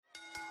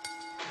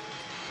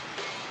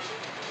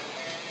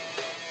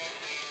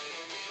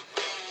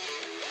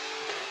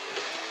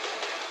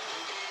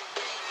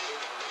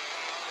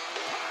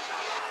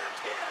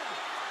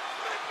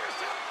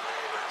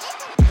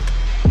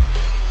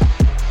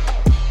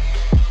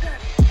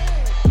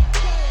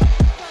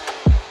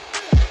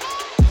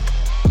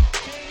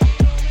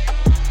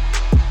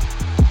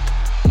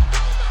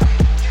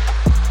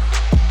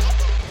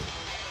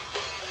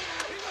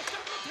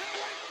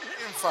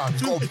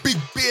fam. He's got a big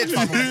beard,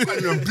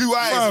 fam. And blue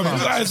eyes, Fam, fam.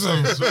 blue eyes,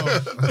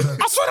 fam.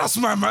 I swear that's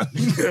my man.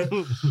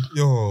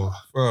 Yo,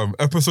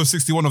 episode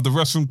 61 of the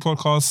Wrestling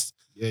Podcast.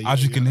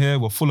 As you can hear,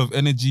 we're full of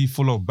energy,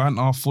 full of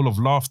banter, full of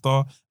laughter.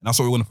 And that's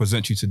what we want to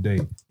present you today.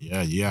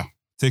 Yeah.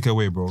 Take it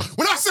away, bro.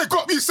 When I say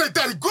grop, you say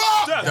daddy.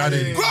 Grop!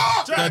 Daddy.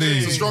 Grop! Daddy.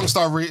 It's a strong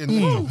star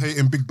rating.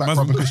 Hating Big Back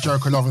Robin, Chris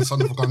Jericho, loving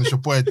son of a gun. It's your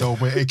boy,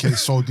 Delboy, a.k.a.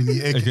 Soul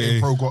Delete, a.k.a.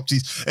 Pro Grop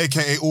Tees,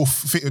 a.k.a. All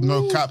Fitted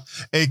No Cap,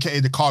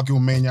 a.k.a. The Cargill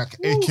Maniac,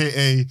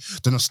 a.k.a.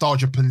 The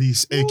Nostalgia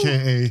Police,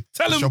 a.k.a.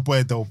 Tell him. It's your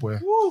boy, Delboy.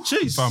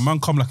 Jeez. Fam, man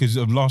come like his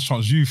last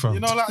chance you, fam.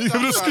 You know, like that.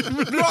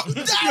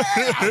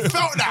 I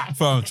felt that.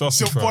 Fam, trust me, It's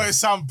your fam. boy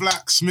Sam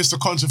Blacks, Mr.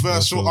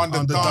 Controversial,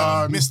 Underdone,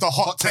 Underdone, Mr.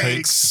 Hot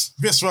Takes,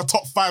 Viscera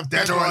Top 5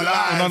 Dead or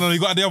Alive. No, you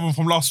got the album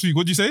from last week.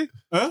 What'd you say?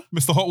 Huh?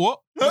 Mr. Hot what?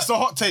 Mr.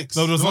 Hot Takes.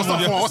 No, there's What's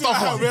that for? What's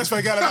that for?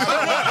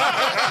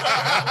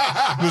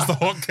 Mr.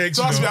 Hot Cakes.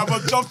 Trust me, you know.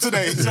 I'm on job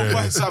today. It's your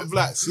boy Sam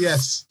Blacks.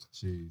 Yes.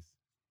 Jeez.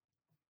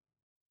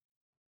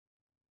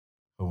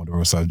 Oh, the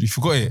roadside. You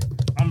forgot it.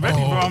 I'm ready,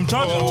 bro. I'm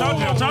charging.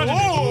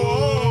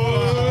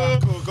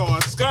 Cool, go on.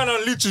 What's going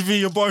on, Lucha V,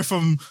 your boy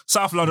from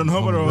South London,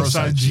 home of the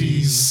roadside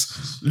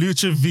G's.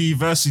 Lucha V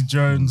versus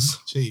Jones.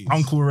 Jeez.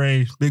 Uncle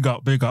Ray, big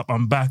up.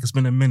 I'm back. It's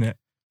been a minute.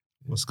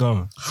 What's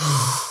going?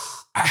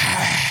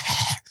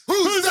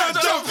 Who's that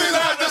jumping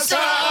out the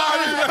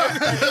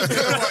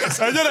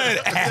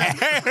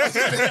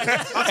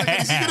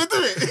Is he gonna do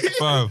it?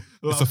 Fam,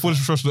 it's a fully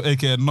professional,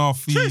 aka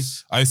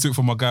Nafi. I used to do it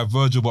for my guy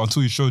Virgil, but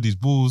until he showed these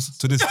balls,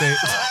 to this day,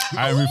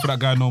 I ain't root for that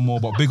guy no more.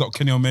 But big up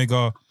Kenny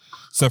Omega,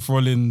 Seth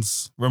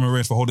Rollins, Roman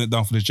Reigns for holding it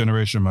down for this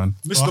generation, man.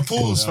 Mr.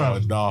 Pause,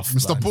 fam.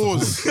 Mr.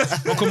 Pause,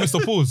 Welcome,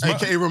 Mr. Pause.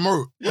 a.k.a.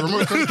 Remote Control,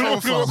 Remote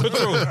fam.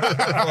 control.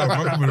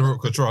 Remote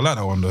control. I like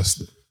that one, though.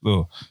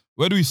 So,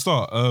 where do we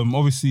start?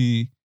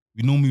 Obviously,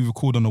 we normally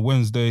record on the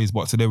Wednesdays,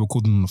 but today we're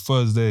recording on a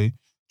Thursday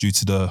due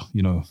to the,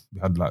 we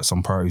had like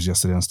some priorities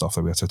yesterday and stuff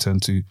that we had to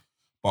attend to.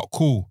 But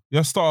cool.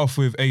 Let's start off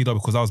with AEW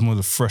because that was one of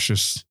the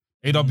freshest.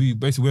 AEW,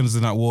 basically,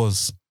 Wednesday night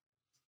was.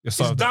 It's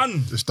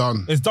done. It's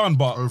done. It's done,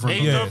 but Over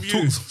and yeah,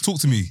 AEW. talk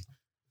to me.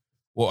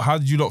 How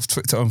did you lot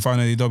find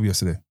AEW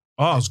yesterday?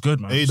 Oh, it was good,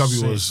 man.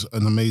 AEW was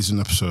an amazing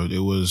episode. It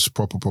was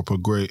proper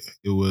great.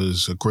 It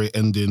was a great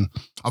ending.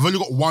 I've only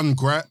got one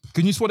gripe.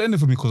 Can you spot the ending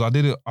for me? Because I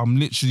did it. I'm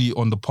literally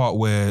on the part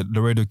where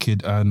Laredo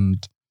Kid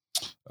and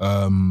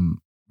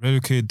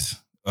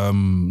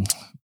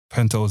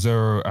Penta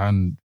Zero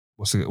and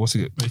what's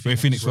it? Ray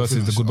Phoenix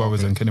versus the Good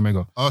Brothers and Kenny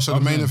Omega. So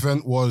the main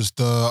event was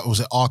was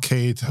it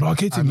Arcade? The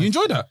arcade team. You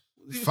enjoyed that?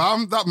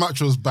 Fam, that match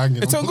was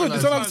banging. It turned good.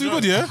 It turned out to be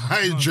good, yeah?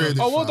 I enjoyed it.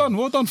 Oh, well fam. done.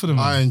 Well done for them.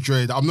 I Man.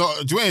 enjoyed it. I'm not.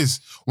 Do you know what it is?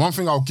 One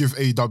thing I'll give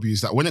AEW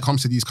is that when it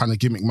comes to these kind of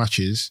gimmick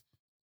matches,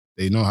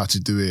 they know how to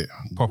do it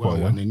Proper, well,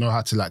 yeah. and they know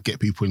how to like get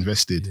people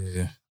invested.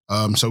 Yeah.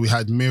 So we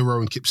had Miro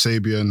and Kip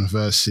Sabian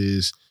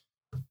versus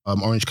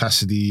Orange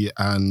Cassidy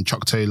and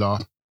Chuck Taylor.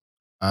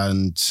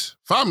 And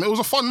fam, it was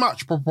a fun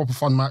match, proper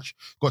fun match.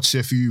 Got to see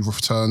a few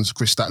returns.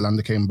 Chris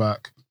Statlander came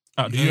back.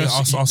 The Yeah,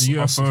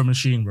 UFO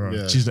machine, bro.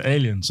 Yeah. She's the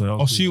alien,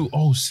 so.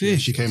 Sick.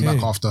 She came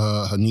back after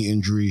her knee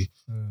injury.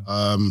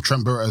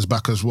 Trent Beretta is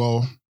back as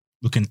well,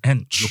 Looking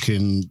hench.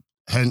 looking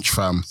hench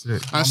fam.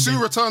 Sick. And Sue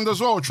returned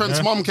as well.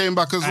 Trent's mum came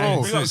back as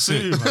well. Big up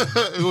Sue, man.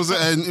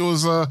 it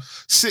was a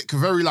sick,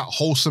 very like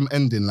wholesome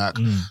ending. Like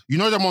you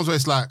know them ones where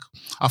it's like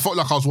I felt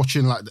like I was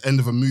watching like the end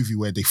of a movie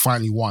where they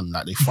finally won.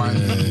 Like they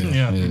finally,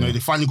 they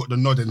finally got the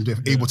nod and they're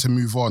able to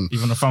move on.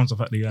 Even the thumbs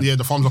up at the end. Yeah,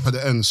 the thumbs up at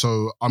the end.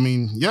 So I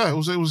mean, yeah, it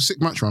was a sick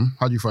match, man.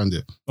 How do you find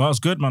it? Well, that was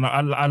good, man.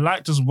 I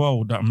liked as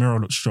well that Miro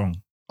looked strong.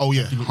 Oh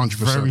yeah, He looked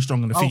 100%. very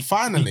strong in the Oh, feet.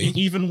 finally.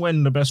 Even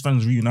when the best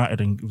friends reunited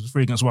and it was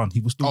 3 against 1,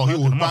 he was still Oh, he murking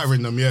was them off.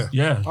 battering them. Yeah.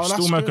 Yeah, Oh, still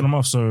that's murking good. them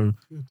off. So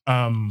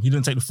he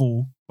didn't take the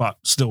fall, but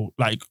still,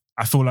 like,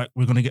 I feel like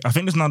we're gonna get. I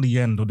think this is now the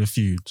end of the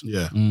feud.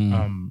 Yeah.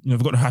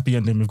 We've got the happy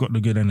ending, we've got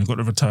the good ending, we've got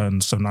the return.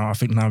 So now I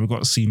think we've got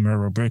to see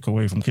Miro break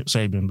away from Kip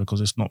Sabian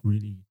because it's not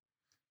really.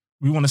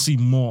 We want to see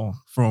more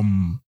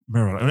from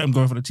Miro. Let him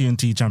go for the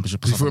TNT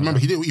Championship. If you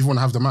remember, he didn't even want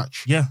to have the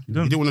match. Yeah, He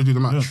didn't want to do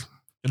the match.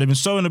 They've been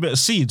sowing a bit of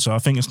seed, so I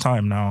think it's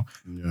time now.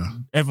 Yeah.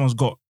 Everyone's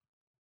got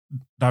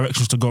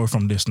directions to go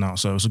from this now,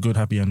 so it's a good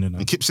happy ending.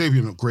 And Kip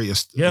Sabian looked great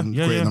in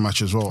the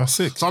match as well. That's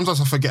sick. Sometimes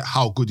I forget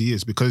how good he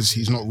is because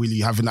he's not really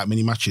having that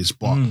many matches.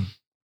 But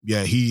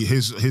yeah,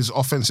 his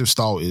offensive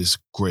style is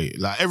great.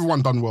 Like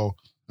everyone done well.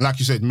 Like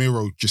you said,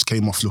 Miro just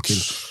came off looking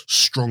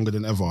stronger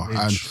than ever.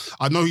 And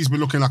I know he's been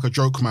looking like a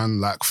joke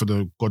man, like for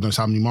the God knows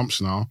how many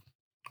months now.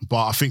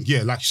 But I think,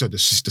 yeah, like you said, the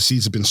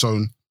seeds have been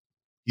sown.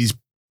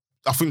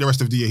 I think the rest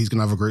of the year he's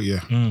gonna have a great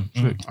year.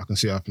 I can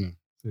see it happening.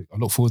 I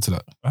look forward to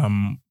that.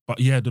 But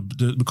yeah,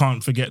 we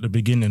can't forget the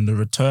beginning, the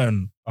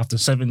return after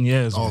 7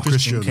 years. Oh, of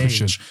Christian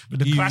Christian. Cage with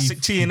the classic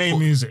TNA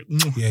music.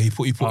 Yeah, he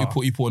put in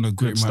a great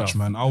Good match, stuff.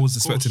 man. I was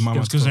expecting my man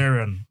Against to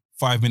Kazarian.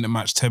 5-minute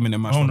match, 10-minute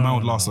match. Oh, but no, man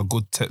would no, last no. a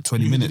good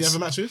 20 Did minutes. he have a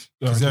match with?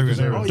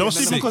 Kazarian. Oh, Don't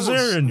sleep on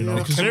Kazarian, you know.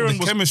 Yeah, Kazarian The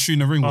was chemistry in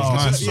the ring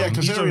was nice. Yeah, man.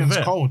 Kazarian's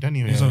cold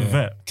anyway. he's a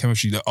vet.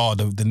 Chemistry,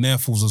 the near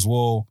falls as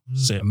well.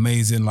 Sick.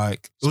 Amazing,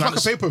 like. It was like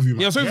a pay-per-view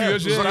match. Yeah, so Yeah, yeah, it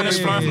was like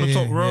flying from the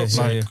top rope.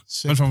 yeah. Like,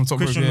 Went from the top rope.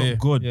 Christian looked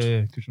good.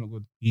 Yeah, Christian looked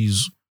good.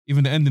 He's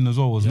Even the ending as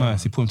well was Yeah.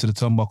 nice. He put him to the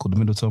turnbuckle, the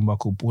middle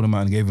turnbuckle, pulled him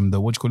out and gave him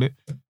the, what do you call it?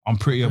 I'm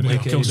pretty up.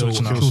 Kill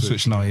switch now. Kill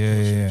switch now.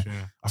 Yeah.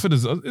 I think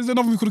is there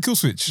another movie called a kill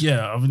switch?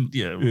 Yeah, I mean,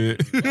 yeah.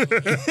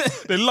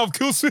 They love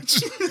kill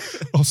switch.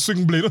 Or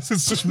swing blade. What's it?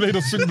 Switchblade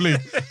or swing blade?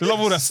 They love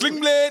all that. Sling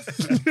blade.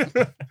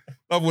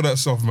 Love all that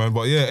stuff, man.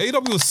 But yeah,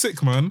 AEW was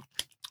sick, man.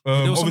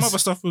 There was some obviously, other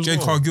stuff as Jade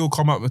well. Cargill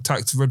come up and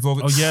attacked Red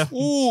Velvet. Oh, yeah.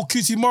 Oh,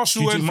 QT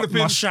Marshall and flipping.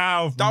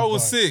 Marshall. That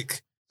was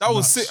sick. That was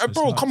Nuts. sick. Hey, It's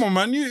bro, nuts. come on,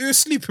 man. You're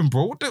sleeping,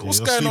 bro. What's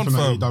You're going on, sleeping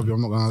at fam? AEW,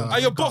 I'm not gonna lie.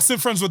 And your boxing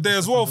friends were there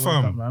as well,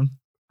 fam. Man.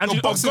 Your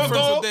Anthony boxing friends were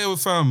Ogogo. there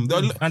with fam.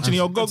 Anthony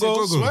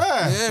Ogogo.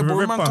 Swear. Yeah, bro.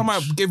 Rib Man, come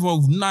punch. out, gave him a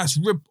nice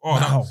rib. Oh,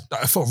 Wow.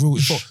 that it felt real.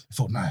 It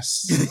felt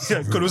nice. Yeah,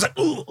 because it was like,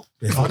 ooh.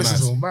 It Oh, felt this nice.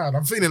 is all mad.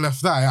 I'm feeling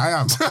left eye. I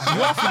am. Fam.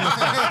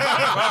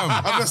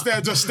 I'm just there,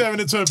 just staring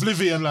into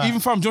oblivion. Like, Even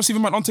fam, just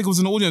even man, Undertaker was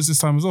in the audience this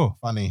time as well.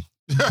 funny.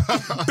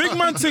 Big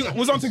man thing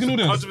was Undertaker in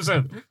the audience.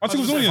 100%.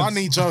 Undertaker was in the audience.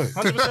 Funny joke.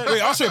 100%.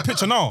 Wait, I'll show you a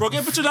picture now. Bro,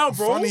 get a picture now,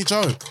 bro. Funny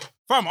joke.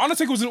 Fam,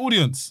 Undertaker was in the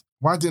audience.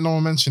 Why didn't no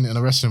one mention it in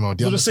the wrestling world?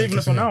 The You're just saving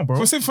it for Undertaker now, bro.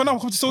 We're saying for now,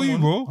 come to tell you,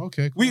 bro. thing.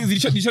 Okay. Cool. Wait, did you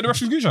check the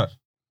wrestling group chat?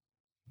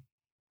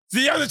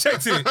 See, you haven't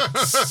checked it.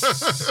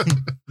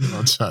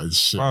 I'm chatting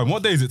shit. Fam,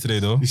 what day is it today,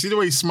 though? You see the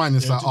way he's smiling?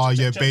 It's like, oh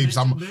yeah, babes,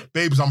 I'm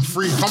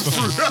free. Come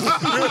through.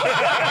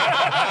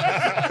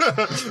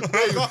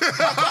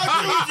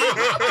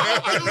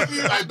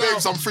 Hey,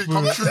 babes, I'm free.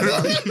 Come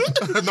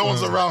through. No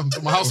one's around.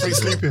 My housemate's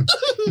sleeping.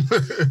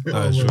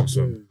 I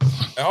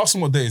asked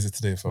him what day is it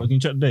today, You fam. can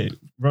check the date.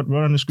 Run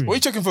on the screen. What are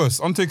you checking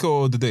first? Undertaker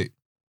or the date?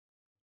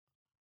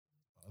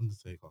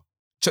 Undertaker.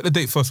 Check the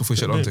date first before you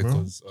check the Check the date,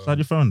 Undertaker. bro. 'Cause, Slide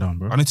your phone down,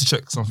 bro. I need to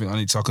check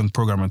something. So I can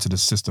program into the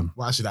system.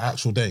 Well, actually, the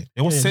actual day.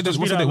 Yeah, what's the date?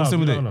 What's the date? What's the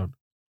date?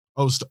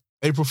 Oh,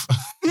 April.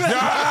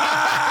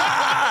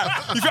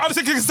 You think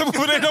Undertaker can step up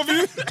with AW? Look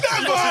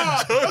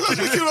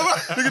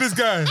at this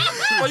guy.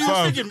 What you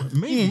Fam. was thinking?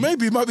 Maybe.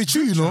 Maybe it might be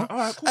true, you know. All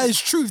right, cool. Hey, it's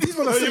true. These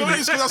men are saying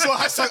this because I saw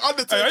hashtag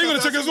Undertaker. Hey, are you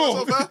going to check as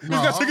well?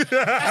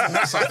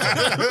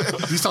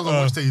 These times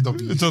I watch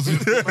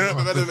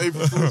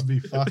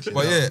AEW.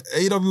 But yeah,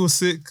 AEW was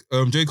sick.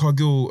 Jade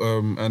Cargill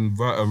and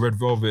Red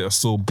Velvet are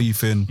still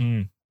beefing.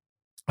 Mm.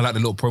 I like the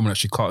little promo that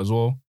she cut as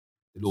well.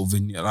 The little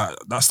vignette, like,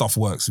 that stuff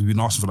works. We've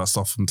been asking for that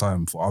stuff from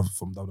from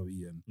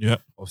WWE, and Yeah.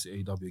 obviously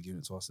AEW are giving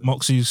it to us.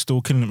 Moxie's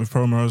still killing it with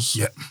promos.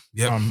 Yeah.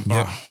 Yeah,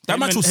 but that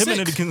match was him sick.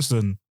 and Eddie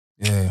Kingston.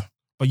 Yeah,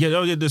 But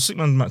yeah, the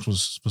six-man match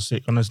was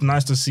sick. And it's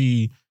nice to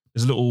see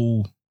this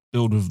little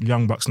build with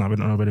Young Bucks now. We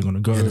don't know where they're going to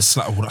go. yeah. The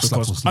slap, that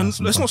slap Because- was and nice.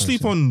 let's not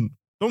sleep on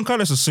Don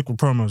Callis is sick with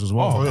promos as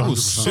well. Oh, yeah, that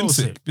was 100%. been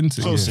So sick. Been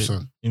sick. So yeah.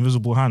 sick.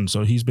 Invisible Hand.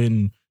 So he's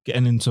been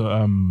getting into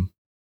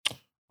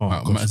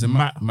Matt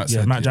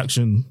said, Matt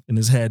Jackson in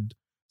his head,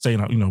 saying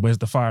like, where's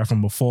the fire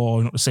from before?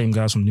 You're not the same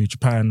guys from New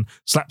Japan.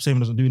 Slaps him,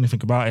 doesn't do anything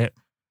about it.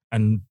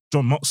 And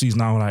John Moxley's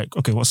now like,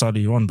 okay, what side are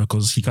you on?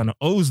 Because he kind of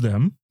owes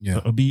them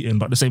a beating,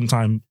 but at the same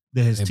time,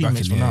 they're his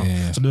teammates for now.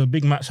 Yeah. So there's a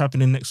big match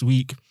happening next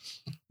week.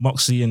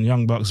 Moxley and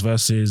Young Bucks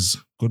versus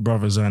Good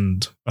Brothers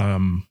and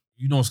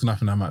You know what's gonna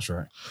happen in that match,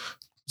 right?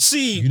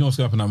 see. You know what's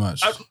gonna happen in that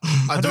match.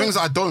 The thing is,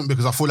 I don't,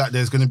 because I feel like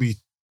there's going to be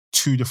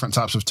two different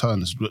types of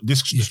turns. This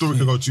story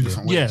could go two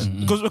different ways. Yeah, Mm-hmm.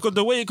 because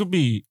the way it could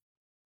be,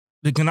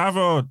 they can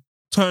either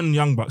turn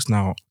Young Bucks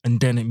now, and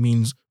then it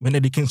means when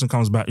Eddie Kingston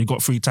comes back, you've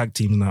got 3 tag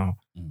teams now.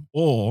 Mm.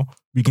 Or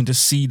we can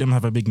just see them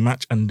have a big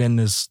match, and then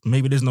there's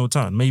no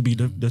turn. Maybe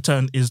the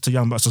turn is to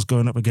Young Bucks just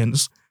going up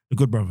against the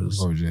Good Brothers.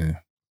 Oh yeah.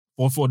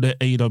 Or for the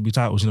AEW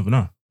titles, you never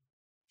know.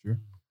 Sure.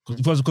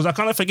 Because I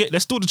kind of forget, they're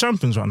still the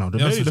champions right now. They're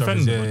Yeah, barely still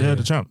defending, champions, but yeah, they're yeah.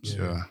 the champs.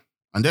 Yeah.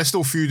 And they're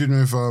still feuding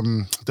with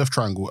Death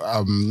Triangle.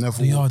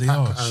 Neville, They Pac,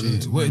 are.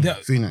 and Shit. Wait,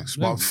 that- Phoenix.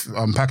 But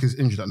Pac is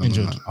injured at the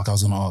Injured. moment. Okay, I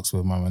was gonna ask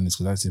where my man is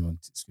because I see him on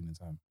screen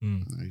time.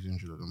 He's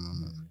injured at the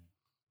moment.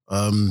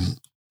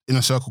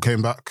 Inner Circle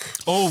came back.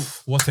 Oh,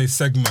 what a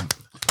segment!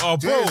 Oh,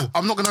 bro, Yeah,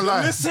 I'm not gonna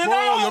lie.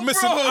 you're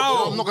missing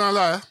out. I'm not gonna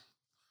lie.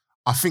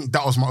 I think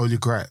that was my only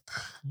gripe.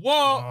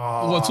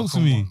 What talk to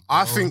me.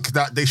 I think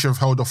that they should have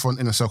held off on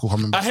Inner Circle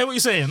coming I back. hear what you're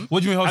saying.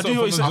 What do you mean? I do hear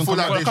what you're saying. I feel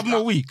like For a they- couple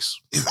more weeks.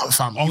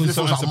 Fam, Oh, even if it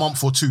so was like it's a a-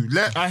 month or two,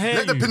 let I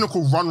hear the you.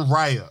 Pinnacle run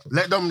riot.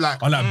 Let them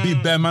like I like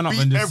beat bare man up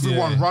and beat this.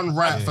 everyone, run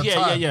riot for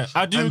time. Yeah.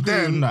 I do And agree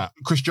then with that.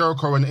 Chris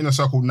Jericho and Inner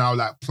Circle now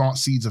like plant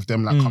seeds of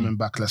them like coming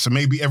back. Like, so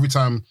maybe every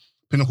time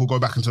Pinnacle go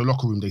back into the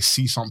locker room, they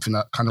see something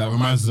that kind of That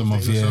reminds them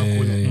of the Inner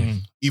Circle, innit?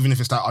 Mm. Even if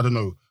it's like, I don't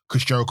know,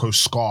 Chris Jericho's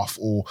scarf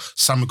or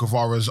Sammy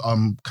Guevara's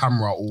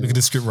camera or Look at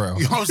the script writer.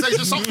 you know what I'm saying?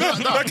 Just something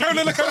like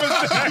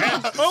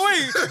that. Oh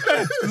wait,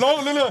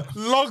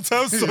 long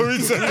term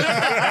storytelling. You know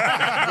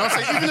what I'm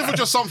saying? Even if it's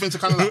just something to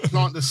kind of like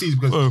plant the seeds,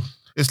 because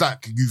it's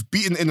like you've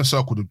beaten Inner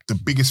Circle, the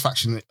biggest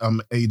faction in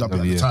AEW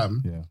at the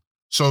time. Yeah.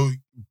 So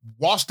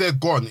whilst they're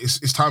gone,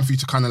 it's time for you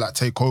to kind of like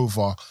take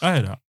over I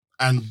hear that.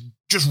 and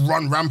just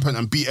run rampant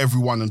and beat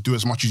everyone and do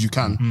as much as you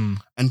can. Mm.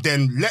 And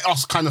then let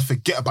us kind of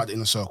forget about the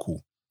Inner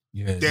Circle.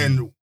 Yeah.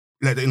 Then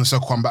let the Inner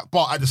Circle come back.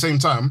 But at the same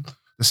time,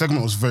 the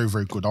segment was very,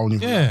 very good. I don't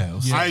even. Yeah.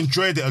 I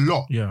enjoyed it a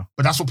lot. Yeah.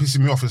 But that's what pisses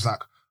me off. Is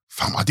like,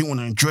 fam, I didn't want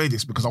to enjoy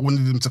this because I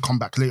wanted them to come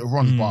back later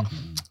on. But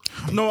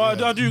No,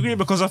 I do agree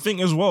because I think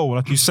as well,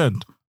 like you said,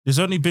 there's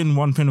only been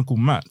one Pinnacle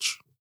match.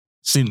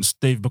 since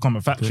they've become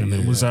a faction. Yeah,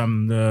 it was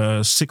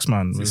the 6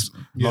 man, Last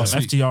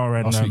week. FTR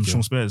and Last week,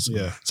 Sean Spears.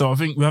 Yeah. So I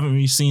think we haven't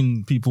really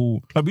seen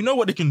people like we know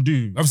what they can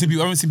do. I haven't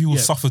seen people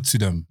Yeah. suffer to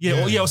them.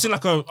 I've seen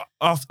like a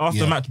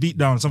after match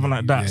beatdown, something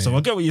like that. Yeah, So yeah.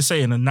 I get what you're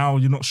saying, and now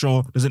you're not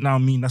sure. Does it now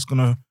mean that's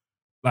gonna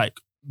like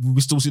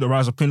we still see the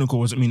rise of Pinnacle?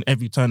 Or does it mean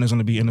every turn is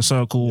gonna be in a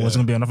circle? Or is it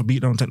gonna be another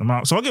beatdown, take them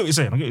out? So I get what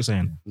you're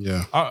saying.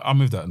 Yeah. I'm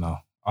with that now.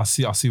 I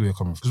see where you're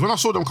coming from. Because when I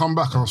saw them come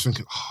back, I was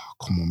thinking,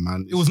 come on,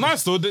 man. It was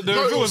nice though. The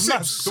No, reveal was sick.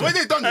 nice. The way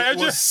they done it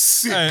was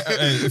sick.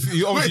 Hey, if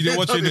you obviously didn't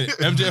watch it,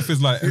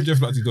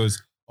 MJF he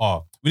goes,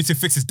 we need to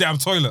fix this damn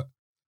toilet.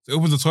 So he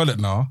opens the toilet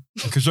now.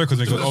 And Kishiko's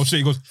there goes, oh shit,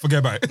 he goes, forget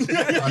about it.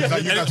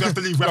 Like, you guys have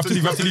to leave. We have to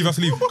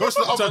leave. Goes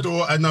to the other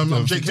door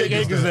and Jake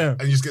Hager's there.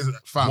 And he just gets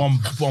fam.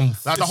 One.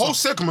 Like the whole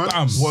segment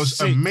Bam. was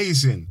Sick.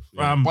 amazing.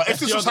 But if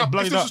this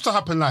was to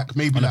happen like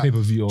maybe On a like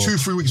pay-per-view or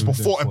 2-3 weeks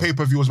before a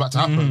pay-per-view was about to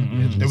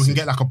happen, then we can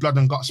get like a blood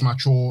and guts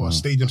match or a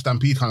stadium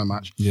stampede kind of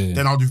match. Yeah.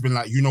 Then I would have been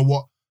like, you know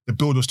what? The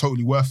build was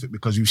totally worth it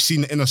because we've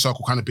seen the Inner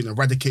Circle kind of been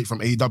eradicated from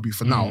AEW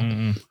for now.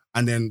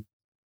 And then,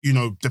 you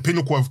know, the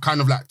Pinnacle have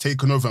kind of like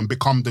taken over and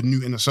become the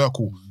new Inner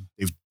Circle.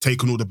 They've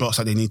taken all the belts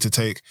that they need to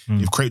take.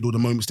 They've created all the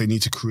moments they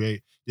need to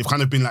create. They've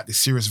kind of been like the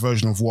serious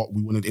version of what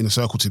we wanted Inner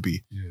Circle to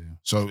be. Yeah.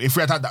 So if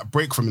we had that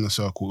break from Inner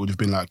Circle, it would have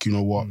been like, you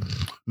know what,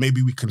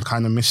 maybe we can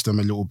kind of miss them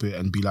a little bit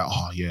and be like,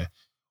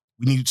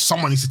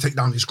 someone needs to take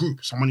down this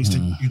group. Someone needs to,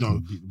 you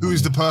know, who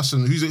is the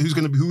person,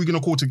 who are we gonna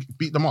call to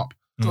beat them up?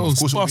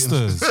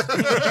 Ghostbusters.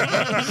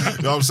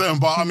 You know what I'm saying?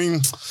 But I mean,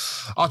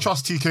 I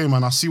trust TK,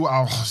 man.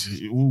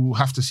 We'll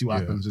have to see what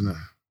happens, innit?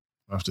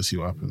 We'll have to see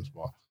what happens.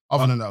 But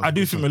other than that, I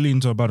do think we're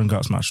leaning to a blood and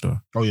guts match though.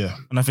 Oh yeah.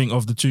 And I think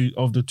of the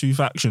two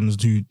factions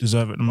who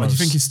deserve it the most, Do you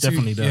think it's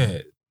definitely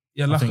them.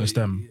 Yeah, I think it's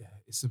them. Yeah,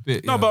 it's a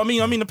bit. No, but I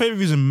mean the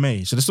pay-per-view's in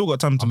May, so they still got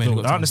time to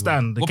build. I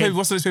understand.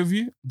 What's the next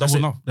pay-per-view? That's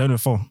Double it. Nothing. They're only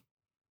 4.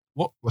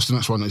 What's the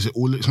next one? Is it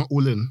all? It's not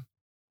All In.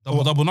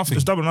 Double Nothing.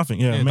 It's Double Nothing.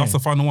 Yeah, May. That's the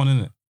final one,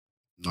 isn't it?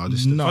 No,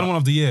 this is the Final one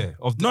of the year.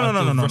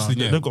 No. wrestling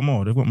year. They've got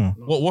more.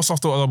 What's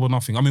after Double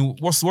Nothing? I mean,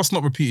 what's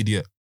not repeated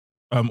yet?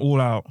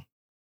 All Out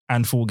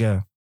and Full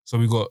Gear. So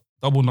we got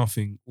Double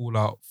Nothing, All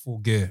Out, Full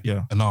Gear,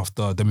 Yeah. and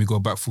after then we go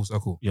back Full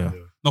Circle. Yeah.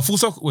 No, Full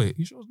Circle. Wait,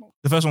 you sure it's not?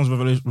 The first one's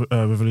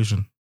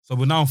Revolution. So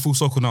we're now in Full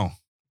Circle now.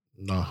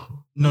 No.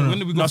 No. When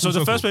did we go No, Full so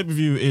the first Circle?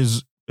 pay-per-view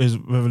is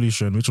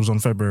Revolution, which was on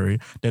February.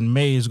 Then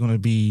May is going to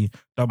be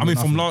Double I mean,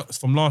 Nothing.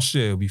 from last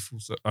year it'll be Full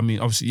Circle. I mean,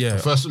 obviously, yeah.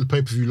 The first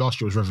pay-per-view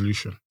last year was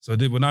Revolution. So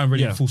we're now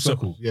already in Yeah, Full so-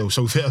 Circle. Yeah,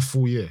 so we've hit a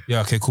full year.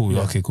 Yeah. Okay. Cool.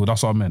 Yeah. Okay. Cool.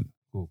 That's what I meant.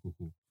 Cool.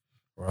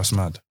 Bro, that's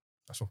mad.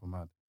 That's what I'm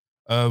mad.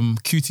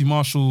 QT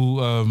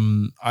Marshall.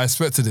 I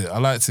expected it. I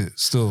liked it.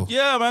 Still.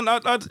 Yeah, man,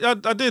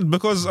 I did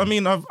because I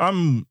mean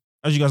I'm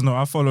as you guys know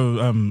I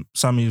follow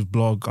Sammy's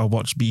blog. I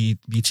watch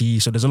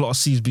BTE, so there's a lot of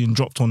seeds being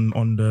dropped on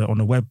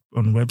the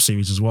web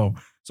series as well.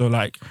 So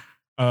like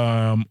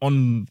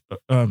on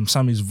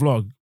Sammy's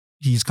vlog,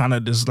 he's kind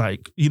of just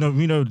like you know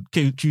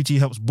QT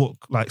helps book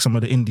like some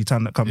of the indie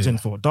talent that comes in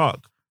for Dark,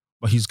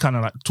 but he's kind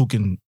of like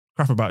talking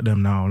crap about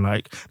them now.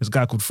 Like this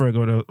guy called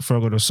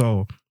Fergo the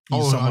Soul.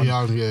 He's someone-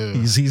 yeah.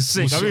 He's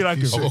sick. I really like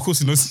him. He's sick. Of course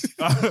he knows.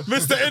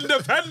 Mr.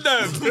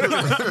 Independent.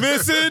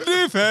 Miss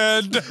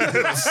Independent.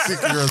 You're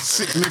a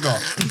sick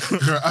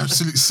nigga. You're an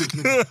absolute sick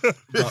nigga.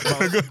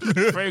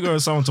 Frago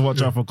is someone to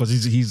watch out for because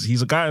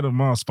he's a guy in a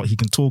mask, but he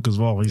can talk as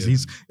well.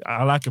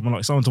 I like him a lot.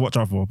 He's someone to watch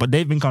out for. But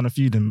they've been kind of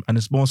feuding, and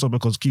it's more so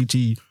because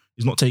QT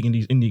is not taking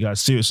these indie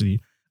guys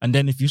seriously. And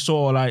then if you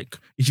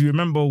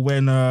remember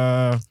when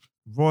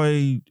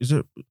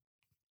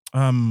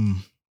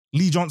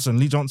Lee Johnson,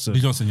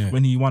 yeah.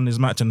 when he won his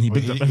match and he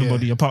bigged up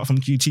everybody apart from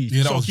QT.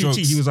 Yeah, that So was QT,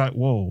 jokes. he was like,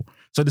 whoa.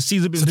 So the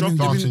seeds have been So dropped.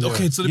 dancing, yeah.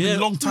 okay, so they've been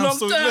long time.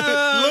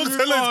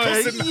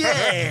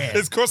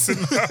 It's crossing.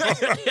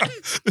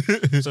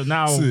 So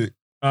now, Sick.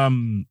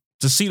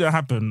 to see that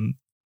happen,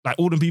 like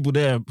all the people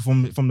there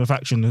from the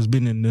faction has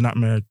been in the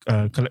Nightmare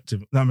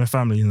collective, Nightmare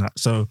family and that.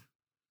 So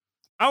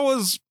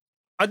I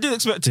did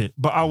expect it,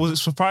 but I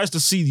was surprised to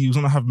see he was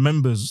going to have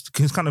members.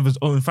 He's kind of his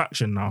own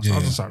faction now. So I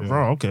was just like,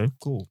 bro, okay,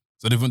 cool.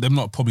 So they've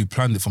not probably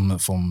planned it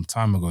from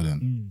time ago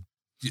then.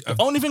 The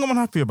only thing I'm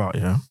unhappy about,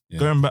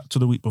 going back to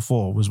the week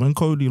before, was when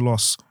Cody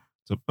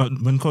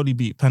when Cody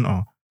beat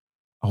Penta,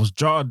 I was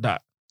jarred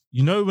that, if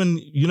you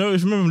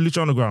remember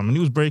Lucha Underground, when he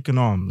was breaking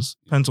arms,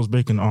 Penta was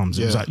breaking arms,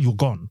 it was like, you're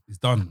gone. It's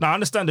done. Now I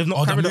understand they've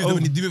not carried it over.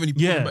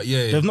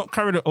 They've not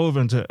carried it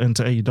over into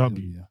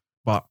AEW. Yeah.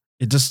 But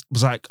it just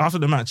was like, after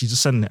the match, he's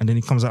just sending it and then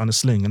he comes out on a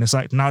sling. And it's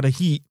like, now the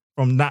heat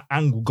from that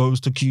angle goes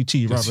to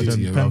QT rather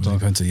than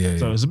Penta.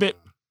 So it's a bit,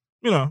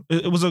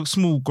 it was a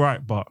small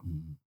gripe, but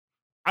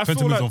I Penta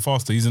feel moves like on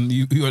faster.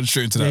 He went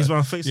straight into that. he's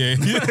my face. Yeah.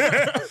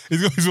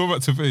 he's going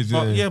back to face.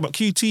 Yeah. But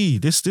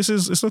QT,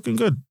 it's looking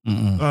good.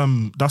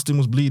 Dustin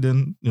was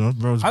bleeding,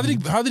 Rose. How did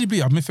he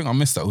bleed? I think I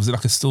missed that. Was it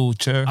like a steel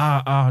chair?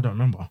 I don't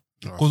remember.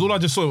 Because all I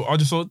just saw, I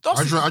just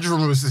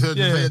remember saying,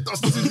 Yeah.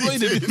 Dustin but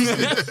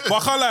I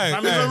can't lie.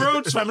 Fam, it's a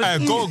Rhodes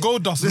family.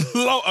 Gold Dust.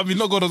 I mean,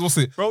 not Gold Dust. What's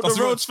it? Bro, the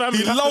Dustin Rhodes family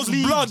He have to loves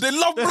lead. blood. They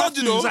love They blood, have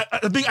you to. know. It's like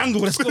a big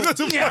angle. Let's go.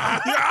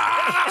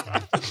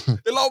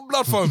 They love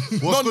blood, fam.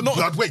 What's good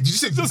blood? Wait, did you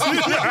say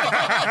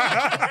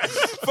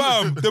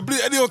Fam, they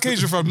bleed any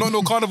occasion, fam. Not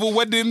no carnival,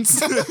 weddings,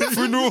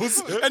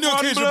 funerals, any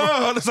occasion,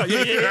 bro. It's like,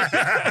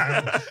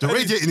 yeah. the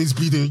radiating is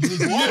bleeding? You need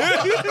water.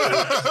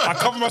 I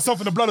cover myself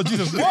in the blood of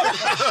Jesus. What?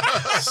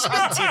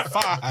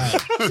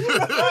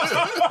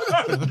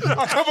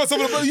 I cover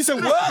myself in the blood. You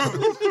said what?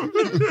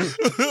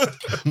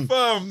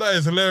 Fam, that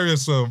is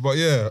hilarious, sir. But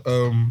yeah,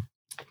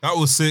 that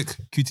was sick.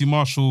 QT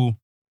Marshall.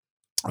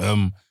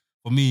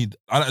 For me,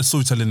 I like the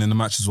storytelling in the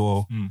match as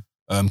well.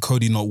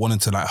 Cody not wanting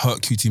to like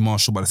hurt QT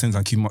Marshall, but at the same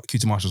time,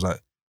 QT Marshall's like,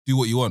 do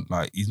what you want.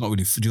 Like, he's not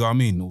really, do you know what I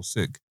mean? It was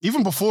sick.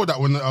 Even before that,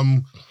 when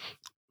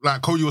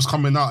like Cody was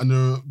coming out and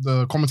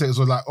the commentators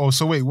were like, "Oh,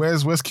 so wait,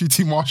 where's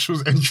QT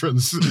Marshall's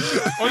entrance?" Oh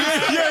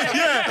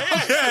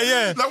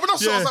yeah. Like when I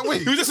saw, I was like,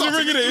 "Wait, He was just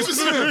ringing it. He was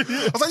just ringing it.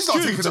 I was like, "You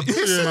start taking a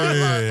piss."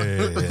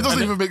 Yeah. It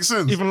doesn't even make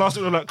sense. Even last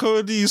week, we were like,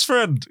 Cody's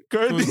friend.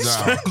 Cody's Nah,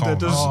 friend. come They're on.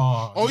 just-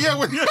 Oh yeah,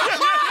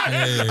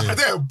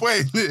 they're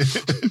boy. It's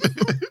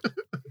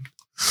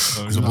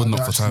a wooden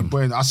up for time.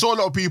 I saw a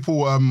lot of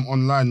people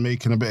online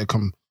making a bit of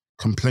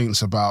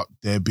complaints about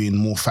there being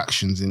more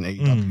factions in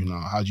AEW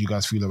now. How do you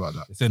guys feel about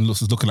that? It's then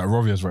looks looking like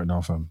Warriors right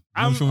now, fam.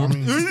 I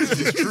mean,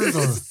 it's true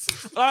though.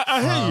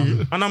 I hear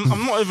you, and I'm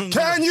not even.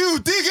 Can you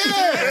dig it?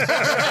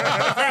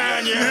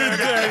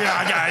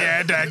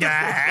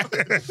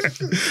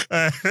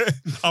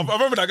 I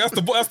remember that.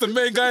 That's the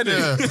main guy there.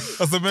 Yeah.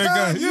 That's the main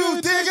guy. Can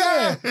you dig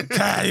it?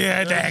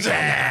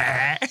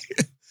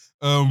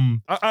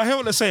 I hear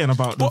what they're saying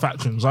about the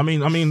factions. I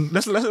mean,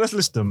 let's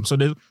list them. So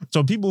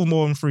people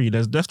more than three.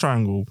 There's Death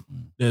Triangle.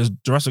 There's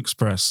Jurassic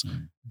Express.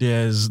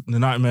 There's the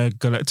Nightmare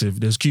Collective.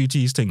 There's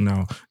QT's thing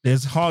now.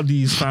 There's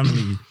Hardy's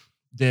family.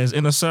 There's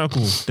Inner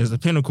Circle. There's the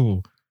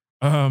Pinnacle.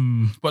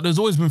 But there's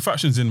always been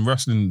factions in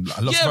wrestling. Lots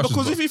of factions,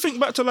 because if you think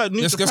back to like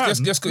New let's go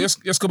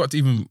back to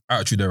even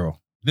Attitude Era.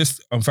 This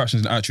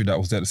factions in Attitude that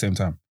was there at the same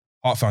time.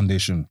 Heart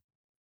Foundation,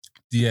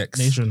 DX,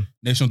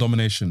 Nation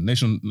Domination. The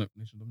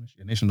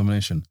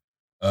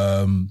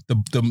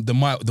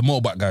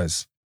motorbike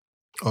guys.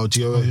 Oh,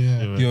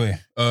 DOA. DOA.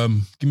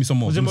 Give me some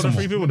more. Was it more than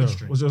 3 people though?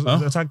 Was it Huh?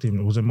 a tag team?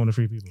 Or was it more than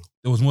 3 people?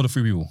 There was more than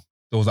 3 people.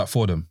 There was like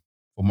 4 of them.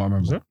 From what I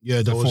remember. Was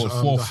Yeah, there was Four,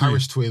 the three.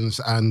 Harris twins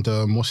and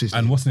what's his name?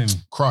 And what's his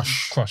name?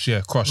 Crush. Crush.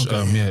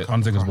 Okay.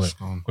 Undertaker's boy.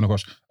 Gonna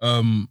Crush.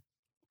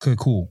 Okay,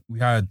 cool. We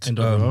had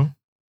NWO.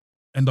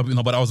 NW.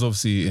 No, but that was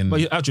obviously in.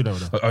 But actually,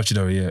 though. Attitude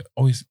Era, yeah.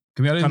 Always.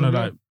 Can we add Kind of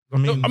like? like.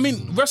 I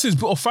mean, wrestling's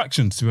built of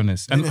factions, to be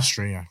honest. And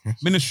Ministry, yeah.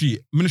 Ministry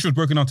was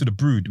broken down to the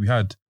Brood. We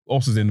had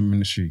officers in the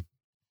Ministry.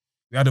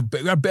 We had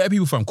better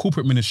people from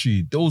corporate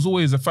ministry. There was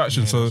always a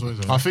faction. So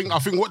I think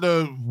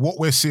what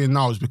we're seeing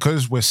now is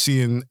because we're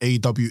seeing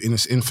AEW in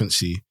its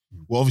infancy.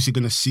 We're obviously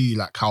going to see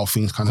like how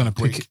things kind of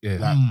break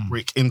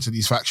into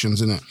these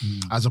factions, innit?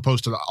 As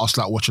opposed to like, us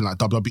like watching like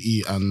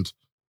WWE and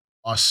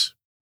us,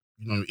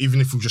 you know, even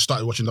if we've just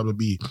started watching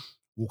WWE,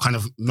 we'll kind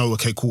of know,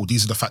 okay, cool,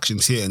 these are the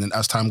factions here, and then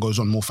as time goes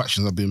on, more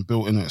factions are being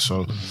built in it.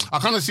 So I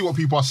kind of see what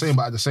people are saying,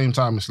 but at the same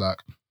time, it's like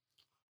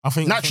I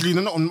think naturally,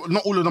 they're not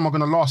all of them are going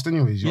to last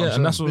anyways. You know Yeah,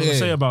 and that's what I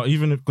say about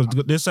even because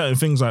there's certain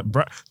things like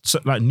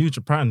New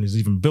Japan is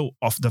even built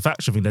off the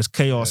faction thing. There's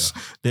Chaos.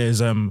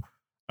 There's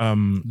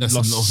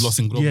Lost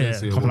in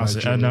Glorious,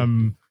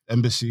 and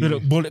Embassy,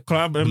 Bullet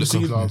Club,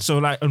 Embassy. Club. So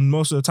like, and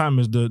most of the time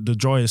is the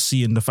joy is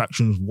seeing the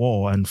factions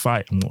war and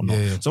fight and whatnot.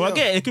 Yeah. So I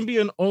get it can be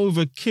an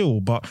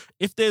overkill, but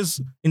if there's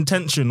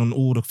intention on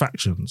all the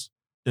factions,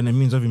 then it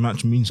means every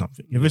match means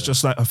something. If it's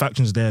just like a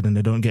faction's there, then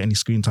they don't get any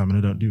screen time and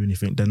they don't do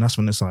anything, then that's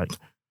when it's like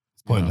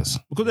pointless.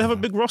 Because they have a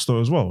big roster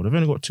as well. They've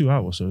only got 2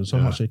 hours, so there's so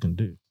much they can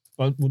do.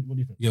 But what do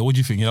you think? Yeah, what do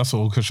you think? Yeah, that's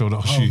what we could show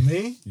that shoe.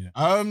 me? Yeah.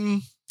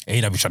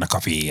 AEW trying to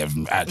copy.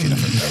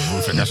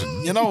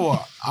 You know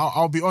what?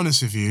 I'll be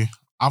honest with you.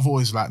 I've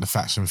always liked the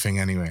faction thing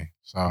anyway,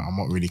 so I'm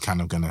not really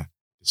kind of gonna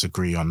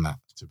disagree on that.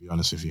 To be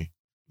honest with you,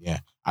 yeah,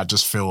 I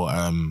just feel.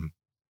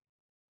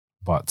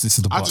 But this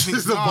is the I but. just This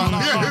is the bar.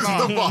 Yeah, this is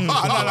the bar.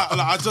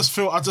 I just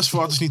feel I just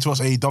need to watch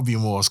AEW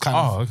more. It's kind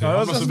of. Oh, okay.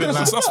 Oh, That's a bit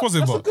like, that's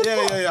positive, but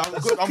Yeah.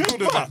 I'm good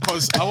with that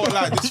because I won't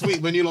like this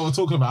week when you lot were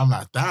talking about. I'm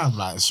like, damn,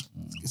 like it's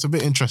a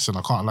bit interesting.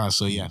 I can't lie.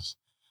 So yes,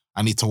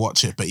 I need to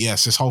watch it. But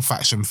yes, this whole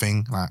faction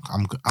thing, like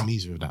I'm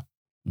easy with that.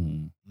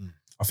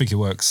 I think it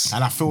works.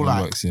 And I feel It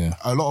like works, yeah.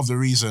 a lot of the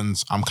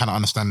reasons I'm kind of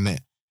understanding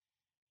it.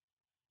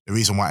 The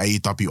reason why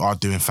AEW are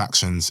doing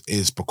factions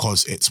is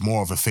because it's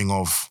more of a thing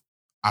of.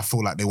 I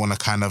feel like they want to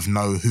kind of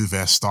know who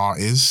their star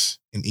is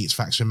in each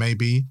faction,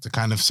 maybe to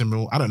kind of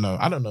similar. I don't know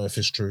if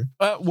it's true.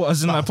 What,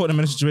 as in like putting them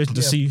in a situation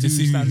to see who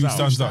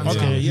stands out?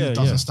 Okay, yeah, who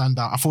doesn't stand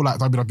out. I feel like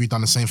WWE done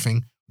the same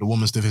thing. The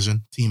women's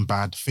division, Team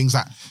Bad, things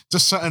like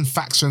just certain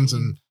factions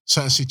and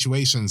certain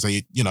situations.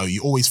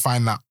 You always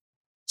find that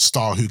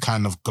star who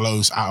kind of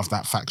glows out of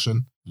that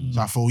faction.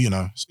 So I feel, you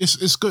know,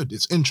 it's good.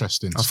 It's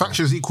interesting. A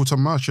faction is equal to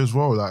merch as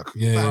well. Like,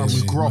 we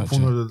grew up merch,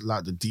 on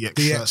the DX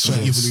shirts,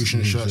 and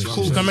Evolution shirts.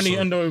 Cool. How many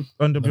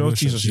NWO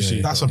t-shirts you see?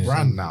 That's a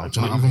brand now.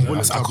 Do you know what I Even mean? Bullet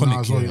That's Club iconic, now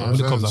as well, you know yeah.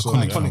 what I'm Bullet Club's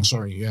saying? iconic.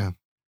 Sorry, yeah.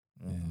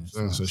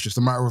 So it's just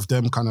a matter of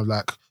them kind of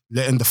like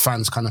letting the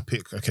fans kind of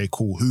pick, okay,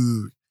 cool,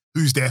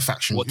 who's their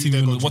faction? What Who's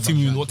team? their What team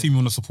you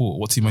want to support?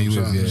 What team are you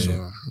with? So,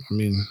 Yeah. I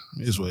mean,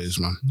 it is what it is,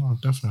 man. No,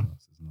 definitely.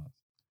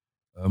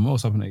 What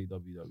else happened at AEW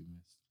that we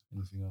missed?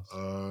 Anything else?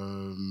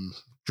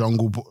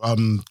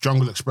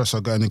 Jungle Express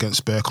are going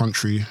against Bear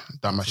Country.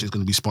 That match is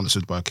going to be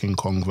sponsored by King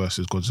Kong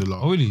versus Godzilla.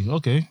 Oh really?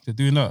 Okay, they're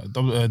doing that. The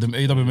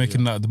AEW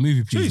making that the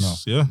movie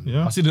piece now.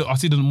 Yeah. I see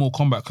the more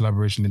combat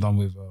collaboration they done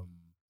with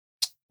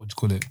what do you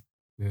call it?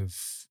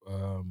 With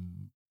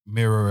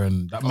Mirror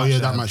and that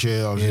match. That match.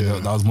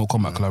 That was more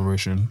combat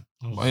collaboration.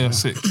 But yeah,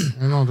 sick.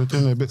 You know, they're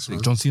doing their bits,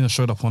 man. John Cena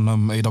showed up on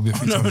AEW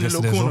few times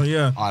yesterday as well.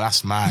 Yeah. Oh,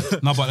 that's mad.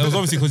 No, but it was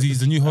obviously because he's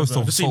the new host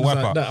of Total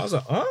Wipeout. I was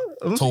like, huh?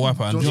 Total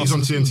Wipeout. And He's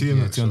on TNT, yeah,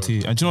 innit?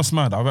 TNT. And do you know what's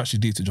mad? I've actually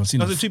deeped it. John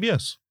Cena. Was it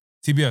TBS?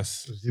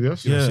 TBS.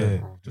 CBS? Yeah.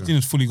 John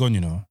Cena's fully gone,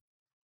 you know.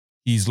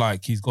 He's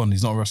gone.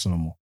 He's not wrestling no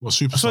more. Well,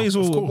 super. I saw he's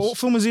all. What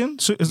film is he in?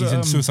 He's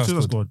in Suicide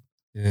Squad.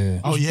 Yeah.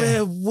 Oh, yeah.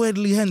 Bare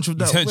weirdly hench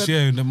with He's that. hench,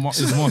 yeah.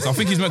 His monster. I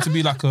think he's meant to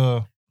be like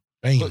a...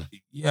 Bane.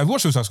 Yeah, I've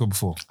watched Suicide Squad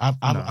before. I've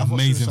watched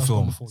Amazing Suicide Squad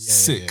film. before. Yeah,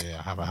 Sick. Yeah,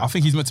 I have. I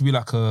think he's meant to be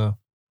like a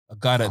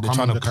guy that they're can't trying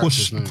to remember the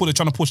push. character's name. They're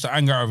trying to push the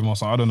anger out of him or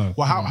something. I don't know.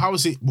 Well, how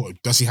is it?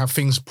 What, does he have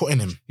things put in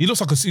him? He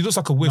looks like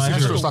a weird No, he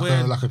has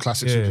superhero. to Like a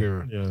classic Yeah.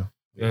 superhero.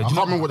 Yeah. I can't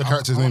remember what the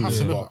character's name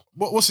is. but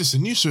What's this? A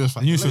new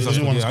Suicide? The new Suicide The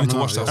new Squad. one's Yeah, I need to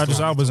coming watch out, that. yeah. Idris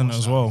Elba's in it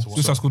as well.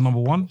 Suicide Squad number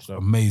 1.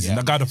 Amazing. Yeah.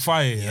 That guy, the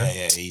fire.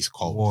 Yeah, he's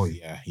cold.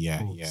 Boy.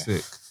 Yeah.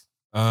 Sick.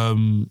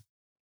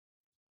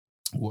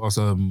 What else?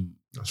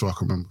 That's what I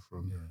can remember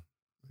from Yeah.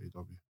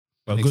 AEW.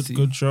 But NXT.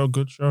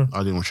 good show. I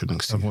didn't watch it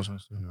next I've year. watched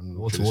it. Yeah, I'm gonna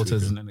watch it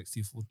Walter's this in weekend.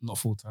 NXT, not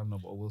full time now,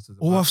 but Walter's.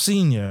 All I've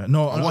seen, yeah.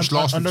 No, I watched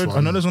last week's I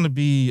one. know there's going to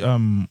be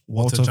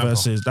Walter Ciampa.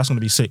 versus. That's going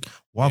to be sick.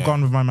 Wild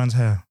gone with my man's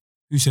hair.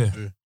 Who's here?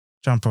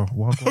 Ciampa.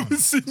 Wild gone. You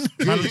see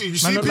Man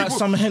look like people-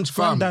 some hench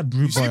Fam, granddad you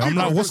brute see boy. I'm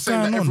people like, what's saying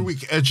going that on? every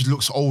week Edge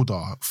looks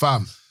older,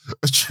 fam.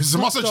 The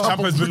Master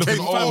Ciampa's been looking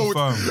became old,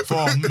 fam. for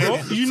a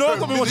minute. Bro, you know I've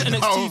got to watch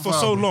NXT for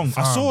so long.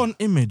 I saw an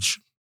image.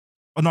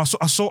 And I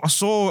saw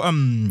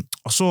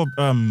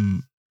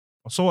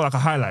like a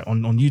highlight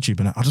on YouTube,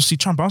 and I just see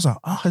Ciampa. I was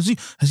like,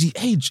 has he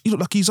aged? He look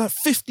like he's like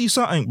 50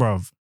 something,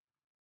 bruv.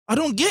 I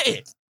don't get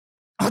it.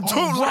 I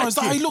don't like Is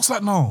that how it. he looks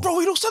like now? Bro,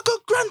 he looks like a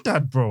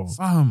granddad, bro.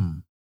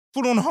 Fam.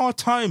 Full on hard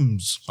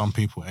times. Some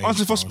people.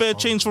 Asking for spare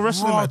change for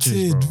wrestling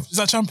matches, Rotted. bro. Is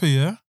that Ciampa,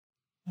 yeah?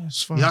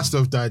 That's fine. He has to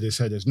have dyed his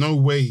hair. There's no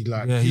way,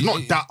 like, Yeah, he's he-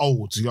 not that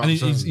old. You know And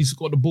what I'm saying? he's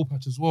got the ball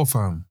patch as well,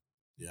 fam.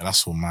 Yeah,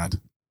 that's all mad.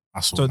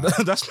 So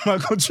that's my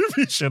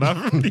contribution. I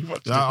haven't really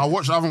watched Yeah, I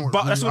haven't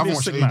But that's I gonna be haven't a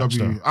watched sick match,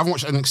 AEW. I haven't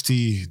watched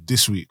NXT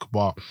this week,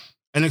 but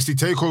NXT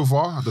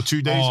Takeover, the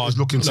 2 days is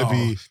looking to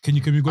be. Can we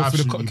go through the?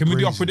 absolutely Can we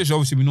do our crazy. predictions?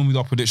 Obviously, we normally do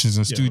our predictions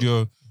in Yeah.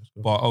 studio,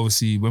 but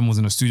obviously, when we was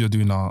in the studio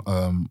doing our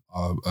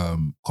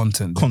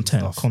content,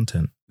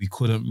 content. we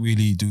couldn't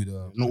really do the Not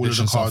all of the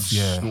prediction stuff. cards.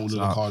 Yeah, Not all of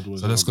the card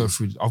was. so let's go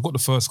through. I've got the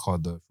first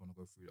card though. If you want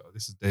to go through it,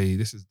 this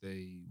is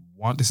day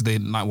one. This is day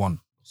night 1.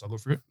 So I'll go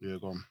through it. Yeah,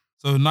 go on.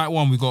 So night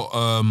 1, we got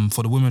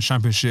for the women's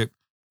championship,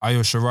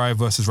 Io Shirai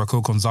versus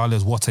Raquel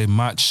Gonzalez. What a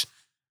match!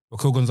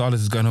 Raquel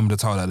Gonzalez is going home with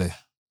the title that day.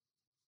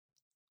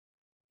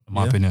 In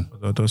my opinion.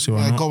 I don't see why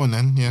Yeah, not. go on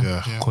then.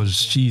 Yeah. Yeah. Because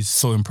she's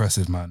so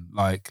impressive, man.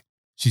 Like,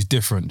 she's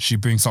different. She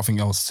brings something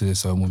else to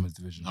this women's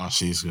division. No,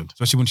 she's good.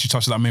 Especially when she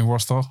touches that main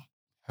roster.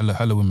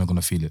 Hella women are going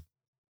to feel it.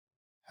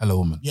 Hella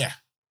women. Yeah.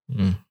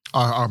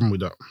 I'm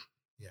with that.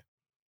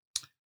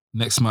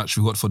 Next match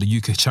we got for the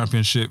UK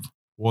Championship,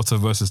 Walter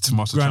versus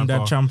Tommaso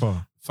Granddad Ciampa.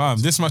 Ciampa. Fam,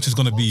 this match is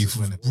going to be Walter's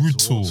winning.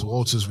 brutal.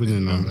 Walter's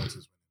winning, man.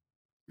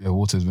 Yeah,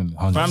 Walter's winning.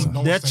 100%. Fam,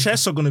 No their one's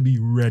chests are going to be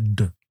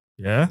red.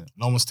 Yeah?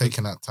 No one's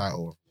taking that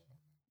title.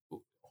 Oh,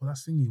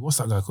 that's thingy. What's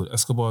that guy called?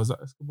 Escobar? Is that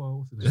Escobar?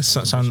 What's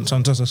his name? It's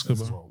Santos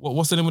Escobar.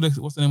 What's the name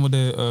of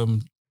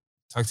the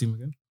tag team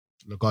again?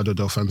 Legado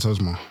del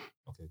Fantasma.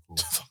 Okay, cool.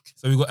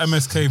 So we got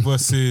MSK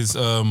versus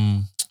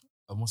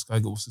what's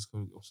this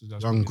guy?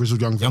 Young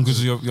Grizzled Young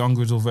Young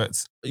Grizzled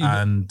Vets.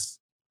 And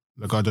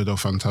Legado del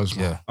Fantasma.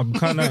 yeah. I'm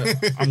kind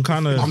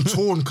of. I'm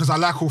torn because I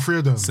like all 3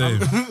 of them. Same.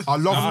 I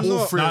love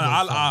all 3 of them.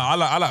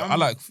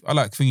 I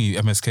like thingy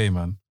MSK,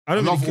 man. I I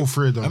don't love really all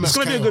 3 of them. It's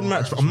going to be a good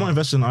match, but I'm not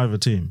investing in either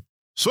team.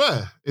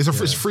 Swear,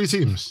 it's 3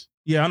 teams.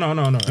 Yeah, I know.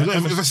 You're not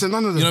investing in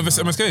none of them. You know if it's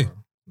MSK?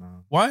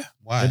 No. Why?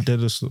 Why? They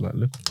just look like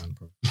little man,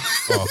 bro.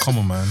 Oh, come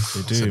on, man. They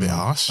It's a do, bit man.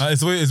 harsh.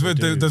 It's where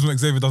do. Desmond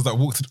Xavier does that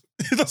walk to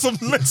he does some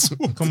legs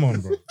walk. Come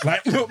on, bro.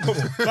 Like, look, come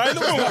on. Like,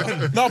 look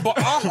at No, but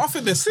I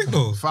think they're sick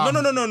though. Fam,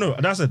 No.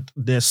 That's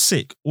they're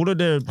sick. All of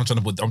their. I'm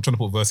trying to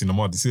put verse in the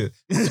mud. You see it?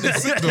 They're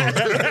sick though.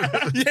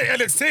 Yeah,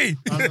 NXT.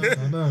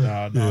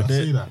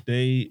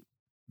 No,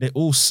 they're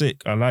all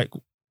sick. I like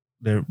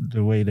the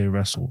way they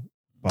wrestle,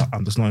 but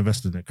I'm just not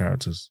invested in their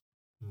characters.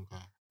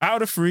 Okay.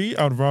 Out of the 3,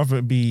 I would rather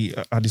it be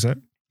how do you say it?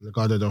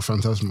 Legado del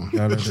Fantasma.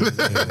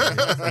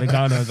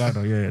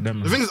 Legado, yeah.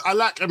 Them. The thing is, I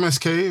like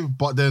MSK,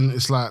 but then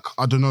it's like,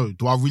 I don't know.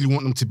 Do I really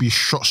want them to be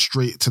shot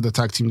straight to the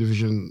tag team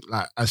division,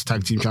 like as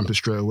tag team champions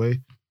straight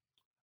away?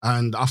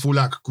 And I feel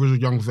like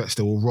Grizzled Young Vets,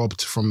 they were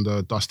robbed from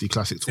the Dusty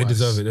Classic twice. They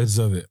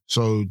deserve it.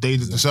 So they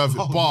deserve it.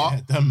 Oh, But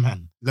yeah, them,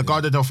 man.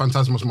 Legado del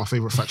Fantasma is my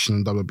favorite faction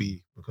in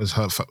WWE because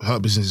her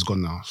business is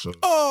gone now. So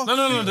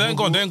No, they ain't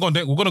gone. We're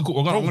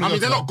gonna. I mean,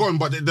 they're not gone,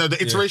 but the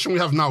iteration we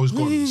have now is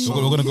gone. So,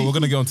 We're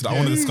gonna get onto that. I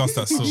want to discuss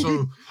that.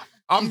 so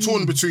I'm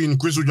torn between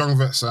Grizzled Young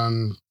Vets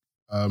and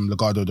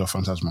Legado del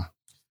Fantasma.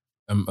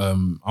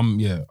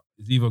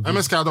 It's either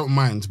MSK I don't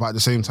mind, but at the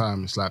same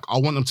time, it's like I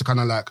want them to kind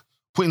of like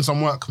put in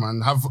some work,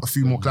 man. Have a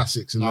few more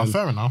classics and No, then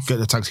fair enough. get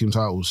the tag team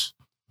titles.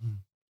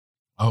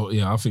 Oh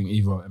yeah, I think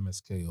either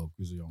MSK or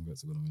Grizzled Young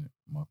Vets are gonna win it,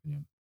 in my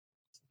opinion.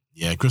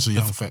 Yeah, Grizzled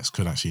Young Vets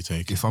could actually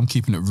take it. If I'm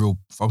keeping it real,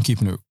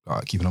 keeping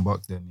a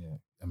buck, then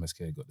yeah,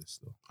 MSK got this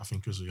though. I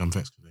think Grizzled Young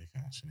Vets could take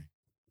it, actually.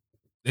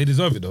 They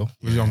deserve it though.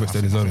 Grizzled Young Vets,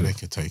 they deserve it. They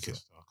could take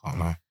it. I can't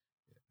lie.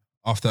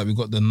 After that, we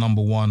got the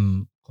number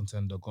 1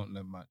 contender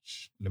gauntlet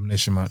match,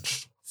 elimination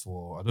match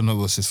for I don't know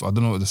what's this. I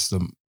don't know what this.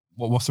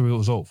 What's the real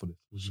result for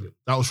this?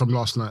 That was from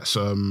last night's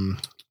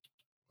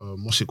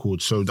what's it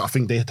called? So I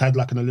think they had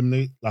like an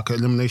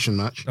elimination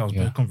match, That was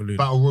very convoluted.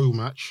 battle royal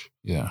match,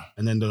 Yeah.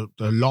 and then the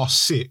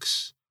last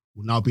 6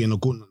 will now be in a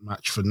gauntlet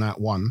match for night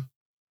 1,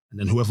 and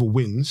then whoever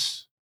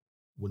wins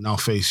will now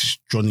face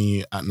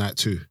Johnny at night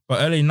 2.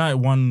 But LA Knight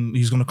won,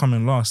 he's going to come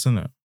in last, isn't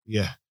it?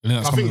 Yeah, And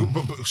then I think.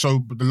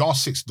 But the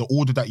last 6, the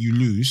order that you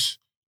lose,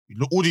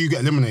 the order you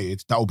get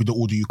eliminated, that will be the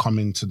order you come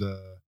into the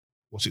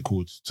what's it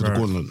called to the Right.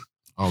 gauntlet.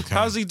 Okay.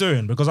 How's he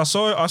doing? Because I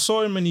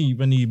saw him when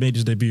he made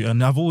his debut,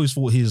 and I've always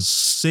thought his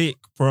sick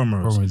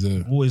promos.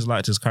 I've always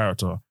liked his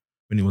character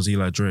when he was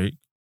Eli Drake,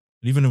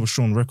 and even it was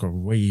Sean Ricker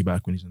way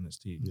back when he's in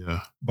NXT.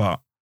 Yeah,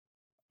 But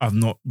I've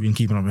not been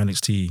keeping up with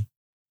NXT,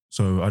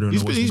 so I don't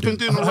know. He's been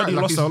doing I heard alright, he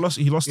like lost.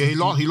 He lost. yeah.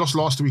 He lost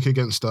last week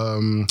against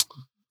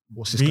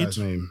what's this Reed? guy's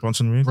name?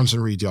 Bronson Reed. Bronson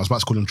Reed. Yeah, I was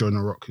about to call him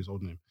Jonah Rock, his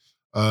old name.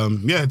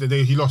 Yeah,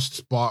 he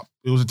lost, but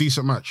it was a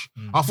decent match.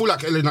 I feel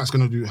like LA Knight's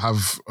gonna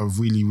have a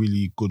really,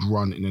 really good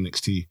run in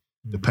NXT,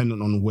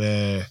 depending on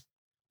where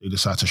they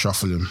decide to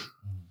shuffle him.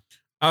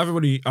 I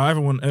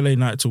either want LA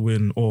Knight to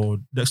win or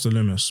Dexter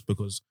Lumis,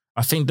 because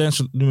I think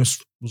Dexter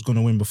Lumis was going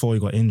to win before he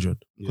got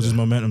injured, because his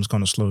momentum's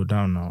kind of slowed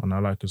down now, and I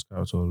like his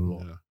character a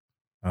lot.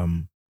 Yeah.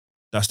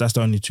 That's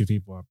the only 2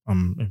 people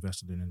I'm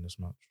invested in this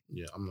match.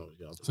 Yeah, I'm not.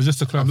 Yeah, So just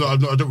to clarify, I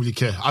don't really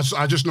care.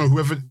 I just know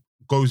whoever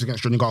goes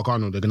against Johnny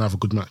Gargano, they're gonna have a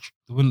good match.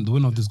 the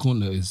winner of this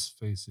gauntlet is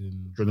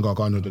facing Johnny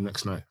Gargano the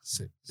next night.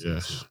 Sick.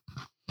 Yes.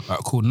 Alright,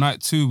 cool.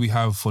 Night 2 we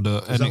have for the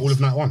Is that all of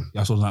night 1? Yeah,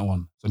 that's all night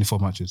 1. It's only 4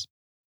 matches.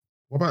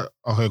 What about?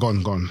 Okay, go on.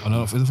 I don't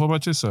know if it's 4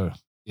 matches, so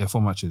yeah,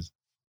 4 matches.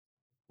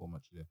 4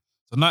 matches, yeah.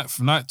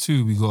 So night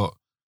 2 we got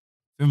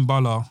Finn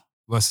Balor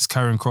versus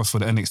Karrion Kross for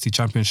the NXT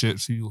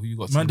Championships. Who you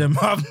got? Man,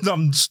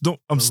 I'm still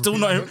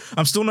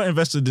not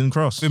invested in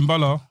Cross, Finn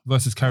Balor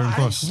versus Karrion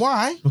Kross.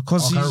 Why?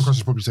 because Karrion Kross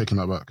is probably taking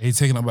that back. He's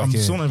taking it back I'm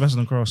here. still not invested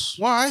in Cross.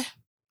 Why?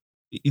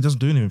 He doesn't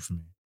do anything for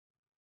me.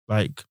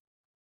 Like,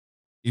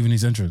 Even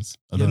his entrance.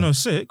 I you don't know. know,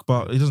 sick,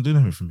 but he doesn't do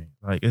anything for me.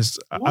 Like, it's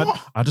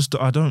I just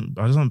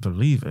don't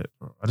believe it,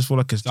 bro. I just feel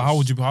like it's. So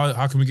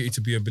how can we get you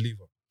to be a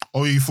believer?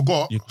 Oh, you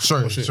forgot.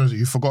 Sorry, shit.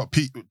 you forgot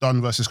Pete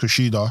Dunne versus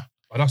Kushida,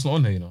 Oh, that's not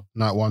on there, you know.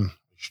 night 1.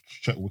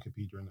 Check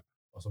Wikipedia, innit?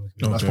 Or something.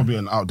 Okay. That's probably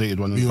an outdated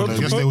one. We all know-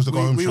 Yesterday was the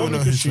go home we all show. know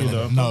who's Kushida.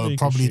 winning. No, Probably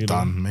probably Kushida.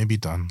 done. Maybe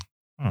done.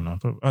 I don't know.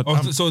 But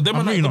Oh, so them are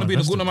I'm not really going to be in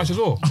the invested, gauntlet match as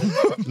well.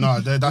 No,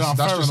 that's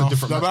fair just a enough.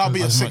 different No, match. but that'll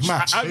be a As sick much.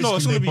 match. No, it's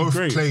Basically, gonna be they both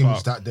great, claims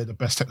but- that they're the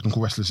best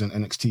technical wrestlers in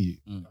NXT.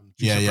 Mm.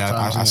 Two Yeah, separate yeah,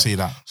 times, I innit? see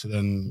that. So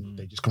then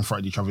they just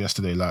confronted each other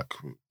yesterday. Like,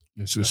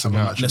 Let's let's have a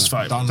match. Let's innit?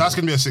 fight. Done. That's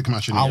gonna be a sick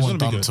match. I innit? gonna want be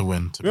Dunn good. to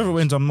win. to be Whoever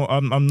honest.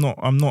 wins,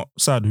 I'm not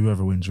sad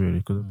whoever wins really,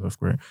 because they're both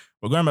great.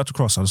 But going back to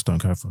Cross, I just don't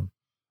care for him.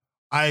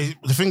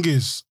 The thing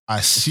is,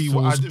 I see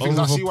why a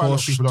lot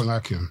of people don't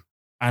like him.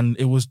 And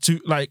it was too,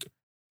 like,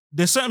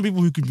 there's certain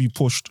people who can be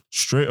pushed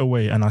straight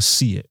away, and I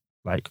see it.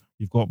 Like,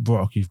 you've got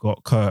Brock, you've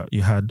got Kurt,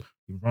 you had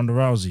Ronda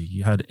Rousey,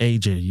 you had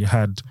AJ, you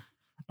had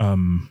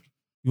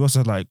you also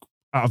had, like,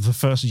 out of the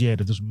first year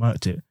they just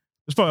murked it.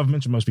 That's probably I've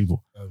mentioned most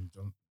people.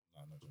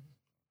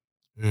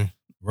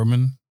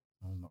 Roman.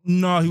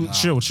 No, he was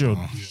Shield.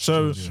 No.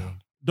 So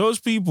those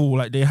people,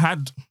 like, they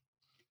had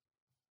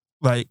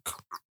like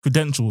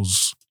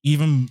credentials.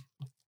 Even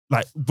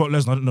like Brock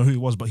Lesnar, I don't know who he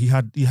was, but he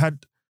had.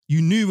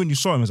 You knew when you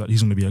saw him, as like,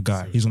 he's going to be a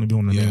guy. He's going to be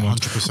one of the Yeah, main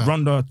ones. 100%.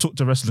 Ronda took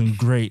to wrestling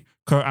great.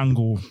 Kurt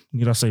Angle,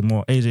 need I say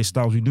more? AJ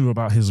Styles, we knew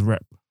about his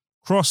rep.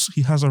 Cross,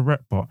 he has a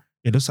rep, but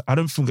I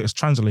don't think it's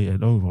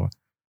translated over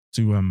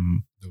to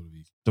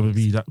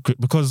WWE that quick,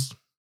 because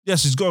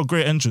yes, he's got a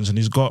great entrance and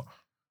he's got,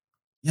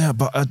 yeah,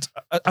 but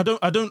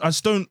I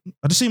just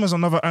see him as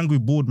another angry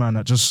bald man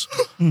that just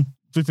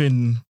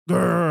flipping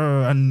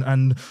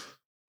and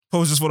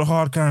poses for the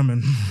hard cam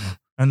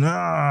and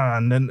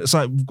then it's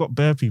like we've got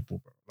bare people,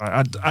 bro.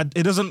 Like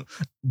it doesn't.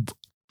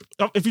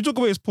 If you took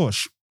away his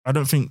push, I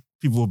don't think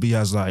people will be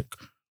as like,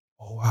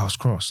 oh wow, it's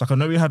Cross. Like, I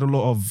know he had a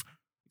lot of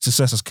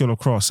success as Killer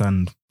Cross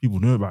and people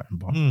knew about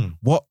him.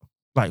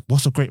 But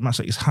what's a great match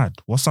that he's had?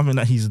 What's something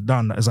that he's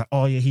done that is like,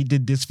 oh yeah, he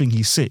did this thing,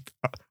 he's sick.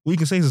 All you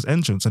can say is his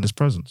entrance and his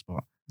presence,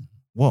 but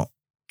what?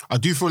 I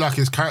do feel like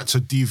his character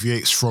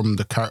deviates from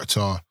the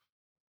character.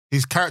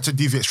 His character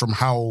deviates from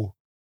how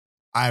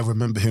I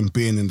remember him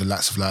being in the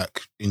likes of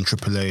like in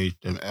AAA,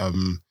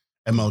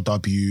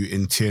 MLW,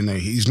 in TNA.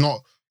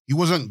 He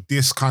wasn't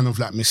this kind of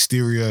like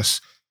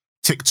mysterious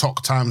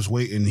TikTok times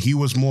waiting. He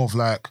was more of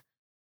like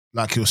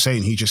you were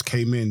saying, he just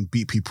came in,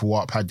 beat people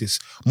up, had this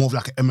more of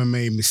like an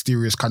MMA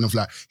mysterious kind of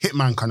like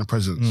hitman kind of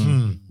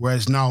presence.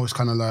 Whereas now it's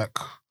kind of like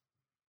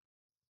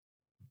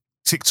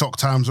TikTok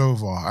times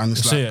over, and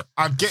it's like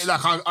I get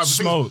like I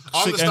Smoke,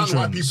 I understand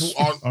why people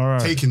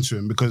aren't taking to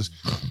him because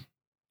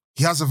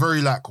he has a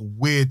very like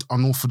weird,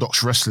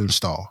 unorthodox wrestling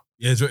style.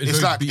 Yeah,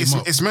 it's like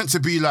it's meant to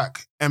be like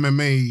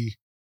MMA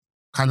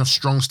kind of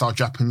strong style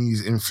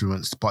Japanese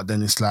influenced, but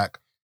then it's like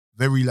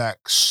very like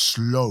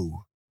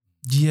slow.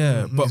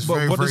 Yeah, but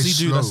very, what does he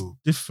do that's slow.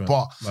 different?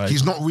 But Like-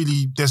 he's not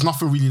really. There's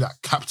nothing really like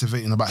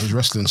captivating about his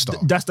wrestling style.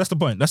 That's the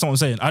point. That's what I'm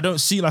saying. I don't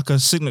see like a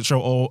signature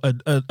or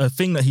a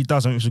thing that he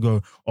does and you should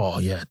go, oh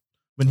yeah.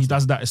 When he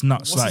does that, it's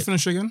nuts. What's like his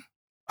finish again?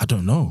 I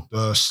don't know.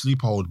 The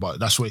sleep hold,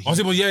 but that's where he. Oh,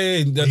 yeah.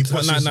 he The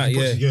puts his- night, he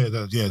puts- yeah.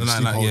 the The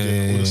sleep night, hold,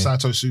 yeah. or the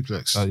Saito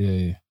suplex.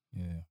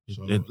 Yeah.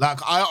 So, It- like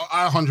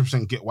I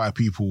 100% get why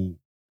people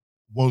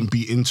won't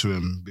be into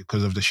him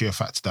because of the sheer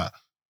fact that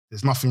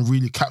there's nothing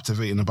really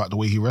captivating about the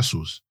way he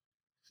wrestles.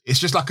 It's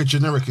just like a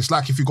generic. It's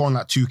like if you go on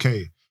like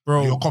 2K,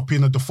 Bro, you're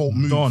copying a default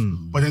move,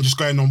 Don. but then just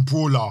going on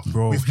brawler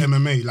Bro. with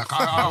MMA. Like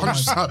I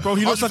 100%, Bro,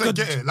 he looks like a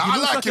get it. he I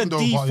looks like like him a though,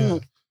 but yeah.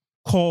 default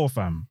core,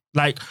 fam.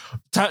 Like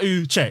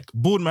tattoo check,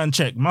 bald man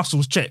check,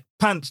 muscles check,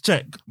 pants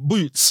check,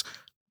 boots,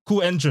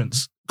 cool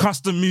entrance,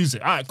 custom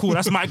music. All right, cool.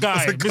 That's my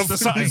guy, Mr.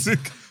 Something.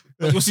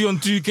 Like you'll see on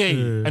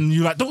 2K, and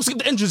you're like, don't skip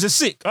the entrance, it's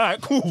sick. All right,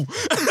 cool.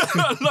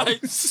 Like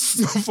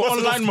for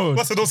online mode.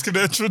 What's the don't skip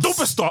the entrance? Don't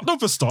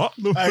press start.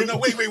 Hey, no,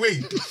 wait.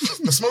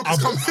 The smoke is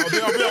coming.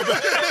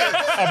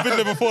 I've been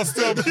there before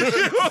still.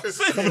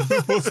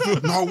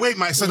 No, wait,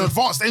 mate. It's an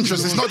advanced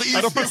entrance. It's not the easy.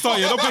 Don't press start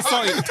yet.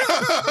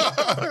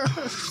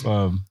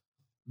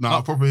 No,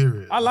 I'll probably hear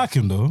it. I like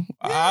him though.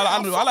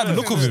 I like the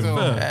look of him.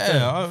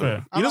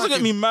 Fair. He doesn't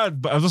get me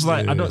mad, but I was just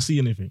like, I don't see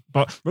anything.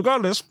 But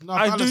regardless, No,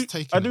 I Balor's do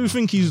taking it,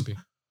 think he's,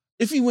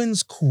 if he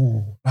wins,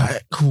 cool.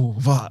 Like, cool,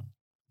 but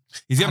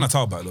He's getting a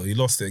title back though. He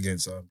lost it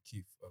against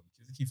Keith.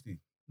 Keith Lee.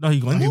 no,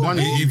 he won. He won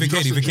it. He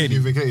vacated it. He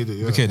vacated it.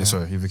 Yeah.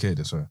 He vacated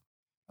it, sorry.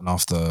 And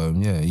after,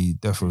 he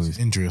definitely.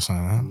 Injury or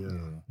something, huh?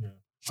 Yeah.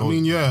 I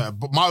mean, yeah,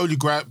 but my only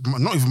gripe,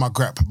 not even my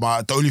gripe,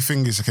 but the only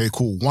thing is, okay,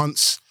 cool.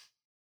 Once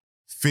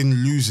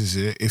Finn loses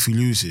it, if he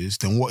loses,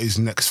 then what is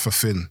next for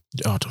Finn?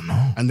 I don't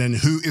know. And then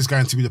who is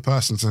going to be the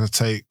person to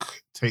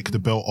take the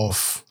belt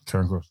off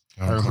Karen Cross.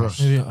 Aaron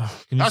Cross? Maybe,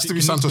 Has to be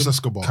Santos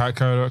Escobar.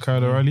 Kyle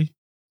O'Reilly.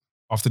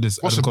 After this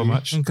Possibly. Edgar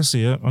match. I can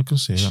see it.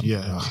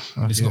 Yeah.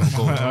 He needs to go for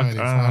gold.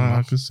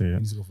 I can see He it.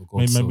 needs to go for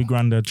gold. Maybe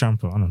Granddad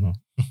Champa. I don't know.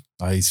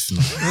 He's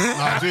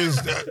Nah, dude,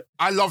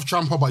 I love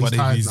Ciampa, but he's But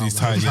tired. he's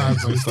tired, man.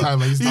 yeah. He's tired.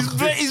 Man.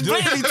 He's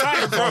blatantly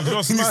tired, bro. You know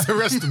what's He needs to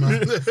rest,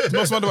 man. You know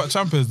what's mad about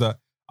Ciampa is that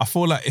I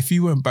feel like if he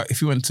went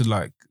to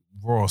like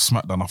Raw or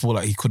SmackDown, I feel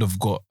like he could have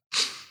got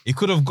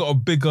a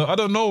bigger. I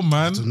don't know,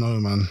 man. I don't know,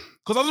 man.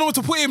 Because I don't know what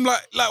to put him like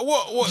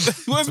what?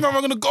 Where's my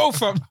man gonna go,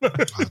 fam? I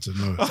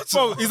don't know.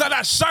 So he's like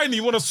that shiny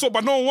you want to swap,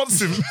 but no one wants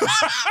him. no,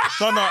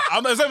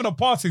 it's not even a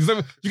party. You got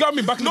what I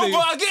mean? Back in the day,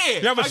 I get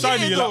it. you have a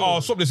shiny, you're like, oh,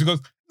 swap this. He goes,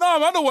 no,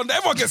 man, I don't want that.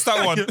 Everyone gets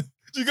that one.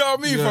 You got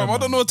what I mean, Yeah, fam? I man.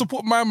 don't know what to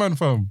put my man,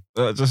 fam.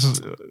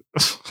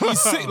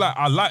 He's sick. Like,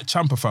 I like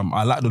Ciampa, fam.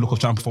 I like the look of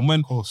Ciampa. From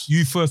when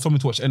you first told me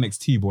to watch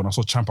NXT, but when I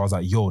saw Ciampa, I was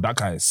like, yo, that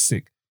guy is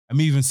sick. I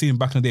mean, even seeing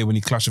back in the day when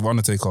he clashed with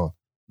Undertaker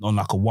on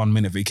like a 1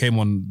 minute, but he came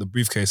on the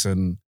briefcase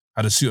and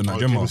had a suit on that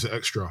Give Gemma. us an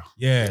extra.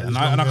 Yeah, Yeah,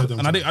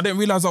 and he's I didn't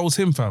realize that was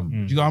him, fam. Do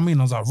you know what I mean?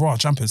 I was like, raw,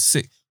 Ciampa's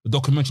sick. The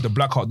documentary, the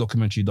Blackheart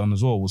documentary done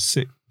as well was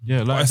sick.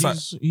 Yeah, like But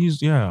it's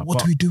he's yeah. What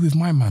but do we do with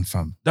my man,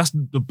 fam? that's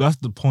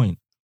the point.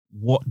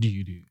 What do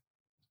you do?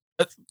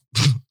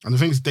 And the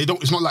thing is,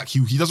 it's not like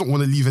he doesn't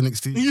want to leave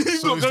NXT.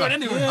 He's So not it's going like,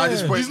 anywhere. At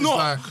this point, He's it's not.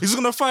 like, He's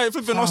gonna fight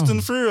flipping Fam. Austin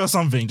Theory or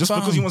something just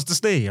because he Fam. wants to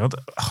stay. Oh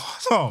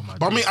my.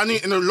 but I mean,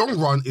 in the long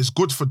run, it's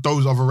good for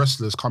those other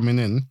wrestlers coming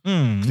in.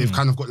 They've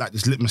kind of got like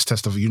this litmus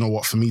test of, you know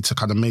what, for me to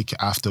kind of make it,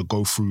 I have to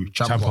go through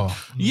Ciampa.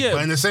 yeah.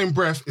 But in the same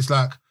breath, it's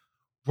like,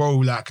 bro,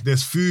 like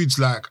there's feuds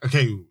like,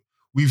 okay,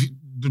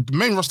 the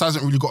main roster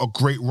hasn't really got a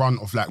great run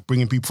of like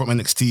bringing people from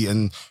NXT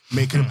and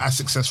making them as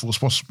successful as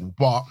possible.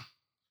 But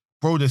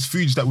bro, there's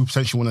feuds that we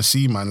potentially want to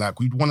see, man. Like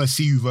we'd want to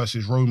see you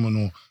versus Roman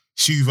or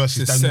see you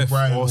versus It's Daniel Seth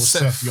Bryan or or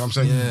Seth. Seth. You know what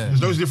I'm saying? Yeah. There's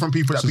those different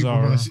people that people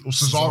want to see. Or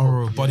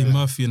Cesaro. Buddy Yeah.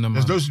 Murphy and them.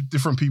 There's those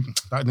different people.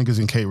 That nigga's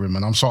in catering,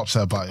 man. I'm so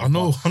upset about it. I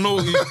know.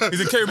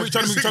 He's in Kerry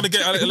trying to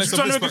get Alexa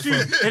trying to Bliss make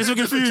back, fam. He's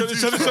looking for you.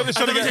 Trying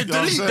to get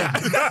Delete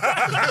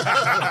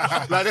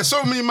that. Like there's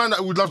so many man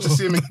that would love to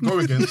see him go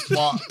against,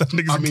 but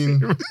I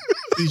mean,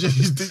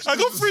 I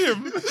got free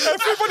him.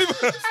 Everybody.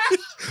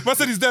 Man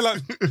said he's there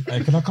like,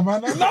 hey, can I come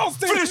out now? No,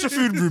 stay. Finish the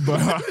food, bro.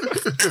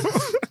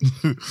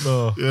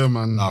 No. Yeah,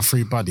 man. Nah,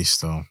 free buddy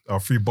still. Our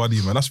free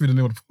body, man. That should be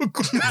the name of the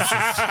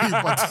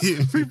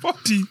podcast. Free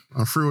body.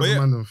 I'm free with But the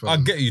yeah, man. I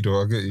get you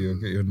though. I get you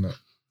on that.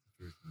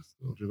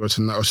 We go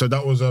to now. So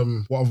that was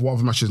what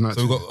other matches night?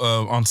 So we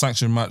got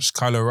unsanctioned match: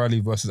 Kyle O'Reilly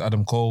versus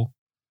Adam Cole.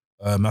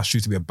 That's due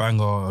to be a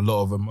banger, a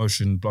lot of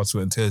emotion, blood,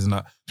 sweat, and tears, and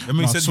that. I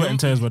mean, Sweat and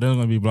tears, but there's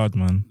gonna be blood,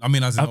 man. I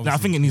mean, as in, I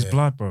think it needs yeah.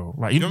 blood, bro.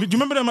 Like, do you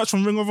remember that match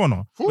from Ring of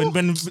Honor? When I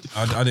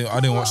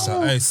didn't watch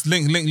that. Hey,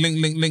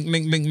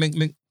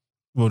 link.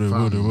 Will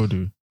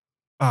do.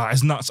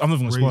 It's nuts. I'm not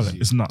even gonna spoil Crazy.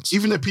 it. It's nuts.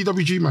 Even the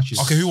PWG matches.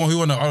 Okay, who won? Who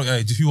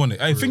won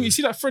it? Hey, think you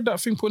see that thread, that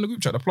thing put in the group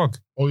chat, the plug.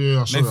 Oh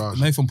yeah, I saw that.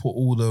 Nathan put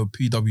all the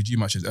PWG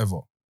matches ever.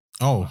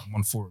 Oh,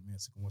 One forum, yeah,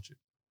 so you can watch it.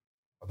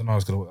 I don't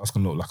know. That's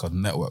gonna look like a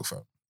network,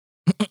 fam.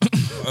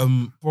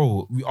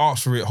 Bro, we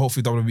asked for it.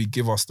 Hopefully, WWE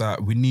give us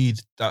that. We need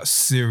that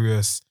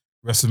serious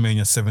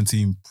WrestleMania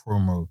 17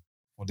 promo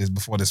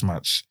before this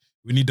match.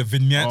 We need the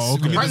vignettes. Oh,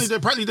 okay. We need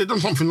Apparently they done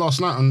something last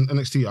night on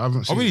NXT. I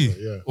haven't seen really? it.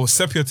 Yeah. or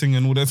sepia thing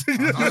and all that.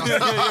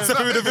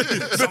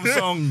 Some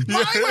song.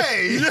 My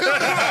way.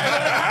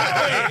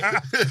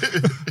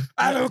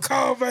 Adam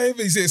Cole,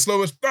 baby. He said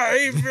slow as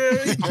baby.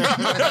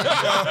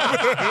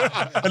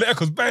 And it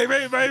echoes, baby.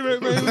 Yeah,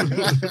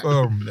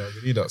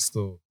 we need that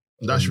still.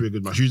 That should be a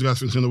good match. Who do you guys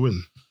think's gonna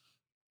win?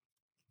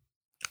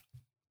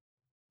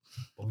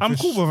 I'm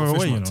cool with her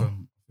away, you know.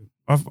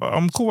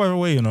 I'm cool either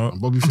way, you know.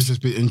 Bobby Fish has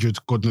been injured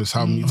God knows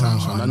how many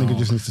times, man. That nigga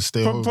just needs to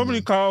stay home. Probably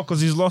man. Kyle,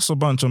 because he's lost a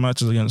bunch of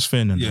matches against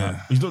Finn. And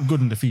Yeah. he's looked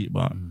good in defeat,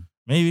 but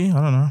maybe,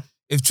 I don't know.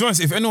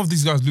 If any of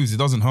these guys lose, it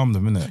doesn't harm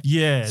them, innit?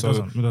 Yeah, it So,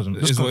 doesn't. It doesn't.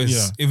 It's Just what it 'cause-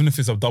 is. Even if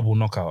it's a double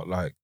knockout,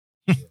 like.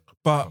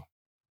 But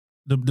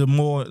the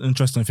more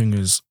interesting thing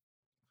is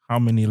how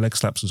many leg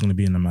slaps is going to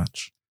be in the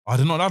match. I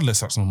did not add less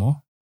slaps no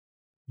more.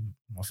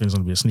 I think it's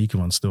going to be a sneaky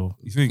one still.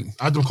 You think?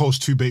 Adam Cole's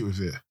too bait with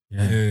it.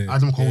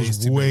 Adam Cole's he's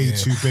too way big, yeah.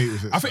 too bait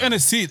with it. I think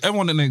NXT,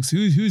 everyone in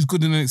NXT, who's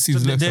good in NXT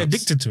is They're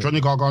addicted to it.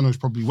 Johnny Gargano's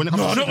probably when it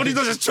comes to No, when he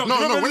does his chop. no,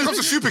 when it comes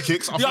to super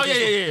kicks, I think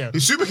Yeah.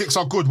 his super kicks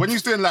are good. When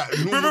he's doing like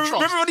normal chops,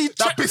 Remember when he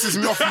that pisses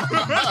me off.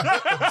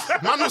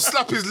 Man will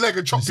slap his leg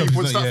and chop Slap people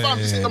and his stuff. leg, Fam,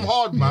 yeah, just hit yeah, them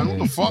hard, man. What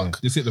the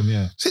fuck? Just hit them,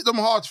 yeah. Just hit them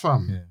hard,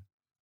 fam. Yeah.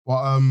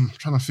 But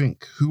trying to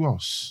think, who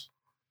else?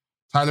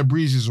 Tyler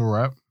Breeze is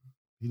alright.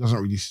 He doesn't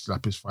really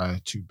slap his fire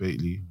too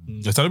baitly.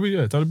 Yeah, Tyler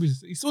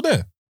Breeze, he's still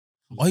there.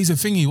 Oh, he's a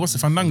thingy. What's the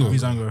Fandango?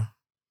 Bizango.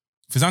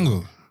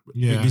 Fizango.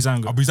 yeah.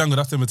 Bizango. Oh, Breezango,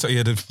 that's the name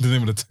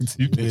of the tag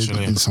team.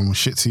 Literally. It's some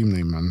shit team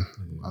name, man.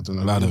 I don't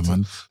know. Ladder,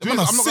 man. I'm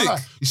not gonna lie.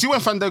 You see, when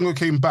Fandango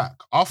came back,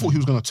 I thought he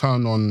was gonna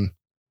turn on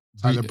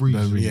Tyler Breeze,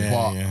 but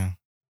Yeah.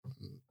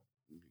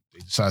 they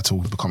decided to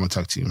become a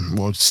tag team.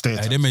 Well, stay.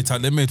 A Hey,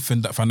 tag they made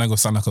Fandango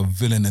sound like a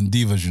villain in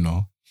Divas, you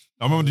know.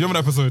 Do you remember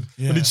that episode?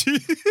 Yeah. When he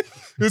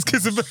was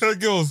kissing better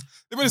girls.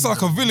 They made it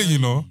sound like a villain, you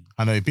know.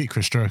 I know he beat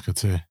Chris Jericho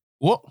too.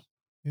 What?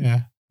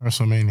 Yeah.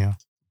 WrestleMania.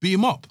 Beat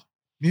him up.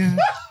 Yeah.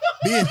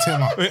 Beat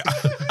him up. Wait, do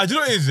you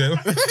know what it is, yeah?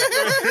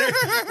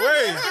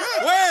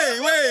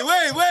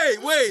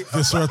 Wait.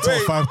 This was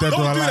top 5 dead or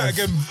Don't do that alive.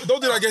 again.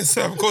 Don't do that again,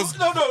 Sam, because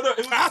No.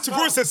 I had to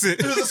process it.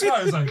 It was a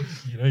smile. It's like,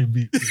 you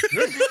beat.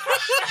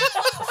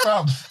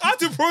 I had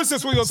to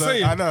process what you're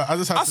saying. I know. I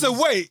just had I said,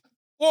 wait.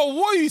 Well,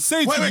 what are you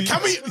saying to me? Wait,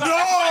 can we? No!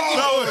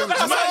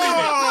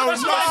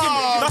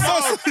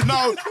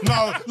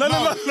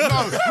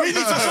 We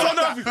need to stop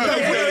that.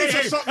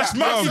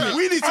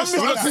 We need to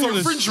stop That's that.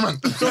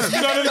 infringement.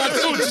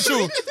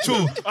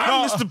 True.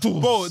 I'm Mr.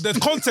 Poole. Bro, the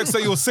context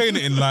that you're saying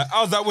it in, like,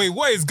 I was like, wait,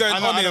 what is going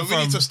on here, We fam?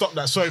 need to stop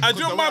that. Sorry. And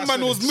you know, my man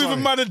was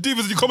moving man and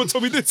divas, and you come and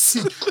tell me this.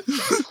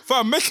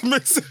 Fam, make it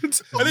make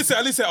sense. At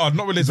least say, oh,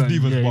 not related to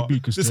divas, Yeah, he but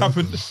beat Chris this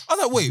Jericho. happened. I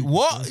was like, wait,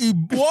 what?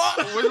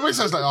 What? When he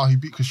says like, oh, he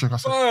beat Chris Jericho, I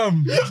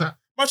said,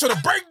 Man trying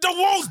to break the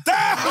walls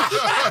down.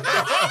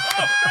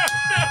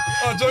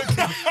 I'm joking.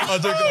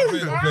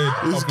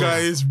 This guy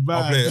is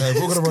I'll play. mad.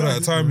 We're gonna run out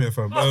of time here,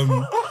 fam.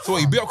 So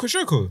what, you beat up Chris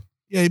Jericho?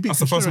 Yeah, he beat That's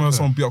the Chris first time Jericho.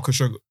 someone beat up Chris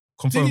Jericho.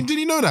 Confirmed. Did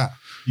you know that?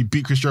 he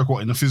beat Chris Jericho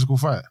in a physical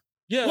fight.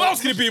 Yeah. What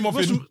else can he beat him up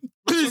in?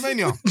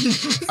 WrestleMania.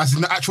 As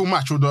in the actual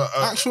match or the.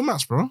 Actual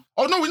match, bro.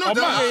 Oh no, we know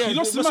that. yeah. He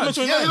lost the match.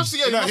 Yeah, he lost.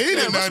 Yeah, No, he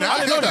didn't know that. I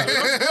didn't know that.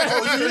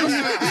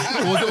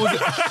 Was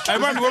it? Hey,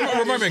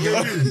 remind me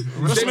again.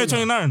 WrestleMania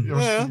 29.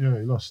 Yeah,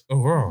 he lost. Oh,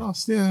 wow.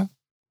 Yeah.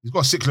 He's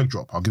got a sick leg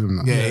drop. I'll give him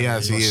that. Yeah, he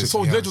has. He is.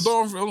 So he leg has.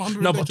 drop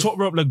on No, but top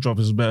rope leg drop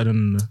is better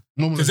than.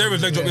 because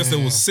Aaron's leg drop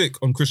yesterday was sick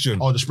on Christian.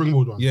 Oh, the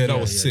springboard one. Yeah, that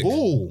was sick.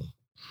 Oh.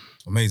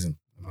 Amazing.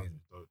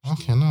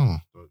 Okay, no.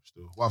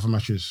 What other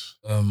matches?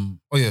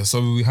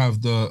 So we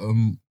have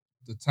the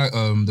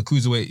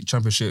Cruiserweight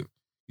Championship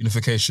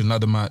unification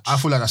ladder match. I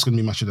feel like that's gonna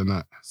be match of the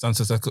night.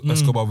 Santos Escobar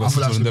I versus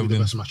feel like that's Jordan gonna be the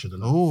Devlin. best match of the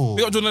night. Oh.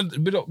 Big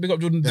up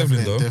Jordan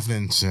Devlin though.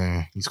 Devlin's,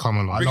 he's come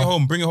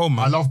along. Bring it home,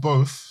 man. I love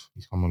both.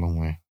 He's come a long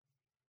way.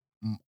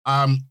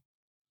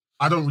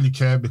 I don't really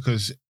care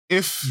because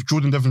if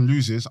Jordan Devlin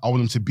loses, I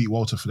want him to beat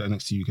Walter for the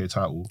NXT UK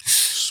title.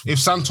 If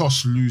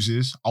Santos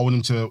loses, I want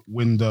him to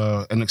win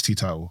the NXT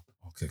title.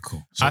 Okay,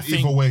 cool. So I either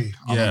think- way,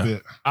 I'm yeah. a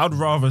bit. I'd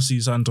rather see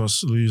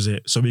Santos lose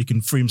it so he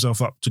can free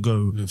himself up to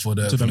go For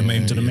the to the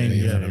main. the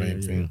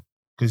main thing.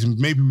 Because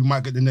maybe we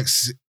might get the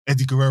next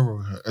Eddie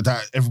Guerrero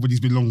that everybody's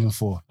been longing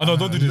for. Oh no,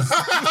 don't do this.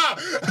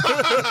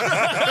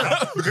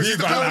 Because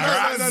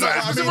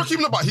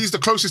he's the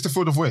closest to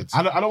field of words.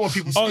 I don't want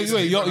people. Oh wait,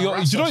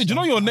 do you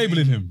know you're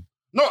enabling him?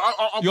 No,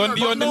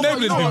 You're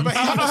enabling him. But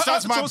he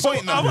understands my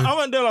point now. I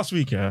went there last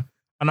week, yeah,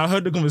 and I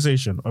heard the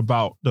conversation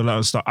about the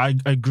Latin style. I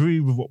agree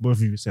with what both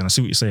of you were saying. I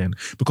see what you're saying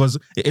because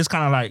it is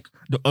kind of like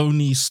the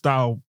only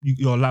style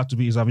you're allowed to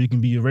be is either you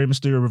can be a Rey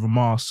Mysterio with a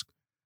mask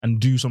and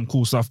do some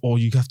cool stuff, or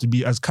you have to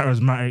be as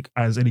charismatic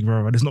as Eddie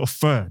Guerrero. There's not a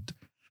third,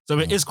 so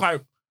it is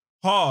quite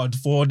hard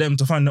for them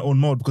to find their own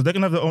mode because they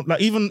can have their own. Like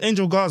even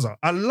Angel Garza,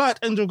 I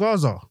liked Angel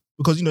Garza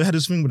because he had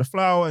his thing with the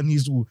flower and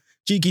he's all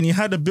cheeky. And he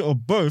had a bit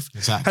of both.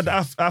 Exactly. Had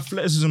the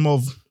athleticism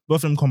of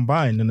both of them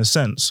combined in a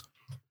sense.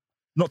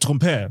 Not to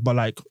compare, but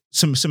like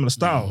similar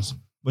styles.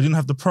 But he didn't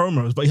have the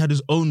promos, but he had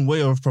his own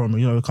way of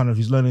promo, kind of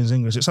he's learning his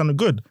English. It sounded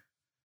good.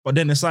 But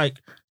then it's like,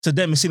 to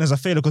them, it's seen as a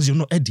failure because you're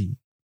not Eddie.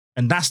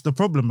 And that's the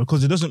problem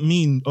because it doesn't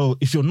mean,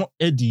 if you're not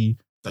Eddie,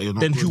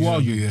 then who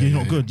are you? You're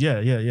not good.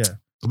 Yeah.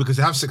 Because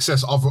they have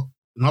success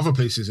in other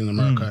places in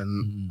America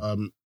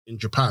and in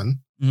Japan.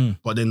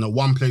 But then the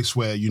one place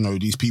where,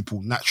 these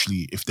people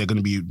naturally, if they're going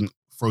to be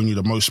throwing you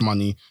the most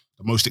money,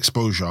 the most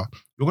exposure,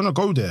 you're going to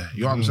go there.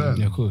 You know what I'm saying?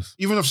 Yeah, of course.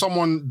 Even if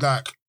someone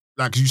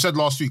like you said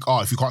last week,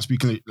 if you can't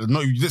speak English, no,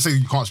 you didn't say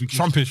you can't speak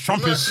English.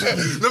 Trumpish.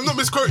 Let me not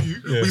misquote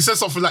you. But you said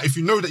something like, if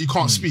you know that you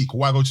can't speak,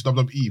 why go to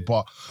WWE?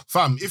 But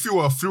fam, if you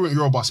were a fluent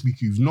Yoruba speaker,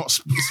 you've not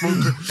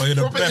spoken. But you're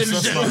the best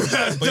wrestler.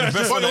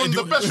 But you're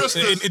the best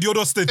wrestler in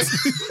Idiodo State.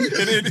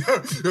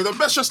 You're the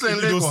best wrestler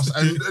in Lagos.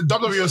 And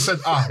WWE said,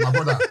 my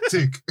brother,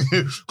 take,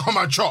 come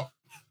and chop.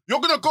 You're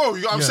gonna go,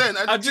 you know what I'm saying?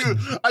 And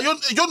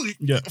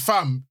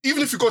fam,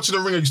 even if you go to the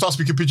ring and you start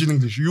speaking pidgin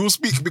English, you will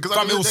speak because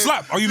fam, it will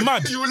slap. Are you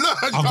mad? You will learn.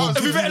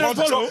 Be better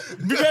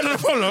than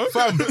Apollo.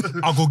 Fam,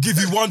 I'll go give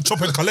you one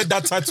chop and collect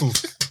that title.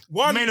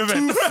 One, main 2,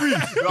 event. 3.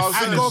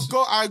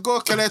 I go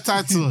collect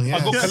title. Yeah.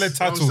 I go collect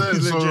title.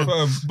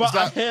 But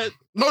I heard.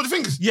 No, the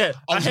thing is, I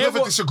was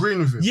never disagreeing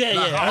with him.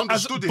 Yeah, I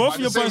understood it. Both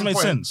of your points made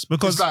sense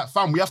because it's like,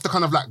 fam, we have to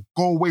kind of like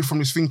go away from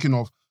this thinking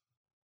of,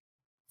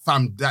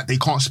 fam, that they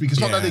can't speak. It's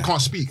not that they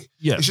can't speak.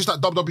 Yeah. It's just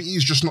that WWE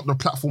is just not the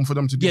platform for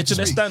them to be able to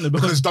their speak. standard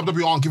because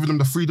WWE aren't giving them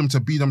the freedom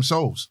to be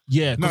themselves.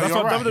 Yeah, because I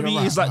thought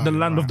WWE is like the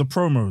land of the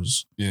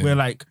promos, where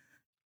like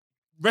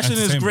wrestling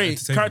is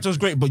great, character is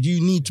great, but you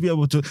need to be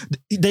able to.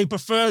 They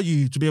prefer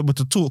you to be able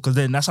to talk because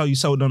then that's how you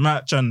sell the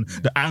match and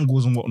the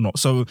angles and whatnot.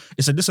 So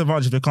it's a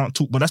disadvantage if they can't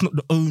talk, but that's not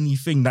the only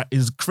thing that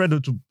is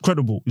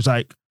credible. It's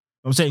like.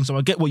 I'm saying, so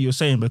I get what you're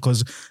saying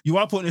because you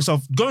are putting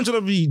yourself, going to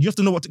WWE, you have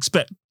to know what to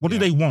expect. What do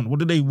they want? What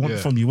do they want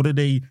from you? What do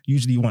they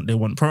usually want? They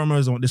want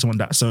promos, they want this, they want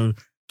that. So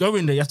go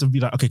in there, you have to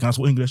be like, okay, can I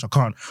talk English? I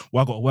can't.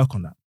 Well, I got to work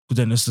on that. Because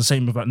then it's the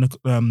same with like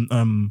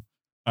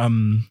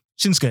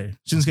Shinsuke.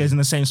 Shinsuke is in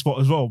the same spot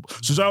as well.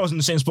 Cesaro's in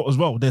the same spot as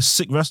well. They're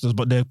sick wrestlers,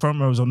 but their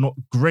promos are not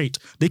great.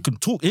 They can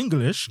talk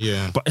English,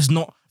 but it's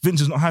not,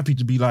 Vince is not happy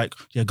to be like,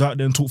 go out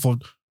there and talk for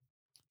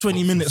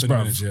 20 minutes,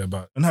 bro,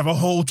 and have a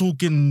whole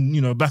talking,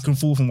 back and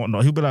forth and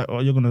whatnot. He'll be like, "Oh,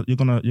 you're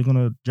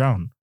gonna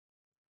drown."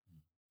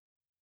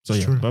 So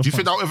yeah, do you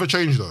think that'll ever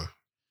change though?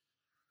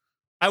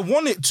 I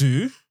want it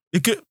to.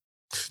 It could.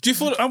 Do you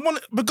feel? I want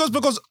it because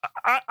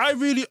I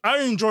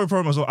enjoy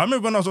promos. I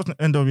remember when I was watching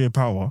NWA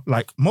Power,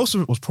 like most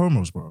of it was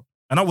promos, bro,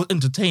 and I was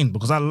entertained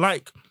because I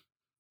like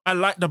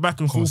the back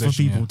and forth with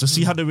people to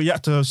see how they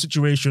react to a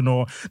situation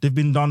or they've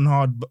been done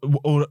hard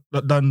or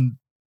done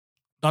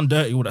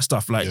dirty, all that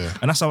stuff. And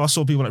that's how I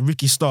saw people like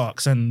Ricky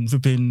Starks and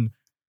flipping,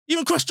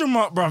 even Question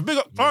Mark, bro. Big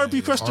up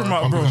R.I.P. Question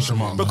Mark, bro.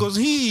 Because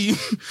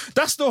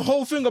that's the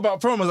whole thing about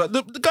promos. Like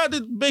the guy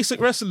did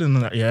basic wrestling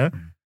and that, You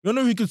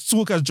know he could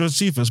talk as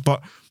Josephus,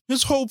 but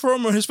his whole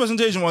promo, his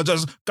presentation was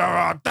just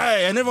karate,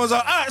 and everyone's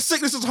like,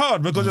 sick, this is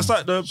hard because it's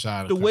like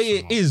the way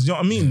it is, you know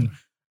what I mean? Yeah.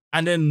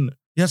 And then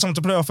he had someone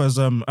to play off as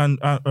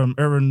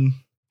Aaron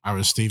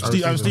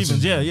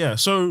Stevens. Yeah.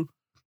 So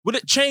would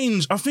it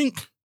change? I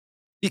think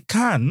it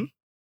can.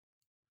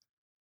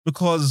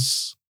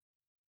 Because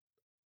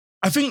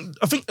I think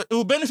it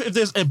will benefit if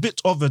there's a bit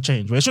of a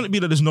change where it shouldn't be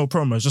that there's no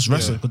promo, it's just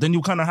wrestling. Because then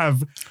you kind of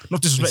have,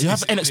 not disrespect, you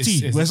have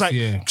NXT where it's like,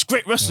 it's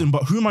great wrestling,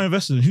 but who am I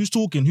investing in? Who's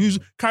talking? Who's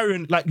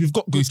carrying? Like, you've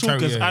got good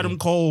talkers, Adam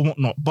Cole and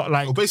whatnot, but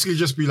like. It'll basically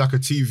just be like a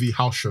TV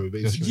house show,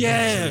 basically.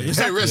 Yeah,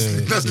 exactly.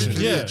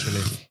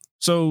 Literally.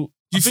 So,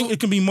 I think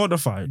it can be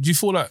modified. Do you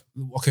feel like,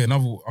 I think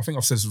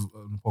I've said this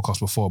on the podcast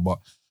before, but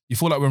you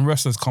feel like when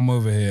wrestlers come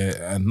over here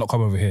and not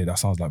come over here, that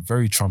sounds like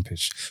very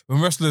Trumpish.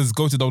 When wrestlers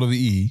go to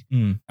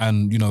WWE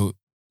and,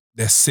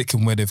 they're sick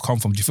in where they've come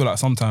from, do you feel like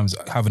sometimes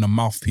having a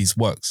mouthpiece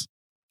works?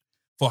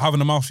 For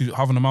having a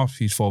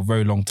mouthpiece for a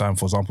very long time,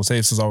 for example, say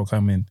if Cesaro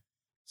came in,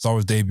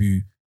 Cesaro's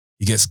debut,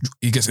 he gets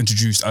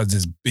introduced as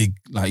this big,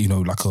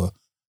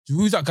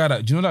 who's that guy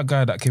do you know that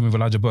guy that came with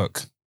Elijah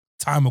Burke?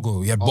 Time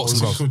ago, he had boxing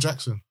gloves. Phil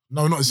Jackson.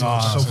 No, not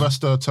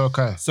Sylvester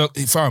Terkay. So,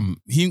 fam,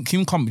 he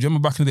come. Do you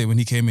remember back in the day when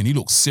he came in? He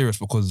looked serious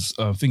because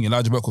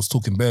Elijah Burke was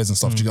talking bears and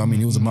stuff. Do you know what I mean?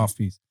 He was a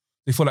mouthpiece.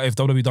 They feel like if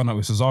WWE done that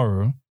with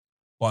Cesaro,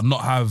 but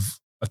not have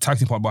a tag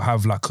team partner, but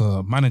have like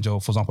a manager,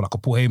 for example, like a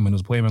Paul Heyman,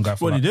 who's a Paul Heyman guy.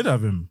 Well, he did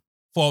have him.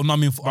 For no, I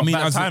mean,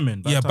 Bad as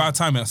timing. bad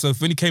timing. So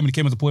when he came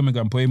as a Poema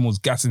guy, and Poema was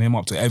gassing him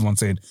up to everyone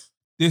saying,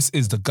 "This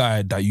is the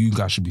guy that you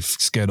guys should be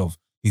scared of.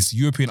 His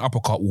European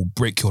uppercut will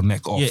break your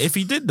neck off." Yeah, if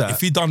he did that,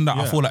 if he done that,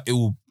 I feel like it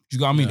will. You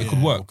know what I mean? It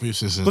could work.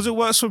 because it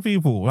works for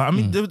people. Like, I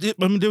mean, there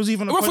was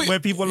even a point where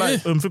people like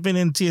flipping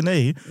in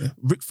TNA.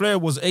 Ric Flair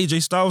was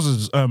AJ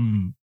Styles'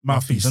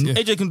 mouthpiece, and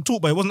AJ can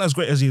talk, but it wasn't as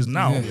great as he is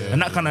now.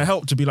 And that kind of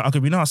helped to be like, okay,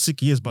 we know how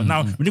sick he is, but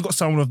now when you got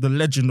someone of the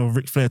legend of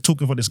Ric Flair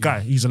talking for this guy,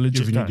 he's a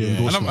legit guy.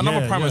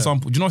 Another prime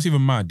example. Do you know what's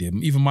even mad? Yeah?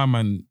 Even my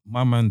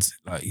man's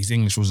like his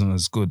English wasn't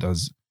as good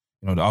as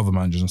the other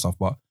managers and stuff,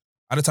 but.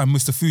 At the time,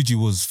 Mr. Fuji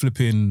was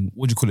flipping,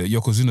 what do you call it,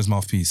 Yokozuna's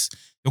mouthpiece.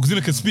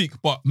 Yokozuna can speak,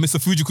 but Mr.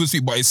 Fuji couldn't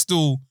speak, but it's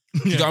still,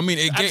 you know what I mean?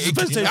 It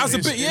has a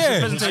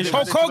bit,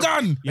 Hulk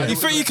Hogan, you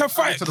think he can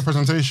fight? To the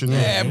presentation,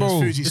 yeah,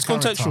 bro. It's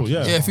contextual,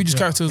 yeah. Fuji's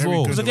character as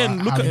well. Because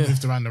again, look at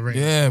moved around the ring.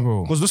 Yeah,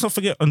 bro. Because let's not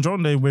forget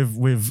Andrade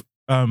with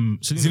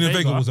Zelina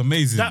Vega was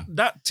amazing.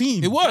 That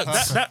team, it worked.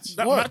 That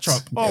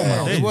matchup, my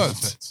days. It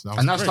worked.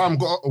 And as time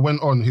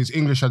went on, his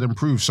English had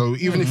improved. So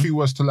even if he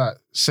was to like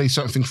say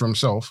certain things for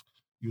himself,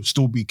 you'll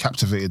still be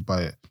captivated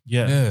by it.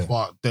 Yeah.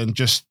 But then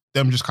just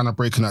kind of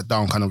breaking that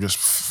down kind of just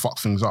fuck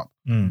things up.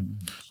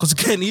 Because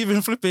again,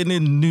 even flipping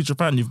in New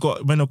Japan, you've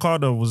got when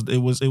Okada was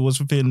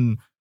flipping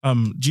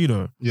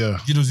Judo. Yeah.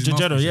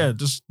 Judo, yeah.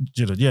 Just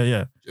Judo,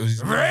 yeah.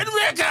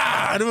 Rainmaker!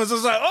 And it was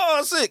just like,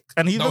 oh, sick.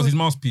 And that was his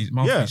mouthpiece,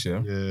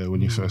 yeah. Yeah, when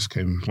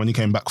he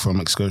came back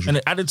from excursion. And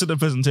it added to the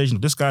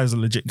presentation. This guy is a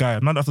legit guy.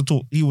 I'm not have to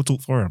talk. He will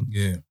talk for him.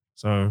 Yeah.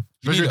 So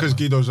especially because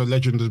Guido's a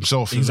legend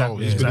himself.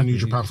 Exactly. He's been in New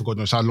Japan for God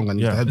knows how long, and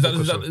he's the head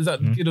booker, is that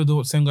Guido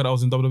the same guy that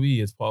was in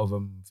WWE as part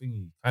of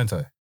thingy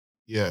Kaientai?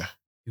 Yeah.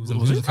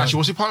 Actually,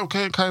 was he part of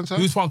Kaientai?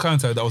 He was part of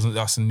Kaientai.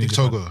 That's in New Dick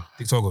Japan. Togo.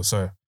 Dick Togo,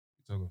 sorry.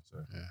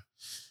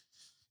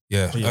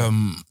 Yeah.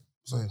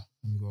 Sorry.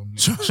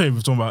 So we're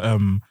talking about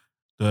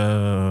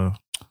the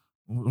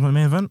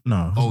main event?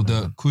 No. Oh,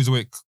 the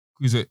cruiserweight.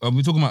 We're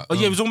talking about.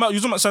 We're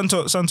talking about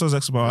Santos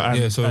Escobar.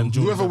 And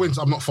whoever wins,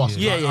 I'm not fussed.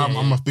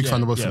 I'm a big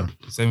fan of both of them.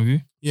 Same with you?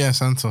 Yeah,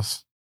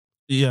 Santos.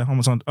 Yeah, I'm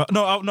on Santos.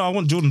 No, I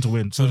want Jordan to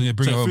win. So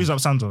bring it home. Frees up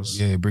Santos.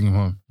 Yeah, bring him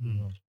home.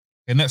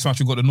 Okay, next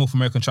match we got the North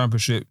American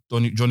Championship.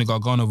 Johnny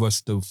Gargano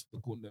versus the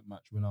Gauntlet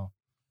match winner.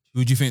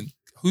 Who do you think?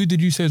 Who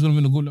did you say is going to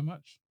win the Gauntlet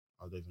match?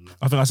 I don't even know.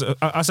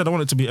 I said I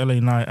want it to be LA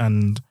Knight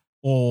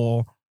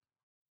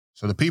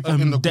So the people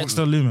in the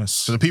Dexter Gauntlet, Lumis.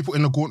 So the people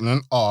in the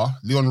Gauntlet are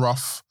Leon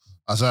Ruff,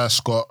 Isaiah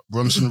Scott,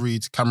 Bronson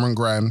Reed, Cameron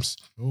Grimes,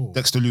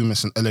 Dexter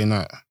Lumis, and LA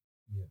Knight.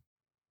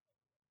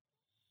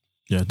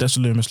 Yeah,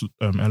 Dexter Lumis,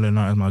 LA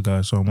Knight is my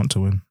guy, so I want to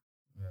win.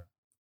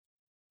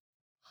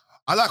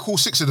 I like all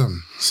six of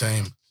them.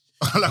 Same.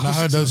 I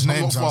heard those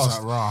names. I was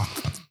like, raw.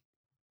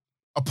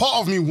 A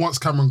part of me wants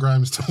Cameron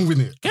Grimes to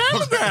win it.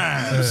 Cameron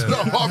Grimes! No,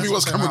 a part of me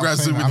wants Cameron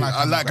Grimes to win it.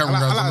 I like Cameron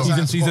Grimes a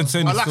lot. He's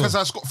insane. I like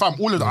Isaiah Scott, fam,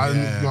 all of that. You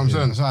know what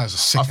I'm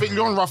saying? I think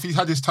Leon Ruff, he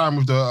had his time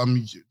with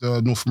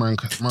the North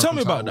American Tell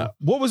me about that.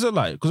 What was it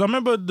like? Because I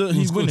remember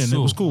he's winning. It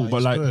was cool,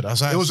 but like...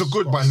 It was a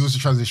good, but he was a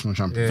transitional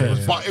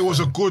champion. But it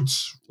was a good...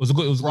 It was a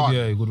good run.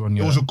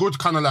 It was a good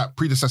kind of like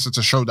predecessor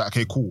to show that,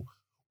 okay, cool.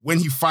 When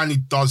he finally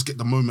does get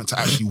the moment to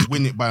actually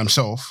win it by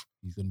himself,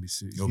 he's going to be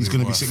sick. He's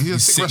going to be sick. He's a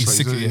sick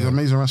wrestler. He's an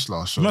amazing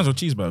wrestler. So. You might as well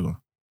Cheeseburger.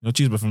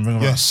 Cheeseburger from Ring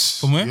of Honor.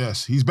 Yes. From where?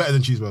 Yes. He's better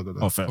than Cheeseburger,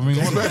 though. Oh, fair. He's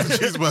better than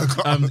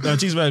Cheeseburger.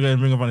 Cheeseburger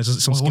and Ring of Honor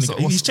is some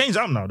skinny. He's changed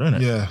out now, don't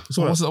it? Yeah.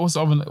 What's the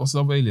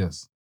other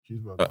alias?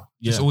 Cheeseburger.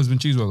 It's always been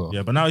Cheeseburger.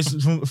 Yeah, but now I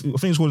think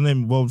he's called the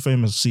name world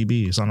famous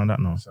CB, something like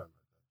that now.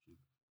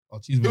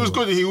 It was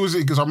good. He was,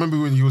 because I remember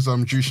when he was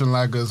Jushin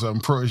Liger's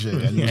protege,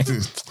 and he was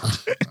doing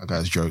that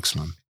guy's jokes,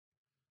 man.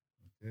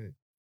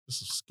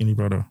 This is skinny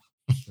brother.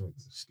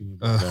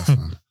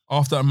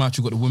 After that match,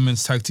 we got the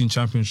Women's Tag Team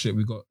Championship.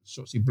 We got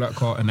Shotzi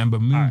Blackheart and Ember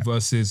Moon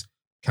versus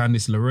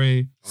Candice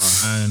LeRae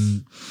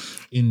and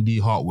Indy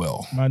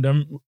Hartwell. Man,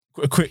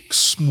 a quick,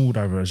 small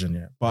diversion,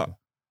 yeah. But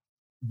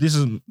this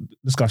is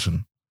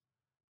discussion.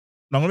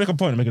 Now, I'm going to make a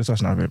point and make a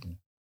discussion out of it.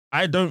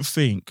 I don't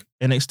think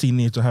NXT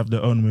needs to have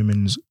their own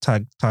women's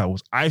tag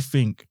titles. I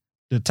think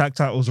the tag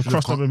titles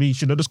across WWE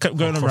should have just kept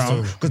going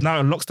around because now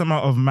it locks them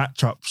out of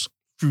matchups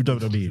through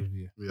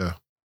WWE. Yeah.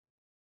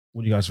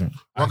 What do you guys think?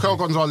 Raquel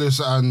Gonzalez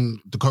and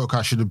Dakota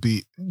Kai should have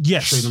beat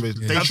Shayna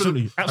Baszler. They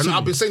absolutely. And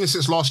I've been saying this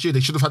since last year. They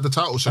should have had the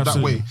title so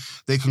that way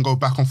they can go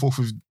back and forth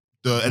with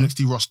the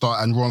NXT roster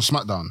and Raw and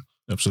SmackDown.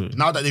 Absolutely.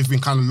 Now that they've been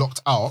kind of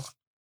locked out,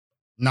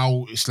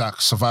 now it's like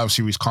Survivor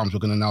Series comes. We're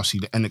going to now see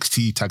the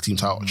NXT Tag Team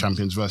title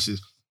champions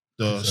versus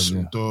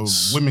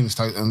the women's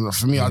tag. And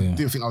for me, I didn't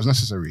think that was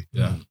necessary.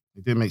 Yeah,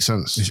 it didn't make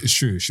sense. It's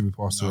true. It should be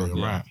passed away.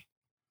 You're right.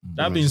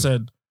 That being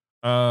said,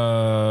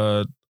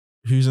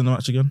 who's in the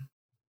match again?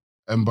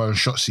 Ember and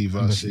Shotzi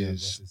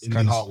versus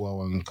Indy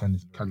Hartwell and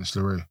Candice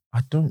LeRae.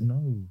 I don't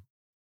know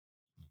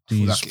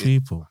these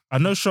people. I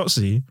know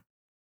Shotzi.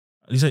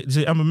 Did you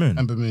say Ember Moon?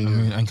 Ember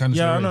Moon, and Candice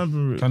LeRae. I know Ember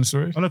Moon. Candice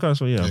LeRae? I know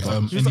Candice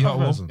LeRae, Indy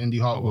Hartwell. Indy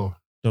Hartwell.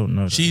 Don't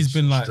know. She's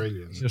been like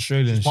Australian. She's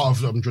Australian. She's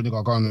part of Johnny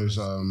Gargano's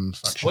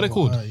faction. What are they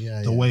called?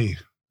 The Way.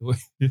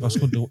 That's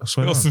good. I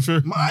swear. Austin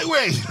Theory. My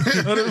way.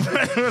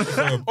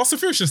 Austin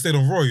Theory should have stayed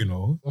on Raw, you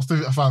know.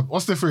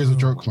 Austin Theory is a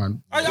joke,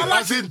 man. I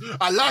like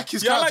I like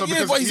his Yeah, I character like, yeah,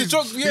 because but he's a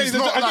joke. Yeah,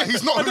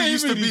 he's not who he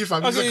used to be,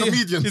 fam. He's a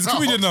comedian. He's a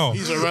comedian now.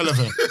 He's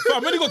irrelevant.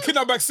 Fam, when he got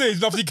kidnapped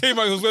backstage after he came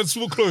out, he was wearing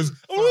small clothes.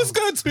 Oh, what's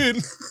going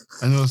to?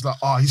 And it was like,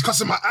 oh, he's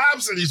cussing my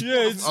abs and he's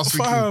Yeah, it's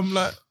fam,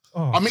 like.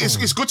 Oh, I mean,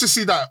 it's good to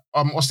see that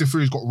Austin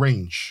Theory's got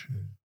range.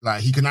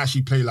 Like he can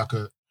actually play like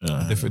a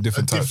different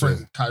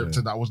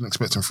character that I wasn't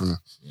expecting from him.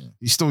 Yeah.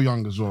 He's still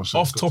young as well. So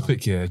off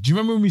topic, yeah. Do you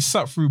remember when we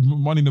sat through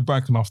Money in the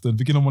Bank and after the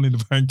beginning of Money in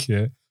the Bank,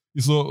 yeah?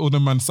 You saw all the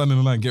man standing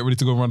in line, get ready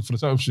to go run for the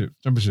championship.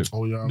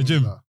 Oh yeah, the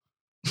gym.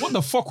 What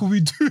the fuck were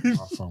we doing?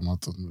 I don't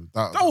know.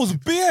 That was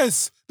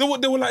BS. They were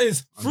like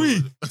this.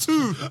 3,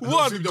 2,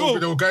 1, go.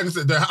 They were going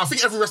into I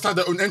think every rest had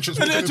their own entrance.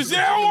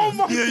 Yeah, oh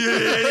my.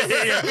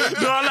 Yeah.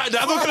 No, I like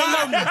that. I'm not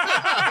gonna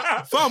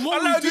lie. Fam,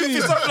 what were we doing?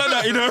 Something like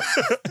that, you know.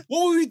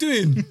 What were we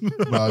doing?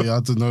 Well, yeah, I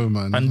don't know,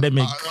 man.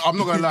 Pandemic. I'm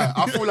not gonna lie.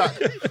 I feel like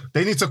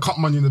they need to cut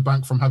Money in the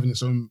Bank from having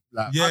its own.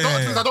 Like,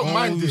 I don't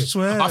mind it.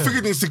 Swear. I think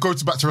it needs to go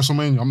back to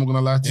WrestleMania. I'm not gonna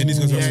lie to you. It needs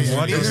to go to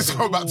WrestleMania. It needs to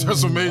go back to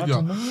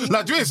WrestleMania.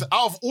 Like, do this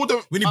out of all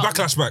the. We need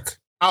Backlash back.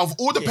 Out of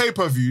all the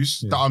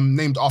pay-per-views that are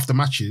named after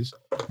matches,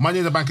 Money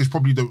in the Bank is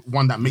probably the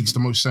one that makes the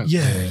most sense.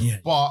 Yeah.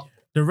 But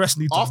the rest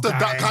need to after die.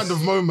 that kind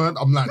of moment,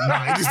 I'm like,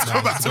 nah, it needs to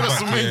go back to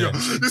WrestleMania.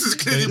 Yeah. This is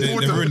clearly They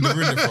ruined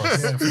it for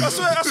us. I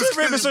swear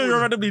Rey Mysterio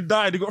randomly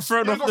died. He got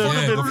thrown off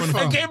the roof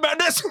and came back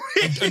this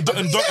week. And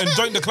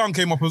Joint the Clown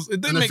came up. It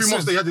didn't In a make few sense.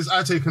 months, they had his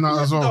eye taken out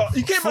as well.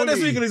 He came back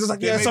this week and he's just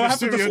like, so I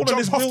happened to fall on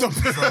this building.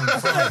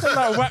 That's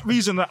like whack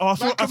reason. Like, I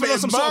fell on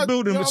some sort of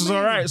building, which is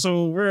all right.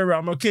 So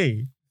I'm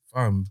okay.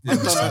 Man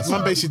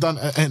basically done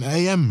an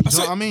AM. You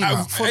know what I mean?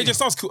 AJ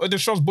Styles the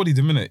show's bodied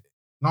a minute.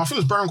 No, I feel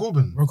it's Baron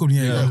Corbin.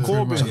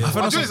 Corbin.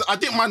 I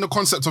didn't mind the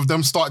concept of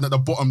them starting at the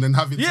bottom, then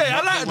having. Yeah,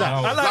 I like that.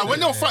 I like when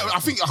they were fighting, I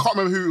can't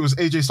remember who it was,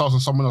 AJ Styles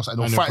or someone else, and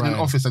they were fighting in the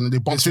office, and then they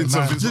bumped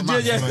into Vince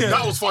McMahon. Yeah.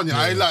 That was funny.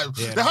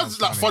 They had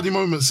like funny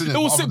moments in it. It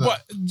was sick,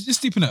 but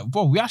just deep in it,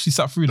 bro, we actually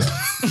sat through that.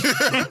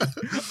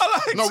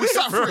 No, we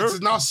sat through it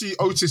to now see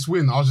Otis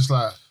win. I was just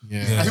like,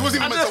 he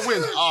wasn't even meant to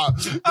win. I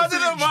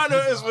didn't mind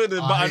Otis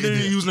winning, but I knew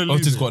he was going to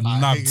lose. Otis got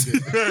nabbed.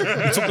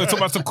 They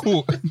took us to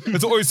court. They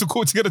took Otis to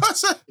court to get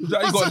he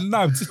got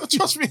nabbed.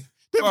 Trust me.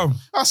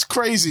 That's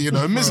crazy, you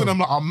know. Miz and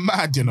them are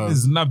mad, you know.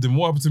 Miz nabbed him.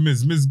 What happened to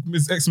Miz? Miz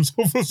X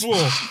himself as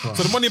well.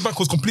 So the Money Back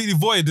was completely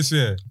void this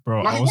year.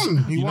 Bro,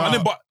 he won. And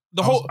then, but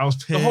the whole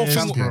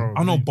thing, bro.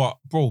 I know, but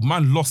bro,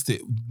 man lost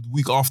it the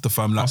week after,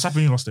 fam. Like, I was happy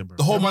he lost it, bro.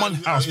 the whole money.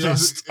 I was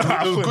pissed.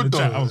 It was good though.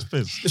 I was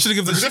pissed. They should have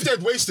given Because if they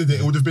had wasted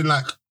it, it would have been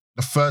like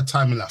the third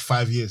time in like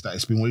 5 years that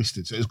it's been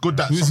wasted. So it's good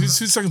that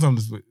Who's second time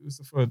this week? Who's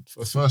the third?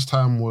 first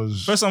time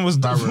was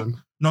Darren.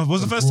 No, it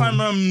was the first time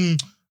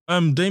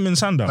Damon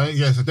Sandow.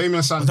 So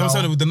Damon Sandow.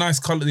 Damon with the nice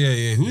colour.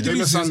 Yeah. Who did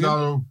Damon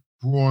Sandow,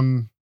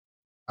 Braun,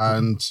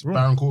 and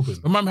Baron Corbin.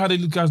 Remind me how the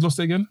guys lost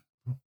it again?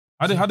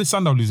 How did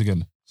Sandow lose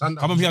again?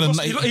 Sandow. How come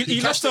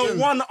He lost a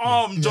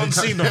one-arm John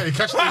Cena. Yeah, he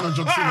cashed in on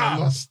John Cena and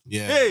lost.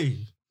 Yeah. Hey.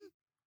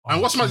 And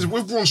what's my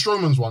with Braun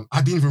Strowman's one?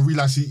 I didn't even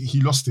realize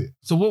he lost it.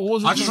 So what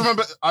was it? I just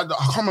remember. I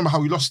can't remember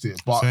how he lost it,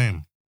 but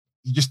Same.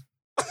 he just.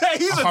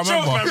 He's a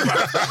joke, man.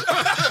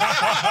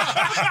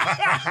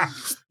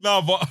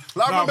 No, but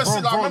I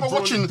remember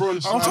watching. I'm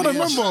trying to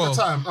remember. At the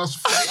time, I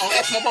asked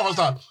my brother. I was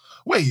like,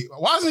 "Wait,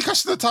 why hasn't he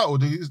cashed the title?"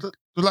 They're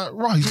like,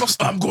 "Right, he's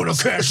lost." I'm gonna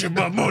cash in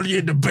my money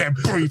in the bad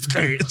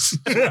briefcase.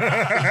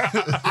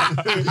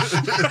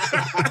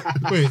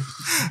 Wait,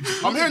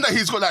 I'm hearing that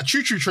he's got that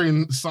choo-choo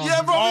train sound.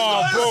 Yeah, bro.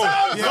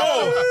 You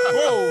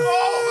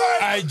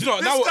know,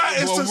 now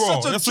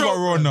Raw. Let's talk about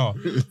Raw now.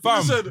 Fam,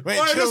 Listen, I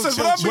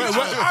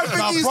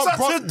think he's such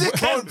a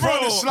dickhead,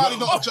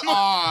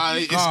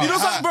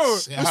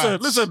 bro.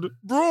 Listen,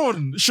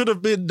 Braun should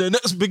have been the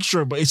next Big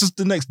Show, but it's just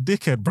the next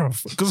dickhead, bro.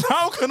 Because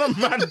how can a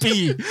man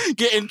be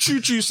getting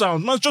choo-choo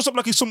sound? Man's dressed up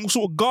like he's some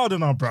sort of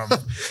gardener, bro.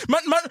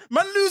 Man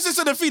loses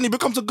to the Fiend, he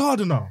becomes a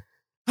gardener.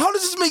 How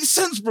does this make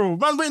sense, bro?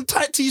 Man wearing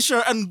tight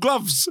t-shirt and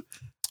gloves.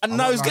 And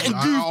now he's getting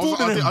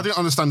goofed in him. I didn't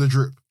understand the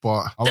drip,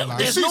 but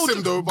there's no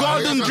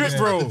garden drip,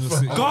 bro.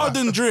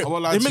 Garden drip.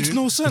 It makes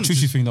no sense. The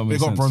thing don't make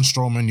sense. They got Braun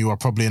Strowman. You are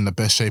probably in the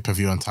best shape of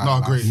your entire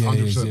life. No, great,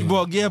 100%.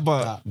 Well, yeah,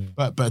 but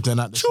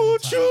then at the choo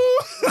choo.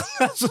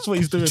 That's just what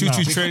he's doing.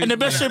 Choo-choo train. In the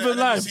best shape of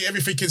life. See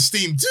everything in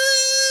steam.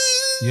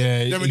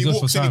 Yeah, then when he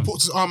walks in, he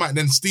puts his arm out,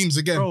 then steams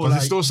again. Bro, does he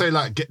still say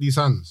like, "Get these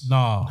hands"?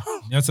 Nah,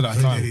 yeah, to that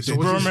time.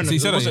 Strowman, he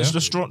said that, it's the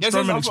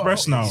Strowman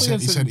Express now. He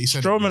said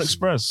Strowman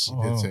Express.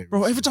 Oh.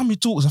 Bro, every time he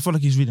talks, I feel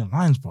like he's reading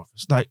lines, bro.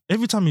 It's like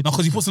every time he No,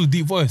 because he puts in a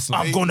deep voice.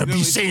 Like, I'm gonna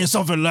be saying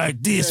something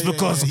like this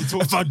because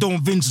if I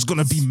don't, Vince is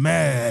gonna be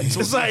mad.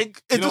 It's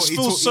like it just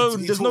feels so.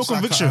 There's no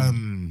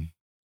conviction.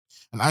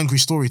 An angry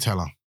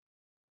storyteller.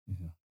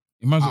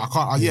 Imagine. I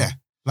can't.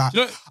 Like,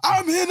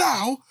 I'm here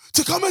now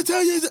to come and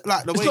tell you that.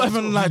 Like the It's way not he-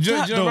 even like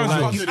that, though.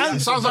 Like, he's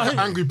It sounds like an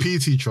angry PE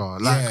teacher.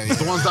 Like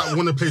the ones that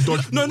want to play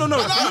dodge. No. Man,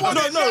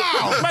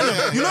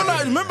 you know,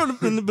 like,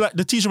 remember like,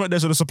 the teacher right there,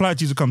 so the supply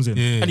teacher comes in,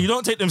 Yeah. and you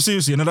don't take them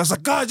seriously, and then that's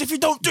like, guys, if you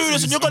don't do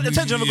this, and you're got the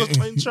attention, and it goes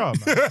Twin Charm.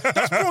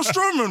 That's Braun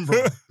Strowman,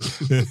 bro.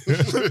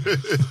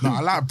 No,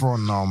 I like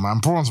Braun now, man.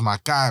 Braun's my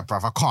guy,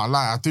 bruv. I can't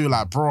lie. I do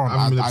like Braun.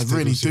 I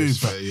really do.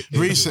 But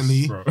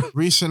recently,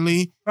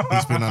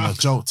 he's been on a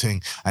joke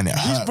thing, and it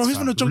hurts. Bro, he's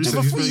been a joke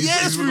Recently, for he's been-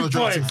 years, he's been on a rude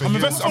joke boy. team for I'm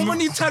years. investing. When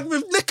he tagged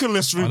with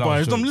Nicholas, rude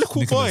boy, some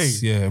little boy.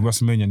 Yeah,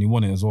 WrestleMania, and he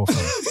won it as well. Fam.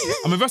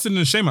 I'm invested in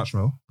the Shane match,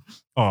 bro.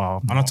 Oh,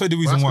 And I'll tell you the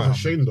reason That's why. because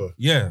of Shane though.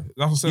 Yeah, that's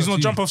what I'm saying. he's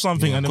gonna jump off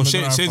something, and then Because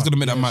we're gonna Shane's have going to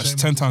make that Yeah, match Shane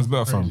 10 times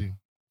better, crazy. fam.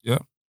 Yeah.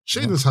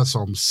 Shane has had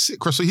some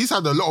sick wrestling. He's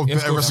had a lot of Yeah,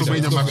 better it's good.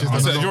 WrestleMania It's matches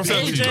good. than You're a lot of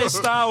saying- people. AJ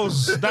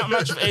Styles, that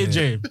match with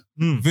AJ.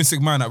 Vince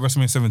McMahon at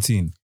WrestleMania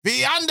 17.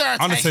 The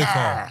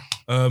Undertaker.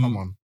 Come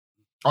on.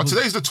 Oh,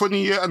 today's the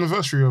 20-year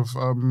anniversary of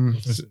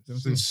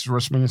since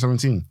WrestleMania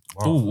 17.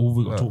 Oh,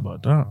 we got to talk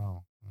about that.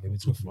 Let me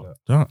talk about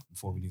That. that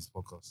before we leave the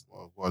podcast.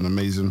 Wow, what an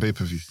amazing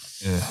pay-per-view.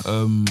 Yeah.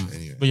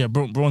 Anyway. But yeah,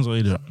 Braun's an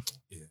idiot.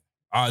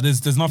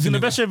 There's He's nothing. in the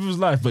best shape of his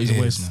life, but he's a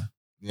Yes. waste man.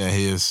 Yeah,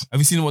 he is. Have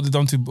you seen what they've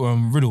done to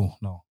Riddle?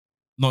 No.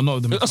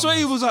 Not the. I swear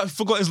he was like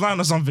forgot his line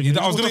or something.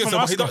 I was going to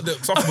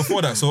get something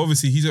before that. So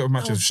obviously he's at a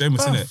match with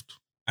Sheamus in it,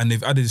 and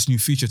they've added this new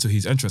feature to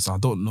his entrance. I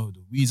don't know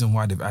the reason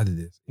why they've added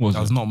it. What It is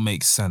does it? not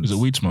make sense. Is it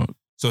weed smoke?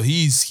 So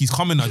he's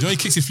coming now. Do you know he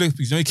kicks his flips?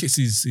 Do you know he kicks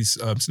his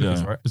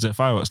slippers, right? Is it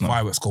fireworks now?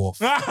 Fireworks go off.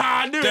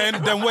 I knew it.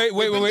 Then wait.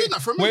 They've been doing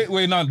that for a minute.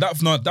 Wait, no,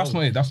 that's not it.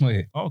 That's not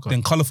it. Oh, okay.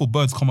 Then colourful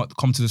birds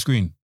come to the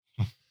screen.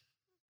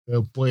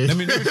 Oh boy. Let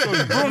me show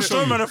you. Braun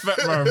Strowman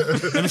effect, bro.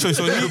 Let me show you.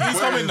 So he's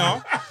coming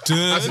now.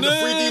 As in the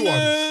 3D one.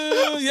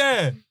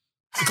 Yeah.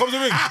 He comes to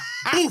the ring.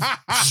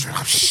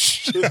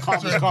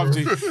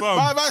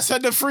 My man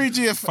said the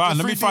 3G effect. Fam,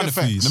 let me find it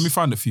for you. Let me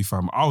find it for you,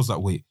 fam. I was like,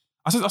 wait.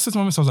 I said to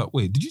my miss, I was like,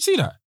 wait, did you see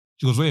that?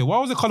 She goes, wait, why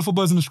was there colourful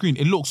birds on the screen?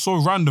 It looked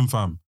so random,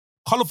 fam.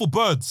 Colourful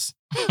birds.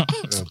 Yeah,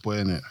 boy,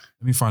 innit?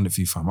 Let me find it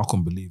for you, fam. I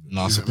couldn't believe it.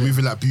 No, it's a bit-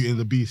 Moving like Beauty and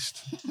the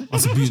Beast.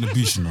 That's a Beauty and the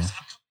Beast, you know.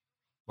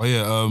 But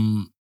yeah,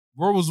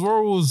 Raw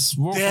was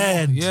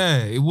Dead. Yeah,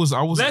 it was.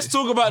 I was. Let's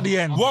talk about the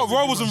end. Raw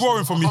wasn't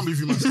roaring for I me. can't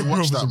believe you must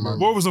watch that, man.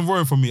 Raw wasn't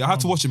roaring for me. I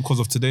had to watch it because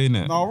of today,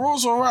 innit? No,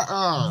 Raw's alright.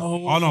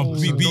 Oh no,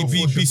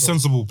 be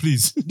sensible,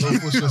 please. Don't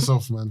push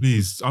yourself, man.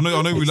 Please. I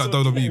know we like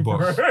WWE,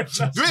 but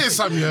Do it,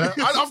 Sam, yeah?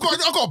 I've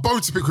got a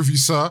bone to pick with you,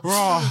 sir.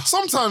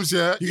 Sometimes,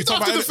 yeah, you don't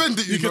have to defend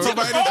it, you know. You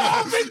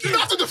don't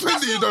have to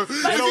defend it, you know. If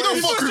you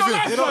don't fuck with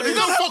it, you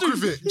don't fuck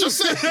with it. Just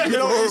say it, you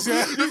know.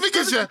 The thing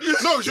is, yeah,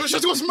 no, she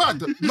was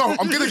mad. No,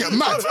 I'm going to get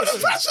mad.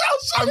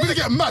 I'm going to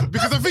get mad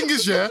because the thing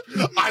is, yeah,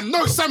 I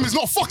know Sam is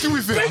not fucking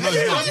with it. I know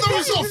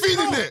he's not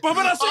feeling it. But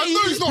when I say I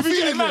know he's not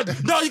feeling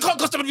it. No, you can't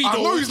go to the video. I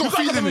know he's not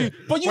feeling it.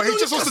 But you he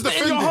just wants to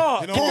defend in your it.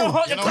 heart. In your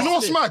heart, You know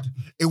what's mad?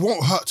 It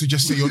won't hurt to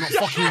just say you're not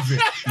fucking with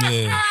it.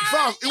 yeah.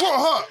 Fam, it won't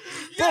hurt.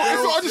 Bro, if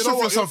you're honest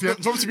with yourself, yeah.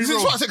 to be This is real.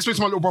 what I was explaining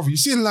to my little brother. You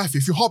see in life,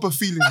 if you harbour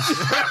feelings,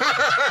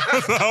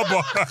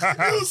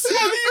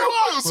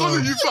 swallow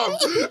you, fam.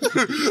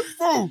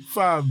 Bro,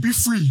 Fam. be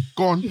free.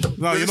 Go on.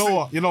 No, you know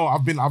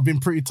what? I've been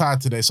pretty tired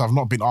today, so I've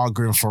not been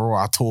arguing for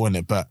Raw at all in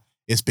it, but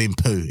it's been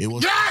poo. It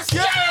was.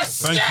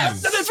 Yes! Thank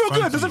you. Does it feel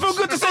good? Does it feel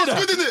good to say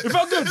that? Good, innit? It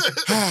felt good.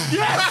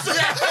 Yes!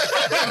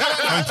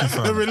 Thank you,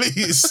 fam. The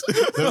release.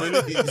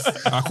 The release.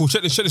 Alright, cool.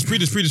 Check this.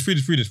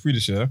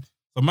 Pre-this, yeah.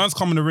 So man's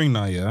coming to the ring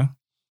now, yeah.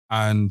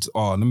 And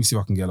let me see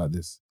if I can get like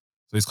this.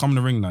 So he's coming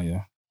to the ring now,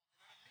 yeah.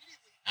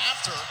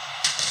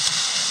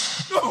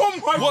 Oh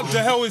my What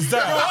the hell is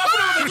that? I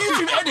thought it was a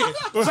YouTube edit.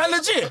 Was that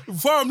legit?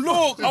 Fam,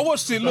 look, I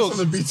watched it. Look, On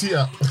the BT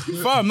app.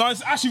 fam, no,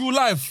 it's actually real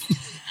life.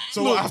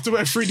 So I have to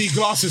wear 3D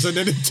glasses and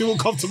then the two will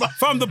come to my.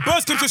 Fam, the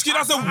birds came to the screen.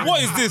 I said,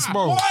 what is this,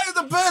 bro? Why are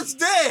the birds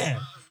there?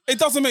 It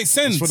doesn't make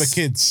sense. For the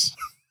kids.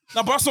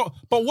 No, but that's not.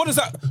 But what is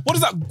that? What's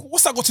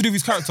that got to do with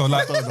his character?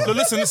 Like, no,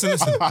 listen. If there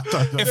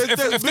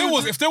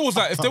was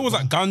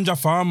like ganja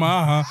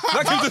farmer,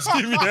 that came to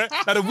scream me there.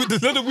 Like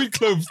the weed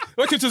clothes.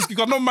 That came to scream.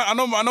 I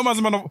know man's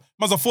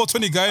a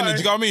 420 guy, innit? Do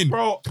you know what I mean?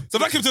 Bro. So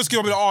that came to scream.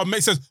 I'll be like, oh, it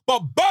makes sense. But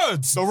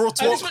birds. The Raw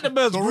At least talk. make the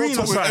birds The Raw green or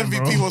talk with something,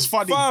 MVP bro. was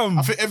funny. Fam.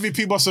 I think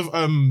MVP must have.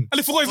 And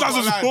he forgot his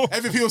license.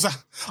 MVP was like,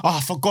 oh,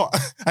 I forgot.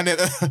 And then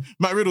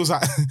Matt Riddle's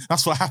like,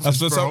 that's what happens,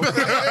 That's bro. what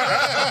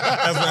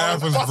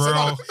happens,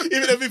 bro.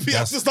 Even MVP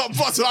has to stop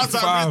busting. I was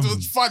like, Fam. it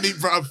was funny,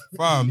 bro.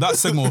 Fam, that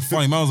segment was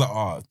funny. Man was like,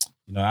 oh,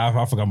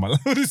 I forgot my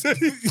what he said.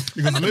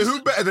 I mean,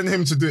 who better than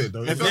him to do it,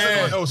 though? If there's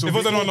anyone else, If it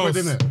was anyone else.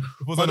 innit?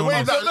 But But the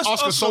way that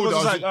Oscar sold it, I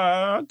was like,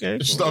 okay.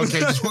 just like, okay,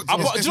 just do you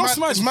know what's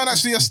mad? Is man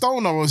actually a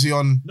stoner or was he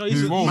on? No,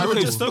 he's Whoa, Man, look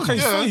at just his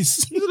yeah.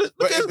 face.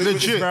 But is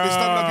legit,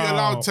 WWE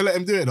allowed to let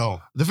him do it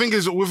though? The thing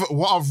is, with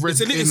what I've read,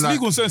 It's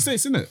legal in certain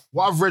states, isn't it?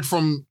 what I've read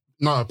from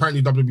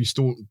apparently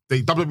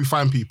WWE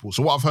fine people.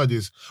 So what I've heard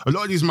is a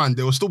lot of these man,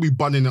 they will still be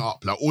bunning it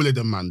up. Like all of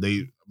them, man,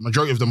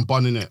 majority of them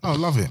bunning it. Oh,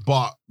 love it.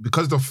 But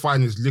because the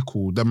fine is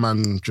little, them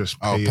man just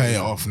I'll pay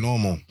it off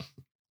normal.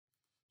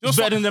 It's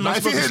better than them. Like,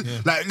 if you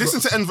hear, like, listen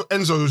to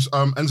Enzo's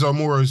Enzo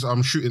Amoro's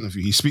shoot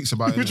interview. He speaks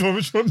about it. Which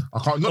one? I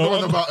can't. Not the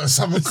one about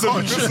Salmon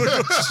Khan.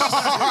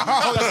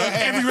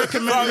 Every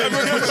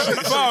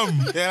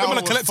recommendation. Yeah, I'm on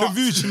a collective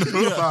view.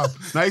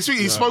 Now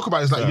he spoke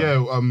about it. It's like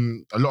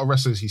a lot of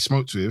wrestlers he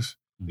smoked with.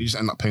 He just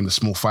end up paying a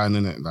small fine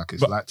in it. Like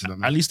it's light to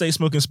them. At least they ain't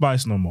smoking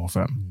spice no more,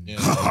 fam. Yeah.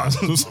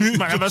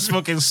 Man, I'm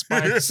smoking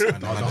spice. The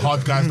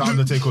hard guys that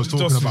Undertaker was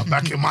talking about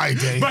back in my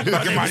day. Back in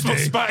my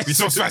day. We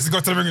saw Spice go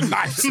to the ring with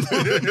knives.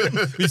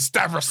 We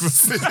stab wrestlers.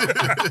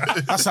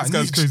 That's like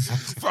This guy's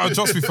crazy.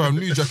 Trust me, fam.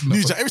 New Jack.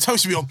 New Jack. Every time we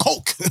should be on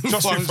coke.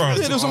 Trust me,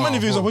 fam. Yeah, there's so many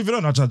views. I've even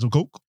done. I tried to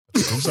coke.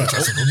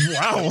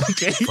 Wow.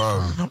 Okay.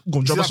 Fam. Go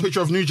and See drop that us.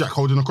 picture of New Jack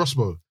holding a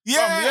crossbow?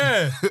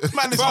 Yeah.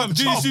 Man is Fam, on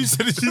G top.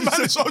 said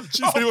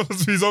he wants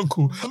to be his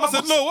uncle. I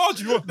said, no, why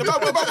do you want The man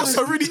was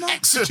to really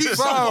execute Fam.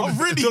 someone.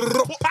 Really.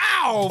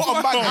 Pow! Put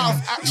a man out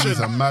of action. He's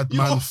a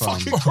madman, fam.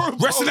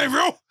 Wrestling ain't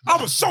real. I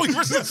will show you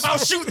wrestling. I'll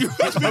shoot you.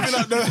 Maybe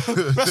like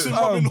the wrestling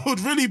Robin Hood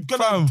really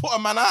gonna put a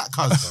man out,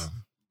 cuz.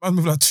 I'm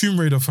moving like Tomb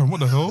Raider, fam. What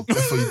the hell? You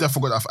definitely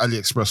got that off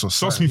AliExpress or Trust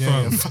something. me,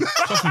 fam.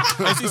 Trust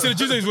me. He said the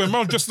Tuesdays were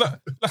man just like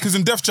he's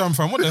in Def Jam,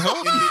 fam. What the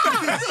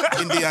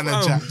hell?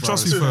 Indiana Jack, bro.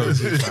 Trust me,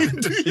 fam.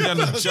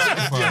 Indiana Jack,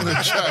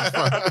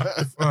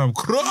 fam.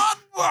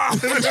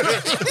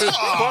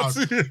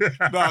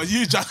 No,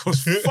 you Jack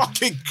was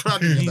fucking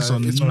cruddy. He's a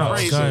It's nuts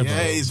crazy. guy, bro.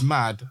 Yeah, he's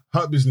mad.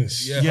 Hurt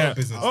business. Yeah.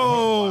 business.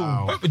 Oh.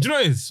 Wow. But do you know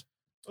what it is?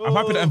 I'm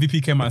happy that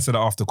MVP came out and said that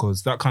after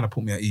because that kind of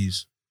put me at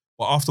ease.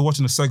 But after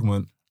watching the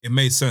segment, it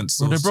made sense.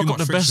 Bro, There they was too broke up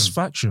much the friction. best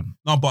faction.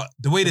 No, but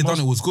the way they done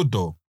it was good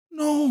though.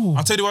 No.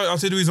 I'll tell you why. I'll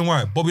tell you the reason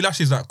why. Bobby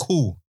Lashley's like,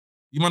 cool.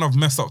 You might have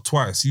messed up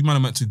twice. You might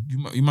have meant to.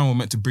 You might have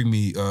meant to bring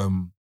me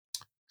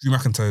Drew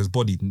McIntyre's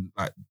body.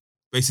 Like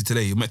basically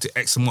today, you meant to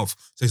X him off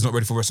so he's not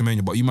ready for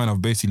WrestleMania. But you might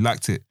have basically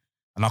lacked it,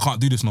 and I can't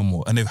do this no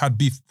more. And they've had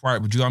beef prior.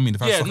 Do you know what I mean?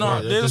 They've had Yeah, stuff no,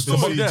 prior. there's the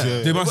stuff siege, there.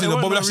 yeah. They might say that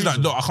It Bobby wasn't Lashley's a like,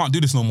 reason. look, I can't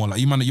do this no more. Like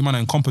you man are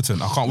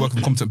incompetent. I can't work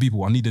with competent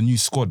people. I need a new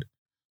squad.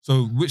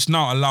 So which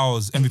now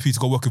allows MVP to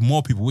go work with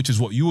more people, which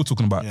is what you were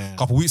talking about Yeah. a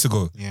couple weeks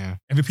ago. Yeah.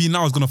 MVP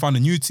now is going to find a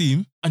new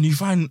team. And you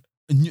find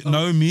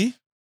Naomi.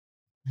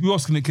 Who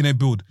else can they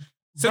build?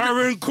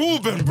 Baron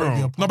Corbin,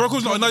 bro. No, bro,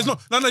 he's not. No,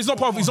 he's not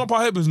part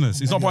of her business.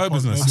 He's not part of her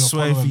business. I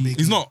swear if he-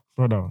 He's not.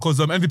 Brother. Because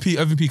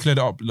MVP cleared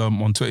it up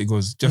on Twitter. He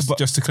goes,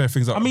 just to clear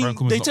things up. I mean, Baron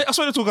Corbin's not- I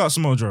saw they talk about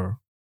Samoa Joe.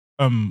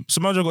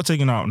 Samoa Joe got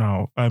taken out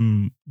now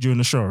during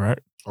the show, right?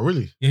 Oh,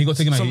 really? yeah, he got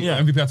taken out. So, Yeah.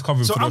 yeah. MVP had to cover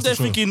him So for the I'm rest there of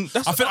the show. thinking,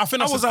 I think I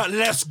that's was like,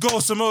 let's go.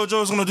 Samoa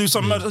Joe's going to do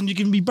something else, and you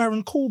can be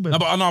Baron Corbin. No,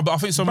 but I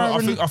think Samoa.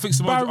 I think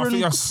Samoa. I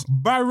think that's.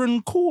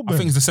 Baron Corbin. I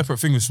think it's a separate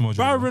thing with Samoa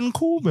Joe. Baron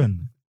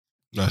Corbin.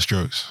 That's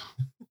jokes.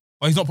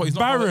 But he's not part. He's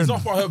Baron.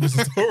 not part of her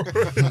business.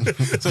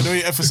 So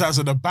they emphasize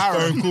on the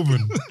Baron.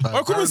 Corbin.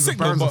 Baron Corbin's sick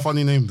though. Baron's a But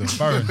funny name, though.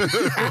 Baron.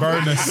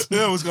 Baroness.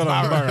 Yeah, what's going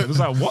on? Baron. It's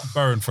like, what?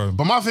 Baron phone.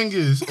 But my thing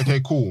is, okay,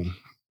 cool.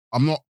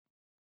 I'm not.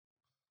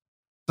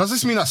 Does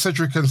this mean that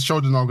Cedric and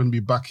Sheldon are going to be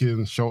back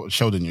in Shelton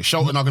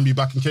are going to be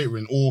back in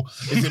catering, or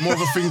is it more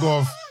of a thing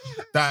of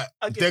that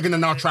they're going to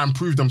now try and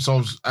prove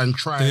themselves and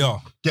try They and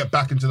are. get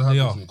back into the They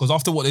hurt are. business? Because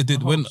after what they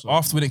did, when so.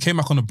 it came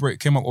back on the break,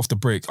 came up off the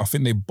break, I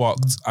think they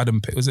barked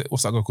Adam. Was it?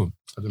 What's that guy called?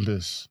 Adam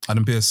Pearce.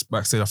 Adam Pearce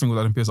backstage. I think it was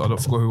Adam Pearce. I don't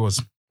forget who it was.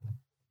 And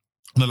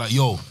they're like,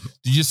 yo,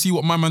 did you see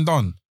what my man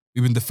done?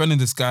 We've been defending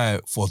this guy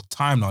for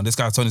time now. This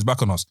guy turned his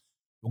back on us.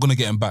 We're gonna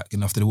get him back.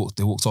 And after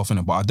they walked off in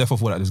it. But I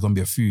definitely thought that there's gonna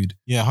be a feud.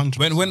 Yeah,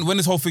 100%. When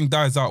this whole thing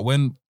dies out,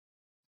 when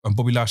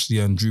Bobby Lashley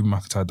and Drew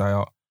McIntyre die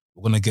out,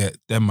 we're gonna get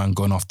them man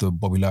going after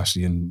Bobby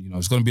Lashley, and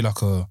it's gonna be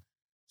like a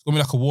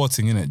war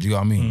thing, innit? Do you know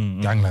what I mean?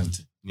 Mm-hmm. Gangland.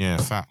 Yeah,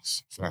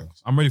 facts.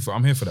 I'm ready for.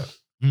 I'm here for that.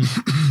 I'm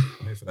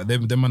here for that.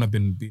 Them man have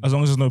been. As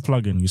long as there's no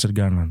plug-in, you said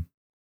gangland.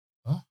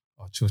 Oh,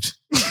 chill.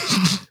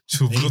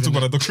 Chill. We're not talking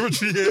about a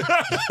documentary here.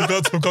 We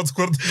can't talk about a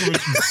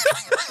documentary.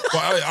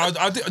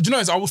 But do you know,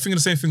 I was thinking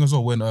the same thing as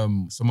well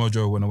when Samoa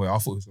Joe went away. I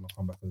thought he was going to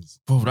come back as...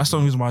 Bro, that's the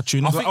only reason why I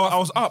tuned in. I think- I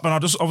was up and I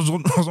was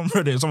on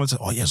Reddit and someone said,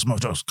 oh yeah, Samoa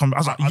Joe's come back. I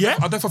was like, yeah?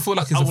 I definitely feel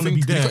like it's I a wanna thing.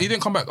 be there. He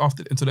didn't come back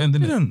until the end, He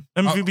didn't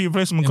didn't. MVP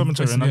replacement in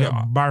commentary and I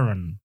replacement, get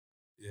Baron.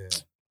 Yeah.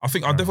 I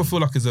think I definitely feel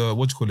like it's a,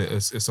 what do you call it?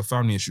 It's a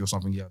family issue or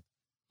something, yeah.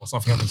 Or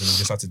something happens and he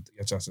just had to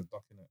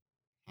duck in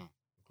it.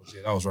 Because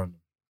yeah, that was random.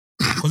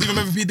 Because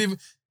even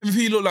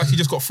MVP looked like he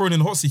just got thrown in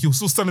the hot seat. He was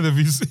still standing there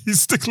with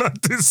his stick like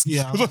this.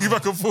 Yeah. He was walking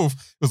back and forth.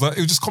 It was like,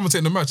 he was just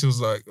commentating the match. It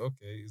was like,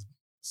 okay, is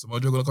Samoa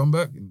Joe going to come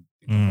back? And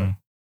he came back.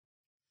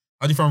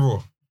 How do you find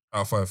Raw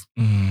out of 5?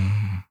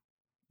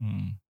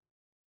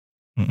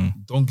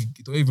 Don't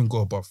even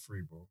go above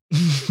 3, bro.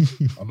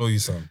 I know you,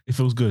 Sam. It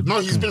feels good. No,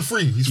 he's been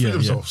free. He's freed Yeah,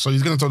 himself, so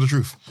he's going to tell the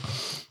truth.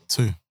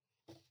 2.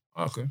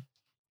 Okay.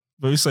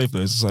 Very safe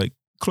though. It's like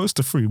close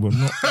to 3, but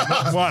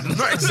not 1.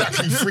 Not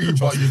exactly free,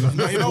 but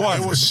No, you know what?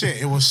 It was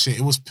shit. It was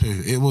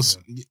poo. It was...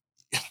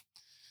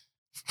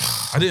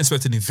 I didn't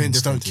expect anything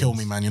Vince, different. don't kill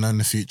me, man. In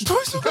the future.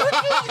 one.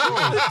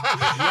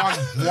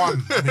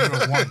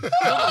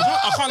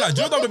 I can't lie.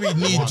 Do you know WWE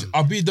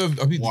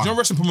need? Do you know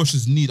wrestling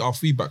promotions need our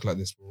feedback like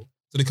this, bro?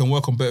 So they can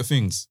work on better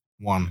things.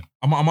 One.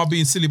 Am I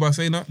being silly by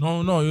saying that?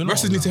 No, you're not.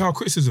 Wrestlers need to have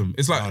criticism.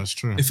 It's like No, it's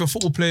true. if a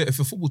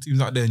football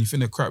team's out there and you think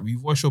they're crap, you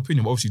voice your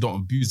opinion. But obviously, you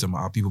don't abuse them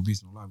like how people abuse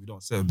them online. We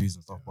don't say abuse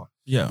and stuff, but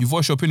Yeah. you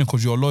voice your opinion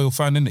because you're a loyal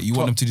fan, innit? You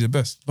want them to do the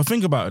best. But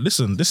think about it.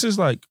 Listen, this is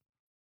like,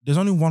 there's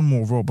only one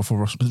more Raw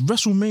before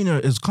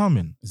WrestleMania is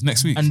coming. It's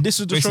next week. And this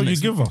is the show Basically you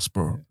next give week. us,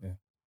 bro. Yeah.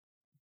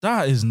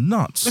 That is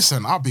nuts.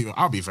 Listen, I'll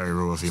be very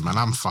real with you, man.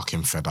 I'm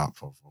fucking fed up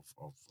of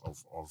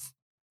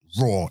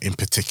Raw in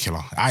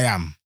particular. I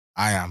am.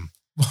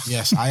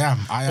 Yes, I am.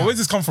 But where's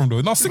this come from,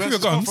 though? Now, stick with your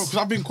guns. Because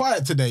I've been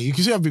quiet today. You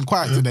can see I've been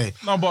quiet today.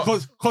 No, but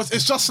Because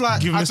it's just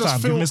like Give him I this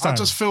just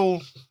time.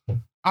 feel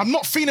I'm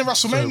not feeling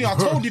WrestleMania. I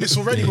told you this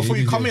already before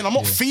you come in. I'm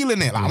not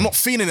feeling it. Like, I'm not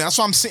feeling it. That's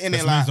why I'm sitting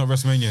there like it's not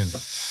WrestleMania.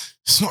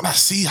 it's not that.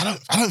 See, I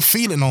don't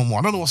feel it no more.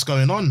 I don't know what's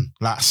going on.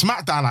 Like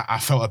SmackDown, I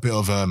felt a bit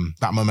of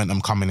that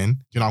momentum coming in.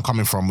 You know, I'm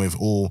coming from with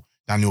all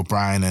Daniel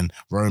Bryan and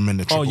Roman,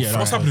 the triple threat.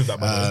 What's happening with that,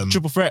 man?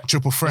 Triple threat.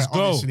 Triple threat. Let's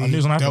go. Obviously, I knew it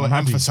was gonna they happen. were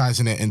I'm happy.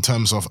 emphasizing it in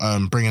terms of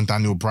bringing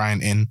Daniel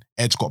Bryan in.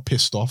 Edge got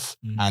pissed off,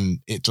 and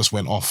it just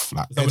went off.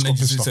 Like Edge got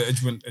pissed off.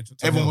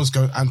 Everyone was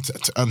going,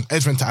 and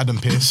Edge went to Adam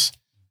Pearce.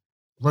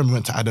 Roman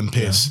went to Adam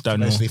Pearce to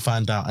Daniel. basically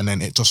find out, and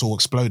then it just all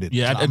exploded.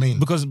 Yeah, Do you know what I mean,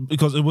 because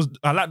it was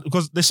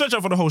because they searched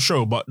out for the whole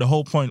show, but the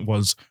whole point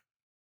was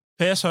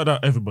Pearce heard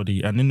out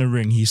everybody, and in the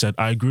ring he said,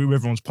 "I agree with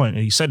everyone's point,"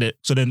 and he said it.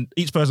 So then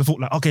each person thought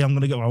like, "Okay, I'm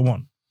gonna get what I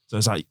want." So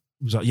it's like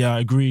he was like, "Yeah, I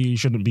agree. It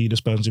shouldn't be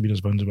this person, should be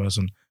this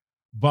person."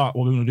 But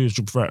what we're gonna do is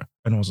triple threat,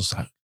 and I was just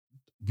like,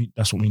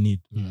 "That's what we need."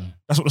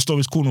 That's what the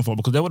story's calling for,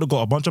 because they would have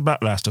got a bunch of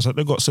backlash just like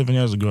they got 7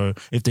 years ago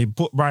if they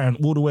put Bryan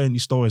all the way in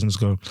these stories and just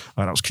go,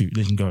 "Oh, that was cute.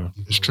 They can go."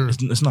 it's true.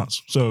 It's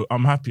nuts. So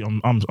I'm happy.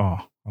 I'm so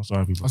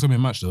happy. Bro. That's gonna be a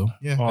match, though.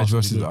 Yeah. Oh, Edge it's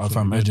versus gonna be good.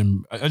 fam. Edge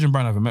and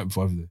Bryan haven't met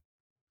before, have they?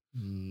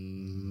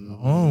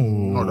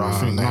 No, I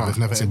think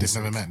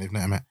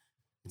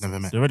they've never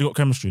met. They already got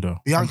chemistry though.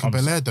 Bianca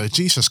Belair, though,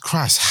 Jesus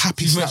Christ,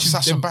 happy She's- slap she's-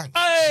 Sasha them- Banks.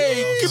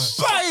 Hey,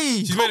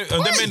 goodbye.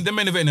 They're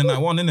main eventing in night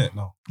one, innit?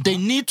 No. They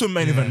need to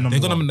main event number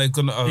They're one.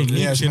 gonna.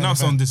 Yeah, She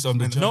announced on this.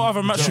 No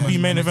other match should be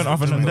main event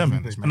other than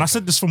them. And I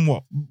said this from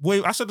what?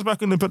 Wait, I said this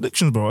back in the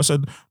predictions, bro. I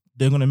said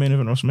they're gonna main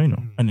event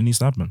WrestleMania, and it needs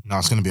to happen. No,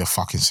 it's gonna be a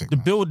fucking sick. The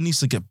match. build needs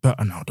to get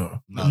better now, though.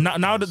 No.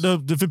 Now that the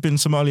Vipin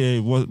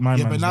Somalia was my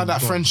Yeah, man. but is now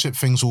that gone. friendship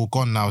thing's all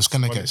gone, now it's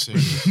gonna get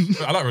serious.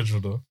 I like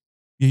Reginald though.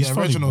 Yeah, he's Yeah,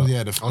 funny, Reginald, bro.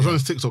 yeah. I was on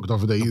his TikTok the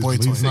other day. boy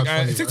toy. He's mad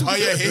funny, TikTok- man. Oh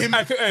yeah, him.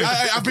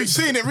 I've been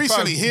seeing it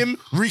recently. Him,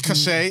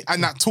 Ricochet,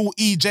 and that tall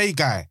EJ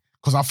guy.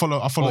 Because I follow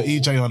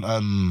EJ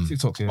on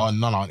TikTok, yeah. on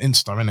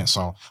Insta, innit?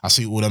 So I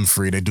see all them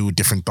three. They do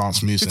different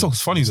dance moves.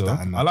 TikTok's funny though. that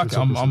and that. I like it.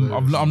 TikTok is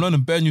hilarious. I'm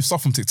learning bare new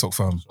stuff from TikTok,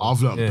 fam.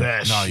 I've learned Yeah. bare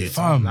No, shit,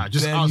 fam. Like,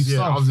 just Bare out new here,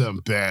 stuff. I've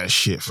learned bare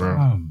shit, fam.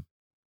 Fam.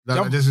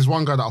 Like, there's this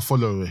one guy that I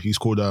follow. He's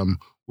called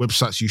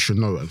Websites You Should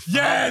Know. And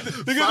Yeah,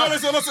 the guy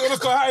let's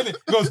go hide it.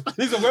 He goes,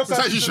 these are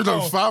Websites You Should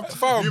Know, fam.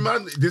 Fam. You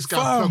man, this guy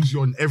Fam. plugs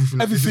you on everything.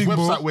 Like, there's this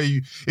Everything, bro. website where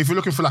you, if you're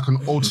looking for like an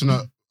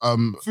alternate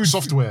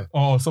software.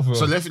 Oh, software.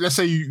 So let's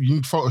say you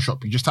need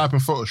Photoshop. You just type in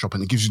Photoshop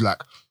and it gives you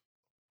like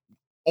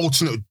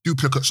alternate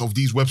duplicates of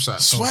these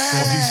websites.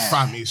 Swear. Of these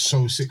fam is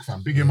so sick,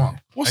 fam. Big him up.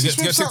 What's I this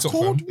get website TikTok,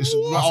 called? fam. It's,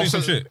 I'll I'll send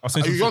some send- shit. I'll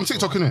send Are some you on shit.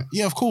 TikTok, innit?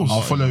 Yeah, of course.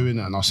 I'll follow you in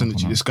it and I'll send it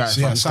to you. This guy,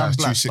 So, yeah, this Sam guy's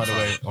too Black, sick, by the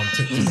fam. way, on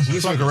TikTok.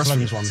 He's like a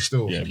wrestling one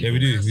still. Yeah. Yeah, we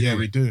do. Yeah,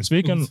 we do.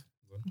 Speaking,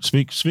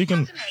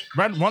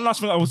 one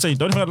last thing I would say.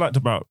 The only thing I liked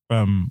about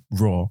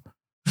Raw,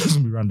 it's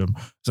gonna be random.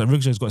 Is that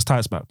Ricochet's got his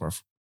tights back, bro.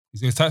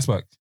 He's got his tights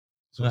back.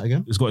 Say that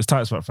again. He's got his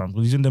tights back, fam.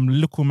 Because he's in them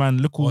little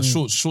Shorts.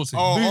 booty shorts,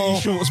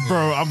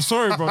 bro. I'm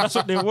sorry, bro. That's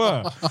what they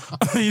were.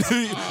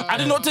 I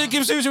did not take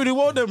him seriously when he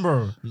wore them,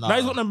 bro. Nah. Now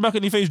he's got them back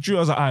and he face Drew. I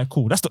was like, alright,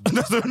 cool. That's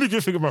the only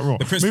good thing about Raw.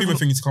 The Prince Maybe- Puma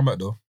thing needs to come back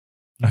though.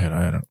 I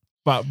heard that.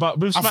 But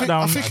with I think-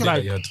 SmackDown, I think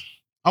like,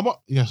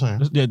 Yeah, sorry.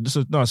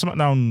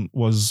 SmackDown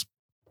was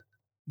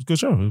a good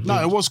show.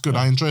 No, it was good.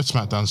 I enjoyed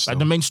SmackDown still. Like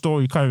the main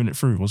story carrying it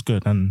through was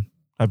good, and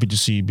happy to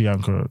see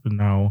Bianca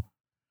now.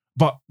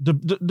 But the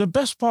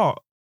best part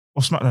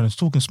of SmackDown is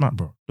talking smack,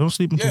 bro. Don't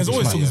sleep. Yeah, it's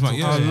always talking smack.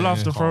 Yeah, I yeah, love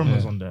yeah. the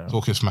promos Yeah. on there.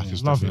 Talking Smack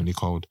is Love it. definitely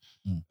cold.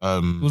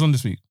 Who was on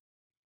this week?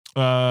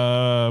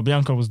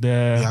 Bianca was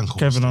there. Bianca was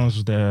Kevin there. Owens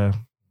was there.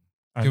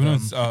 And, Kevin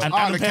Owens, and the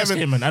Adam Pearce Kevin-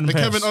 came in. Adam The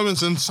Pearce. Kevin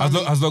Owens and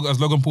Sami. Has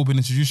Logan Paul been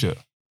introduced yet?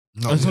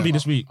 No, It's gonna be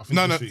this week. I think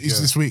no, this week, it's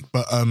yeah. this week.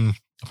 But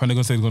Apparently they're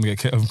gonna say he's gonna get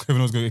Kevin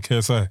Owens gonna get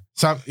KSI.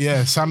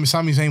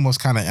 Sami Zayn was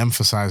kind of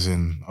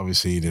emphasizing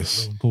obviously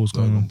this Paul's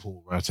going Logan on.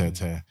 Paul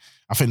tear.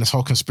 I think this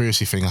whole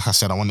conspiracy thing, like I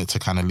said, I want it to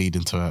kind of lead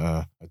into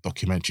a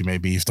documentary.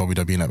 Maybe if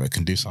WWE Network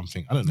can do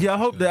something. I don't know. Yeah, I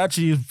hope they're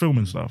actually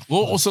filming stuff.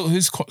 Well, also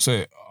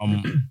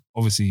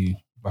obviously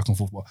back and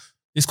forth, but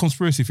his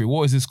conspiracy theory.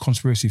 What is this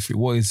conspiracy theory?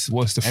 What's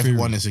the theory?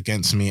 Everyone is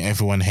against me.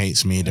 Everyone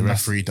hates me. The And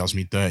that's- referee does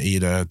me dirty.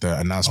 The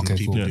announcement Okay,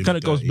 people cool. do Yeah, me kind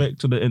of goes dirty. back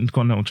to the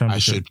Intercontinental I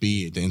Championship. should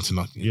be the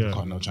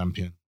Intercontinental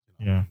champion.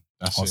 Yeah,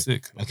 That's Oh, it.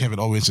 sick. And Kevin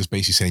Owens is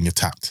basically saying you're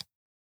tapped.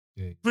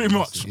 Yeah. pretty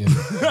much. Yeah.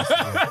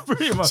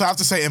 Pretty much. So I have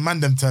to say it in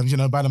Mandem terms,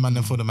 by the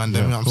Mandem for the Mandem.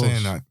 Yeah, You know of what I'm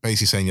saying? course. Like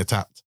basically saying you're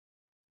tapped.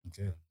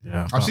 Okay.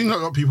 Yeah, I've seen a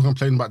lot of people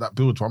complaining about that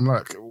build. So I'm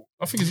like,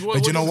 I think it's.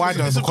 But do you know why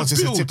though? Because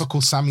it's a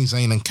typical Sami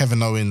Zayn and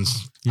Kevin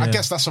Owens. Yeah. I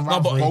guess that's a but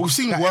rivalry. Well, we've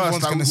seen that worse.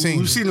 everyone's Like, gonna see.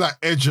 we've seen like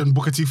Edge and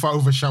Booker T fight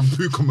over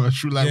shampoo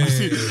commercial. Like Yeah, we've yeah,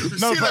 seen, yeah. we've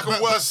seen like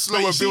a worse,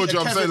 slower you see build. the You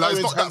know what I'm saying? Kevin Like it's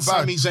Owens not and that bad.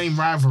 Sami Zayn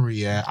rivalry,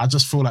 yeah. I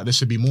just feel like there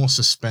should be more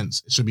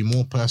suspense. It should be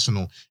more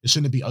personal. It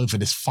shouldn't be over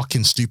this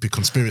fucking stupid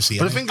conspiracy.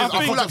 But the thing is,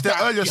 I feel like the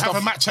earlier you have a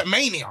stuff. match at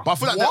Mania. But I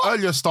feel like What? the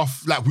earlier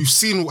stuff, like we've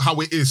seen how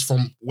it is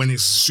from when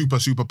it's super,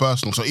 super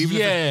personal. So even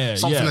if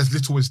it's something as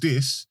little as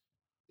this,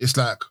 it's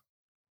like,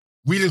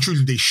 really and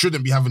truly, they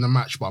shouldn't be having a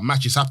match, but a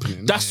match is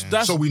happening. That's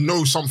so we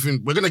know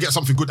something, we're going to get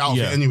something good out of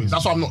Yeah. it anyways.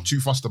 That's why I'm not too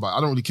fussed about it. I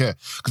don't really care.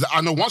 Because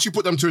I know once you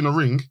put them two in the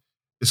ring,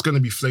 it's going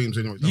to be flames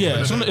anyway. Yeah,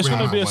 it's They're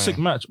gonna be a way. sick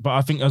match, but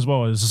I think as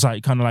well it's just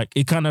like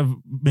it kind of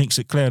makes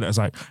it clear that it's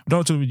like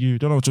don't talk with you,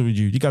 don't talk with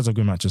you. You guys have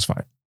good matches,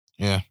 fight.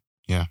 Yeah.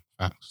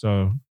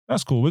 So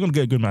that's cool. We're gonna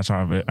get a good match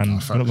out of it, and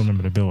we're not gonna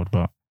remember the build,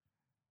 but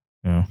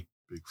yeah.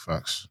 Big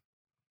facts.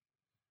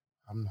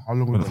 How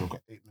long have we got?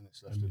 8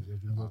 minutes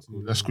left.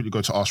 Let's quickly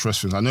go to Ask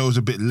Wrestling. I know it was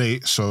a bit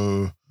late,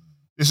 so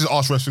this is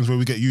Ask Wrestling where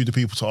we get you, the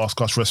people, to ask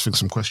us Wrestling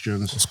some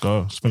questions. Let's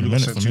go. We Spend a got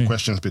minute sent for 2 me.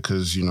 questions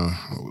because, you know,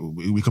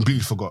 we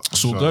completely forgot.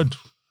 It's all So, good.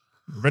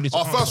 Ready to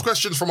Our first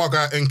question from our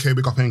guy NK,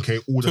 big up NK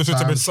all the So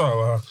time.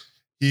 so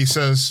He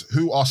says,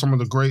 who are some of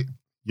the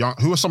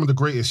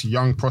greatest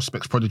young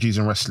prospects, prodigies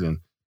in wrestling?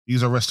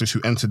 These are wrestlers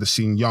who entered the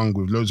scene young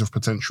with loads of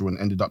potential and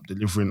ended up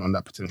delivering on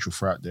that potential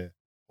throughout their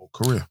whole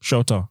career.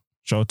 Shota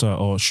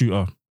or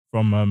Shooter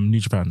from New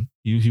Japan.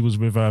 He was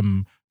with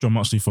John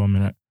Moxley for a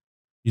minute.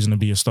 He's gonna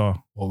be a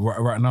star. well,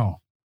 right now.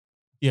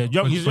 Yeah,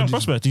 he's a young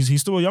prospect.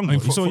 He's still a young.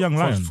 He's still a young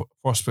lion.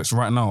 Prospects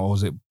right now, or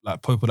was it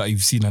like people that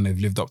you've seen and they've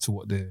lived up to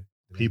what they're?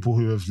 People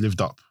who have lived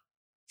up.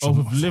 Oh,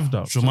 who've lived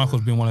up. Shawn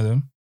Michaels been one of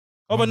them.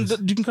 Oh, but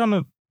you can kind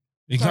of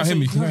You can't hear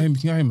me. You can't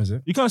hear him, is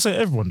it? you can't say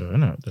everyone though,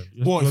 innit?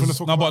 What, if we're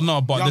talking about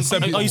No, but young the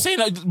seven. people? Are you saying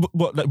like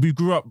what? Like we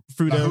grew up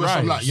through Like, their who are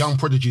some lives? like young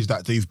prodigies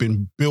that they've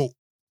been built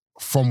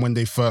from when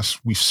we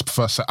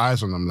first set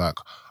eyes on them? Like,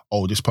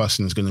 oh, this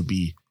person is going to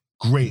be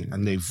great,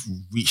 and they've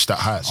reached that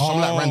height. So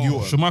someone like Randy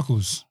Orton, Shawn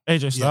Michaels.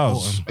 AJ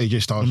Styles.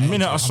 AJ Styles. The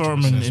minute I saw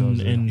him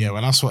in Yeah,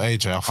 when I saw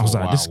AJ, I thought, was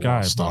like, wow, this guy,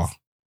 what a star. bro.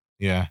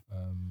 Yeah.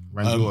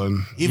 Randy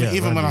Orton, Yeah,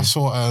 Even when I Randy.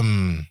 saw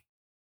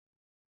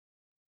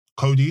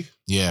Cody.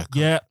 yeah.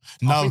 yeah.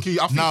 I think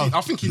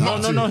he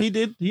knocked it. No, he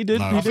did.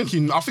 No, I think he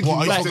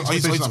What, knocked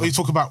are it. you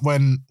talking about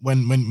when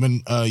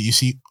you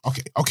see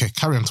okay,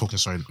 carry on talking,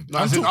 sorry. No,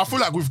 as in, I feel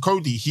like with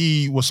Cody,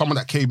 he was someone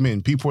that came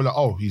in. People were like,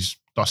 oh, he's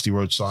Dusty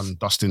Rhodes' son,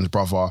 Dustin's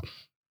brother.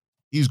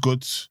 He's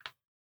good.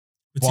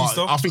 But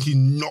Batista? I think he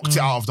knocked it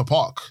out of the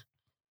park.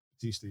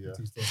 Batista, yeah.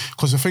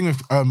 Because the thing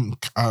with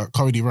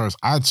Cody Rhodes,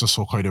 I just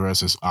saw Cody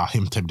Rhodes as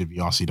him Ted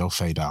DiBiase, they'll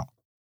fade out.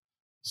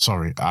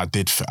 Sorry, I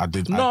did.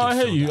 No, I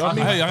hear feel you. that. I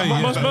mean, I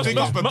hear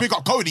you. But big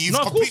up Cody, you've No,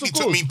 of course, completely of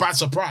took course. me by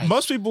surprise.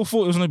 Most people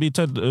thought it was going to be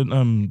Ted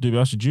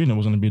DiBiase Jr.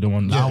 was going to be the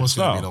one. That to was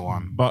going to start. be the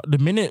one. But the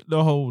minute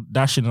the whole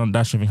dashing and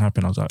undashing thing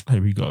happened, I was like,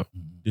 here we go.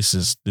 This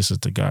is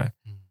the guy.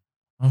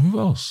 Who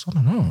else? I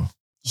don't know.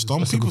 Stone,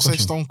 That's a people good say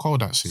question. Stone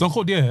Cold actually. Stone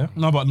Cold, yeah.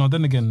 No, but no.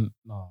 Then again,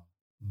 no.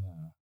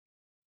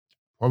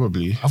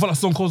 Probably. I felt like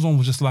Stone Cold's one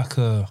was just like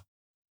actually,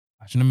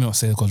 let me not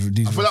say it because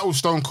these. I feel like with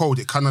Stone Cold,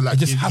 it kind of like It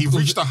just he happened.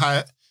 reached a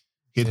height,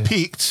 he'd Yeah.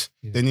 peaked,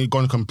 Yeah. then he'd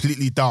gone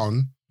completely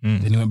down,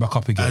 then he went back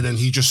up again. and then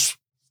he just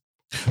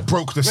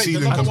broke the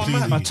ceiling number one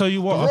completely. man. I tell you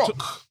The what.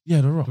 Rock.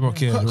 The Rock. The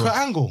Rock, yeah. Kurt The Rock.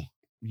 Angle.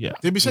 Yeah.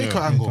 Did we say Yeah.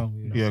 Kurt Angle?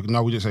 Yeah,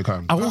 no, we didn't say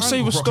Kyle. I will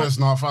say with Brock Stone.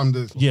 Lesnar, fam.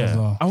 the- Yeah,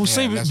 Lesnar. I will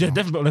say, Yeah, yeah, Lesnar.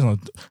 definitely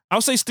Lesnar.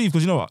 I'll say Steve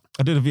because you know what?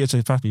 I did a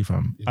VHS Pappy,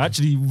 fam. I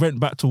actually went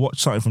back to watch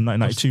something from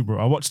 1992, bro.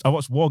 I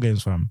watched War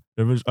Games, fam.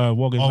 The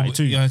War Games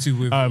 92. yeah, too.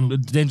 With, The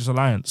Dangerous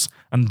Alliance,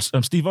 and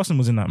Steve Austin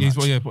was in that match.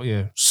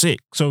 yeah. Sick.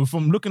 So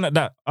from looking at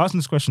that, asking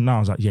this question now, I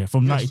was like, yeah,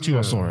 from Yes, 92 I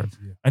yeah. saw it,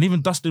 and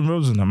even Dustin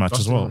Rhodes in that match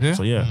Dustin as well. Rhodes. Yeah?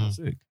 So yeah, Mm.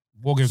 Sick.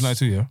 War Games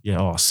 92, yeah. yeah.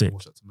 Oh, sick.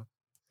 Watch that tonight.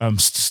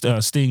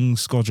 Sting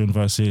Squadron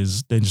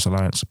versus Dangerous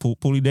Alliance.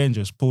 Paulie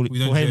Dangerous. Paul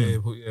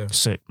Heyman. Yeah.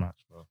 Sick match,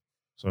 bro.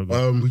 So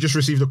good. We just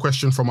received a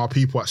question from our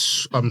people at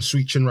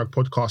Sweet Chinrag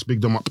Podcast. Big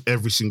them up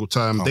every single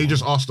time. They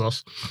just asked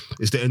us,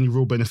 is there any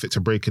real benefit to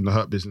breaking the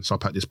Hurt Business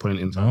up at this point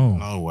in time? No,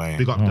 No way.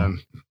 Big up, No. Dan.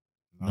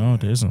 no,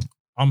 there isn't.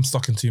 I'm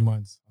stuck in 2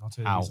 minds. I'll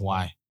tell you the reason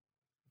Why?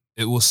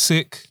 It was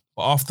sick,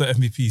 but after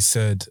MVP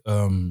said,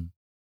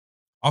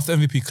 after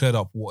MVP cleared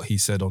up what he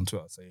said on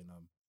Twitter, saying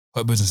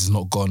Hurt Business is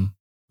not gone.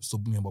 We're still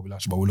me and Bobby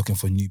Lashley, but we're looking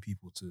for new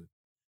people to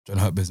join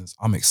Hurt Business.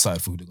 I'm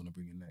excited for who they're going to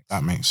bring in next.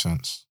 That makes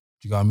sense.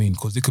 Do you know what I mean?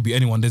 Because it could be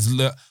anyone.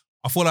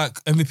 I feel like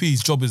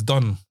MVP's job is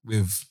done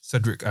with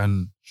Cedric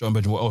and Sean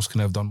Benjamin. What else can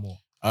they have done more?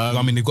 You know what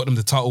I mean, they've got them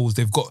the titles.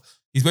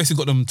 He's basically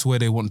got them to where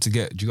they want to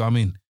get. Do you know what I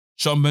mean?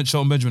 Sean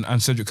Benjamin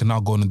and Cedric can now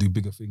go on and do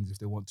bigger things if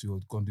they want to, or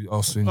go and do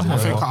else things. or I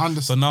think whatever. I So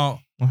understand. now,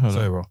 I heard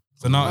sorry, that. bro.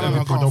 So now, No,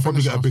 no, go on, They'll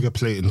probably finish get a off. bigger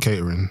plate in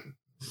catering.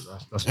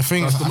 That's I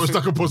think- that's the I most I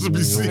think- could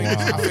possibly see. Wow.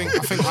 I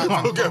think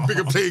I'll get a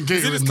bigger plate in is it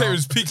catering. this now.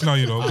 caterer's peak now?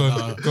 You know,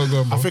 go on,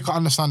 bro. I think I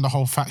understand the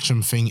whole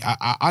faction thing.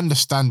 I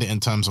understand it in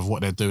terms of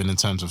what they're doing, in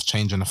terms of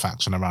changing the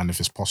faction around if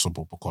it's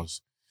possible,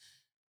 because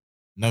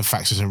no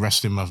factions in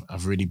wrestling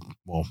have really,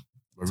 well,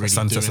 we're really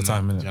stand the doing test of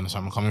time, that. innit? Do you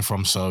understand where I'm coming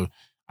from? So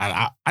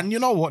And you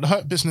know what? The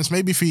Hurt Business,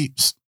 maybe if he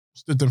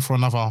stood them for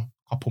another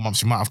couple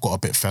months, he might have got a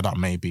bit fed up,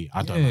 maybe.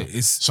 I don't know.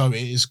 So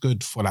it is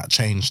good for that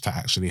change to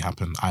actually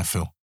happen, I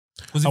feel.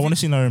 I want to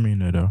see Naomi in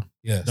there, though.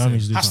 Yeah.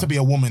 Has to be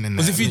a woman in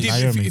there. Because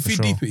if you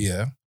deep it,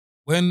 yeah.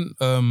 When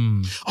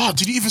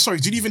did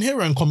you even hear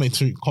her in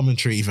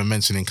commentary even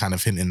mentioning, kind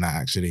of hinting that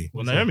actually?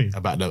 Well, Naomi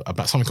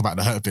about something about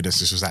the Hurt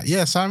Business. She was like,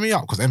 yeah, sign me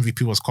up, because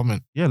MVP was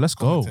let's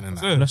go.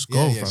 Let's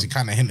go. Yeah, she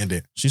kind of hinted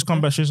it. She's come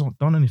back. She's not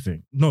done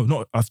anything.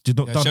 No, I've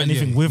done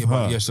anything with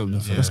her.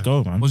 Let's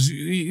go, man.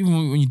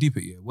 Even when you deep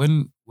it, yeah.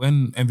 When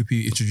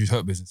MVP introduced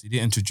Hurt Business, he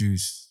didn't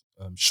introduce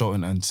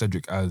Shelton and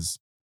Cedric as.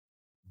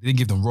 He didn't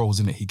give them roles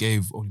in it. He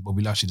gave only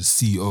Bobby Lashley the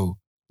CEO.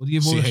 What did he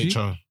give Bobby Lashley?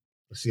 CHO.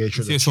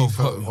 CHO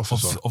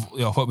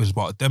of Hurt Business,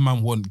 but them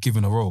man weren't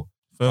given a role.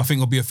 I think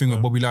it'll be a thing where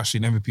Bobby Lashley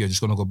and MVP are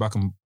just gonna go back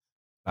and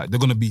they're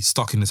gonna be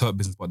stuck in this Hurt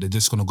Business, but they're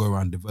just gonna go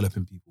around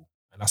developing people,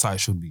 and that's how it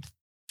should be.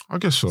 I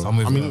guess so. I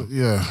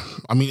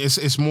mean,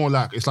 it's more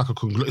like it's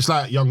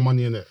like Young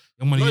Money, innit?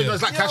 Young Money,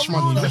 it's like Cash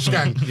Money, Rich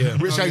Gang.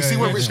 Rich Gang. See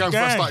when Rich Gang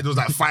first started, it was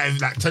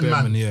like 10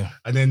 man. Yeah.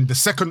 And then the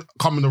second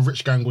coming of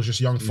Rich Gang was just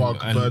Young Thug,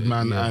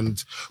 Birdman,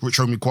 and Rich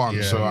Homie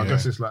Kwan. So I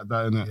guess it's like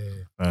that,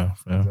 innit?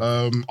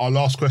 Yeah. Our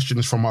last question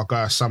is from our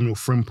guy Samuel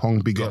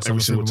Frimpong. Big up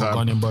every single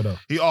time. Brother.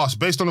 He asked,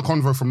 based on the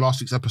convo from last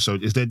week's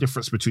episode, is there a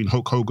difference between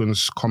Hulk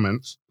Hogan's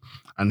comments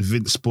and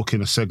Vince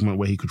booking a segment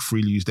where he could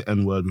freely use the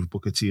N-word with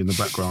Booker T in the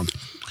background?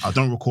 I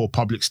don't recall a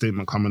public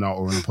statement coming out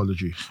or an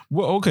apology.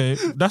 Well, okay,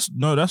 that's a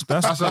very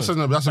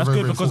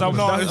good because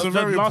it's a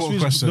very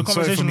important question. The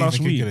conversation last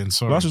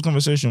week's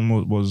conversation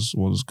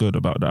was good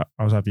about that.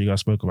 I was happy you guys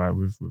spoke about it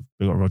with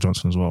Big Up Rod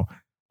Johnson as well.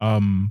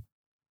 I'm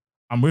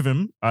with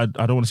him. I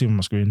don't want to see him on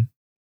my screen.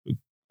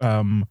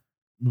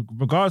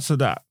 Regards to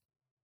that,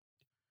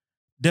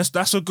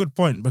 that's a good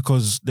point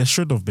because there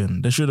should have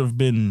been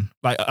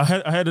like I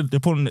heard they're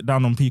putting it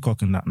down on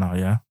Peacock and that now.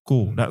 Yeah,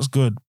 cool, that's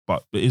good,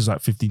 but it is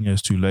like 15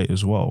 years too late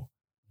as well.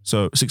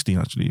 So 16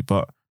 actually,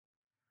 but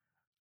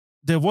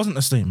there wasn't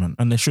a statement,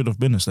 and there should have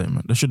been a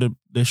statement. There should have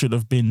been. It should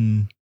have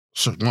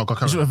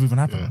even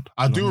happened.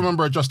 Yeah. I do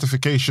remember a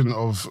justification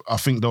of. I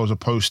think there was a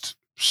post.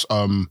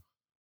 Someone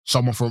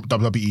from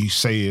WWE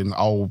saying,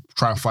 "I'll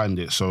try and find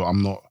it," so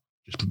I'm not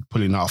just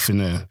pulling that off in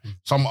there.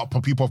 Some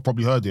people have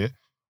probably heard it.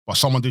 But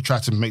someone did try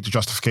to make the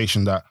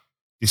justification that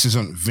this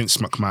isn't Vince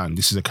McMahon.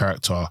 This is a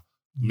character,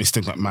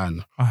 Mr.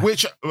 McMahon.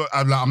 Which,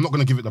 I'm not going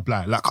to give it the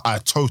blight. Like, I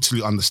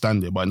totally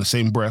understand it. But in the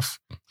same breath,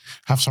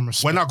 have some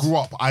respect. When I grew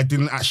up, I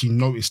didn't actually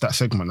notice that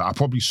segment. Like, I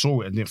probably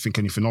saw it and didn't think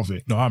anything of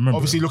it. No, I remember.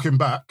 Obviously, looking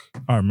back,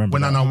 I remember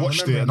when I now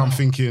watched it and I'm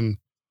thinking,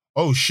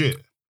 oh shit,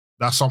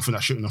 that's something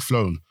that shouldn't have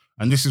flown.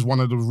 And this is one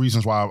of the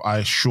reasons why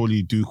I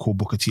surely do call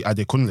Booker T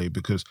Adekunle,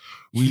 because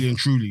really and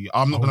truly,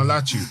 I'm not going to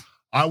lie to you,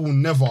 I will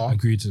never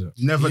agree to that.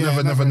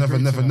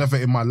 Never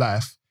in my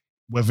life,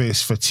 whether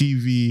it's for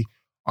TV,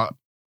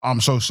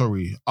 I'm so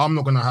sorry. I'm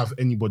not going to have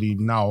anybody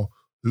now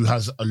who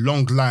has a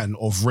long line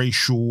of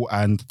racial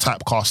and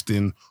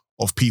typecasting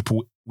of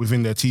people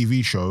within their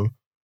TV show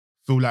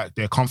feel like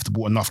they're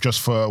comfortable enough just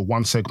for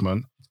one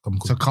segment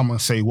to come and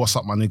say, "What's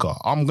up, my nigga?"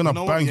 I'm going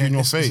to bang you in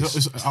your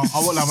face.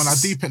 When I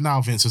deep it now,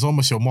 Vince, it's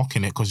almost you're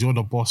mocking it because you're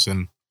the boss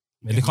and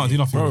they can't do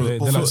nothing.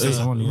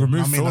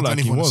 Remove Phil like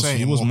he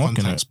was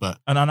mocking it. But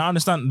and I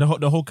understand the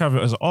whole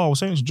caveat is, I was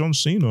saying it's John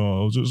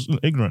Cena. I was just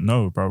ignorant.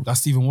 No, bro.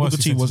 That's even worse.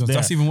 Booker T was there.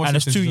 That's even worse. And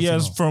it's 2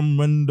 years from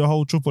when the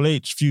whole Triple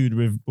H feud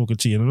with Booker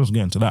T, and I was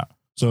getting to that.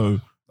 So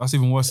that's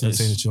even worse than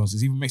saying to John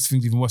Cena. It even makes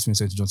things even worse when you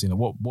say to John Cena.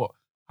 What?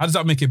 How does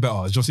that make it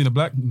better? Is John Cena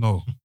black?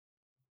 No.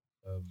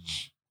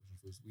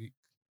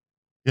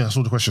 Yeah, that's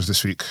all the questions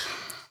this week.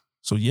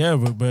 So yeah,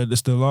 but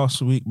it's the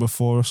last week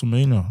before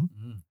WrestleMania.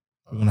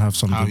 We're going to have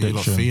some prediction. How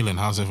are you feeling?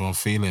 How's everyone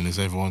feeling? Is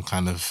everyone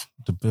kind of...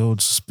 The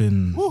build's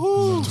been...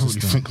 Woohoo! I don't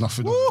really think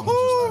nothing.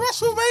 Woohoo!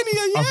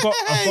 WrestleMania, yeah!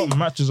 I've got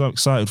matches I'm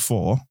excited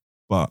for,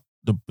 but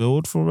the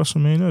build for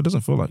WrestleMania, it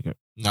doesn't feel like it.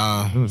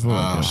 No. It doesn't feel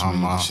like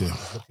it.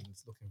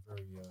 It's looking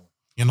very...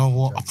 You know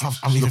what?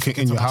 I'm looking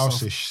in your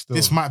house-ish still.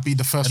 This might be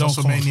the first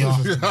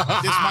WrestleMania. This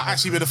might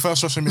actually be the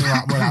first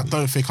WrestleMania where I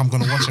don't think I'm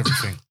going to watch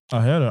everything.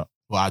 I hear that.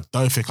 Well, I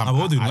don't think I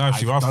will do live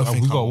stream.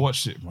 We got to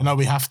watch it, man. No,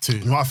 we have to.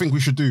 You know what I think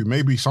we should do?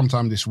 Maybe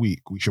sometime this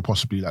week, we should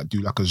possibly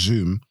do a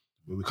Zoom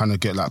where we kind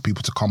of get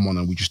people to come on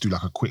and we just do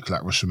a quick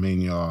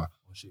WrestleMania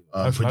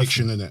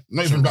prediction in it.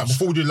 Not even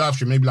before we do live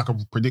stream, maybe a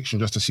prediction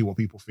just to see what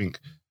people think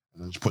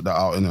and then just put that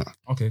out in it.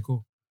 Okay,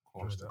 cool.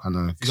 You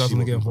guys want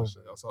to get involved?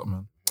 That's up,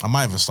 man. I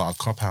might even start a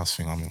Clubhouse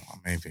thing.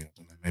 Maybe.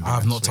 I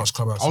have not touched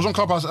Clubhouse. I was on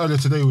Clubhouse earlier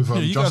today with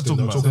Justin.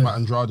 They were talking about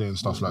Andrade and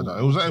stuff like that.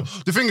 It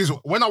was the thing is,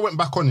 when I went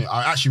back on it,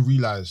 I actually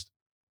realised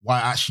why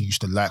I actually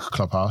used to like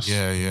Clubhouse.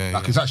 Yeah.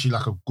 It's actually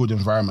a good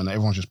environment.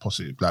 Everyone's just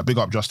positive. Big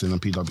up Justin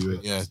and PWA.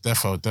 Yeah,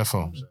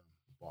 defo.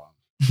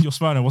 You're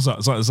smiling. What's that?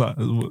 Is that?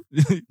 No.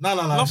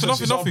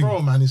 Nothing. Our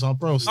bro, man. He's our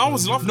bro. I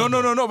was laughing. No,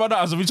 not about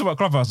that. As we talk about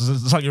Clubhouse,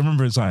 it's like you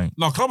remember it saying.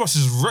 No, Clubhouse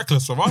is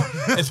reckless, bro.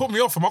 It's put me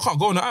off. I can't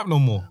go on the app no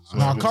more.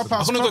 No,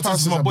 Clubhouse. I'm gonna go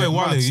to my boy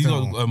Wale. He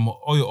got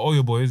all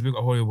your boys. Big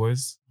up all your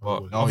boys.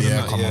 But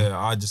yeah,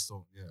 I just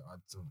don't. Yeah.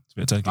 It's a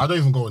bit taken. I don't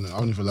even go on it. I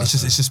don't even like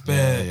It's just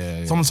bare.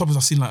 Yeah. Some of the topics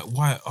I've seen like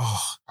why.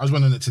 I was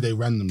running it today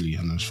randomly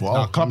and I just thought,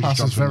 Nah, oh, Clubhouse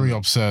I'm is just jumping very in.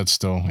 absurd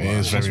still. It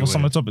is very What's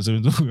some weird. of the topics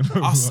we're talking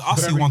about? I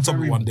see one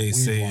topic one day weird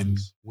saying.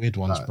 ones. Weird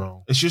ones, Like,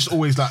 bro. It's just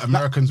always like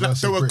Americans Like,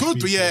 versus they were British good,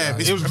 people. yeah.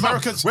 It was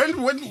Americans-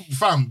 when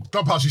fam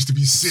Clubhouse used to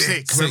be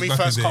sick. Sick When we back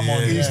first in the come day,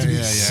 on, yeah, it used to be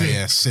yeah,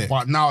 sick. Sick.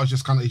 But now it's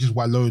just kind of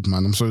wallowed,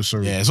 man. I'm so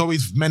sorry. Yeah, it's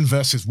always men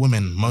versus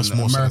women most of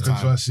the Americans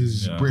time.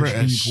 versus Yeah.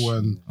 British people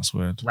and That's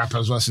weird.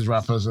 rappers versus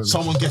rappers. And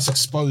Someone gets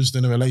exposed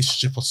in a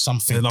relationship or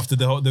something. And after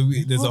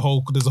there's a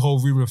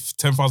whole room of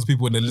 10,000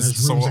 people and then listen to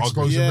there's someone rooms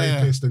argue. exposing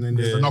Yeah. rapists, and then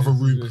there's Yeah. another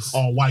room. Yes.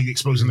 Oh, why are you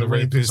exposing the The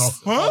rapist?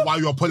 rapist. Oh, why are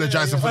you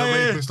apologizing for the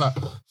rapist? Like,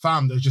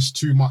 fam, there's just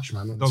too much,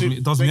 man.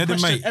 It does me head in,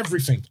 question mate.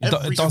 everything.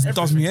 It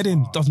does me head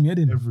in. Does me head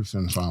in.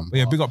 Everything, fam. But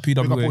yeah, big up Big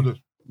up all PWA. the,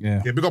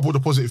 Yeah. big up all the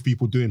positive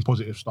people doing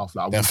positive stuff.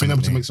 Like, we've been able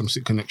to Definitely. make some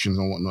sick connections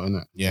and whatnot,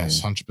 innit?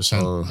 Yes,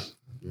 100%. So,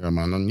 yeah,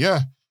 man. And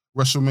yeah,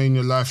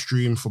 WrestleMania live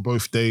stream for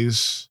both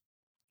days.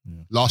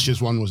 Yeah. Last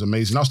year's one was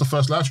amazing. That was the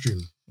first live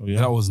stream. Oh, Yeah,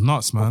 that was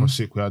nuts, man. Proper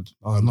sick. We had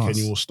was nuts.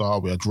 Kenny All Star.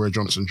 We had Roy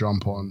Johnson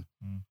jump on.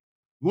 Mm.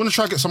 We want to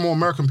try to get some more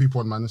American people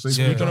on, man. Yeah.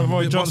 Speaking of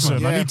Roy Yeah, Johnson,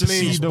 Bossman. I need to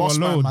see the Boss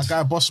Man, load. my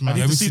guy Boss Man. I need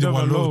Yeah, to we see see the the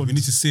one load. load. We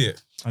need to see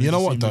it. I need You know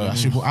to what see though? him.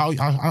 Actually,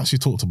 I actually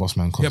talked to Boss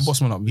Man Get because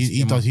Bossman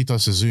up. he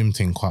does the Zoom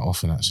thing quite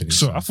often actually.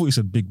 So I thought you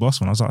said Big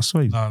Boss Man. I was like, I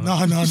swear. No.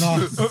 No.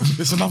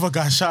 There's another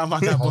guy. Shout out my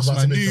guy I was Boss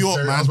about to Man. make New a York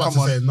very- I man. was about Come to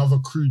on. say another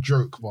crude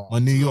joke, but My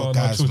New York No,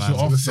 guys, chill, man. chill.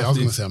 I was going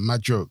to say a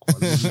mad joke.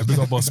 But Yeah, big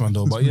up Bossman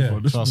though. But yeah.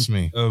 Trust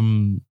me.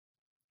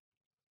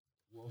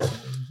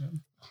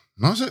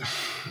 that's it.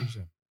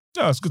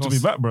 Yeah, it's good to be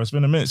back, bro. It's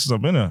been a minute since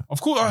I've been here. Of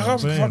course, You know what how I'm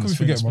saying? can we It's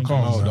forget been- my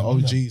car? it's been- the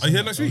OGs. Are you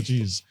here next Oh, week?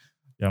 jeez.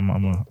 Yeah, I'm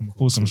gonna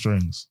pull some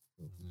strings.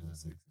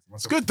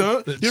 It's good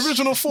though. The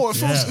original thought.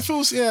 It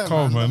feels yeah,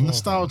 Cold, man.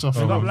 nostalgia.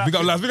 Big up lads. Big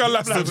up lads. Big up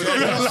lads.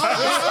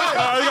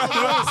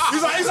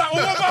 He's like,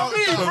 what about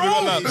me, bro? Big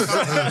up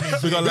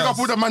lads. Big up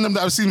all the man them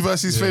that have seen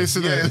Versus face,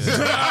 innit?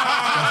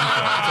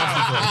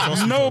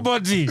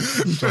 Nobody.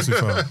 Trust me,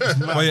 fam.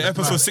 But yeah,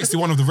 episode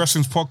 61 of the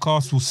Wrestling's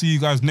podcast. We'll see you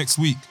guys next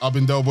week. I've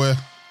been Delboy.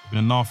 Been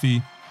a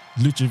Nafi.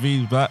 Lucha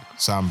V's back.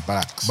 Sam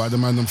Blacks. By the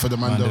man them for the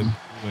man them.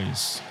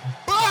 Always.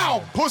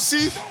 Bow!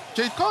 Pussy!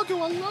 Jade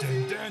Cargill, I love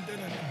you.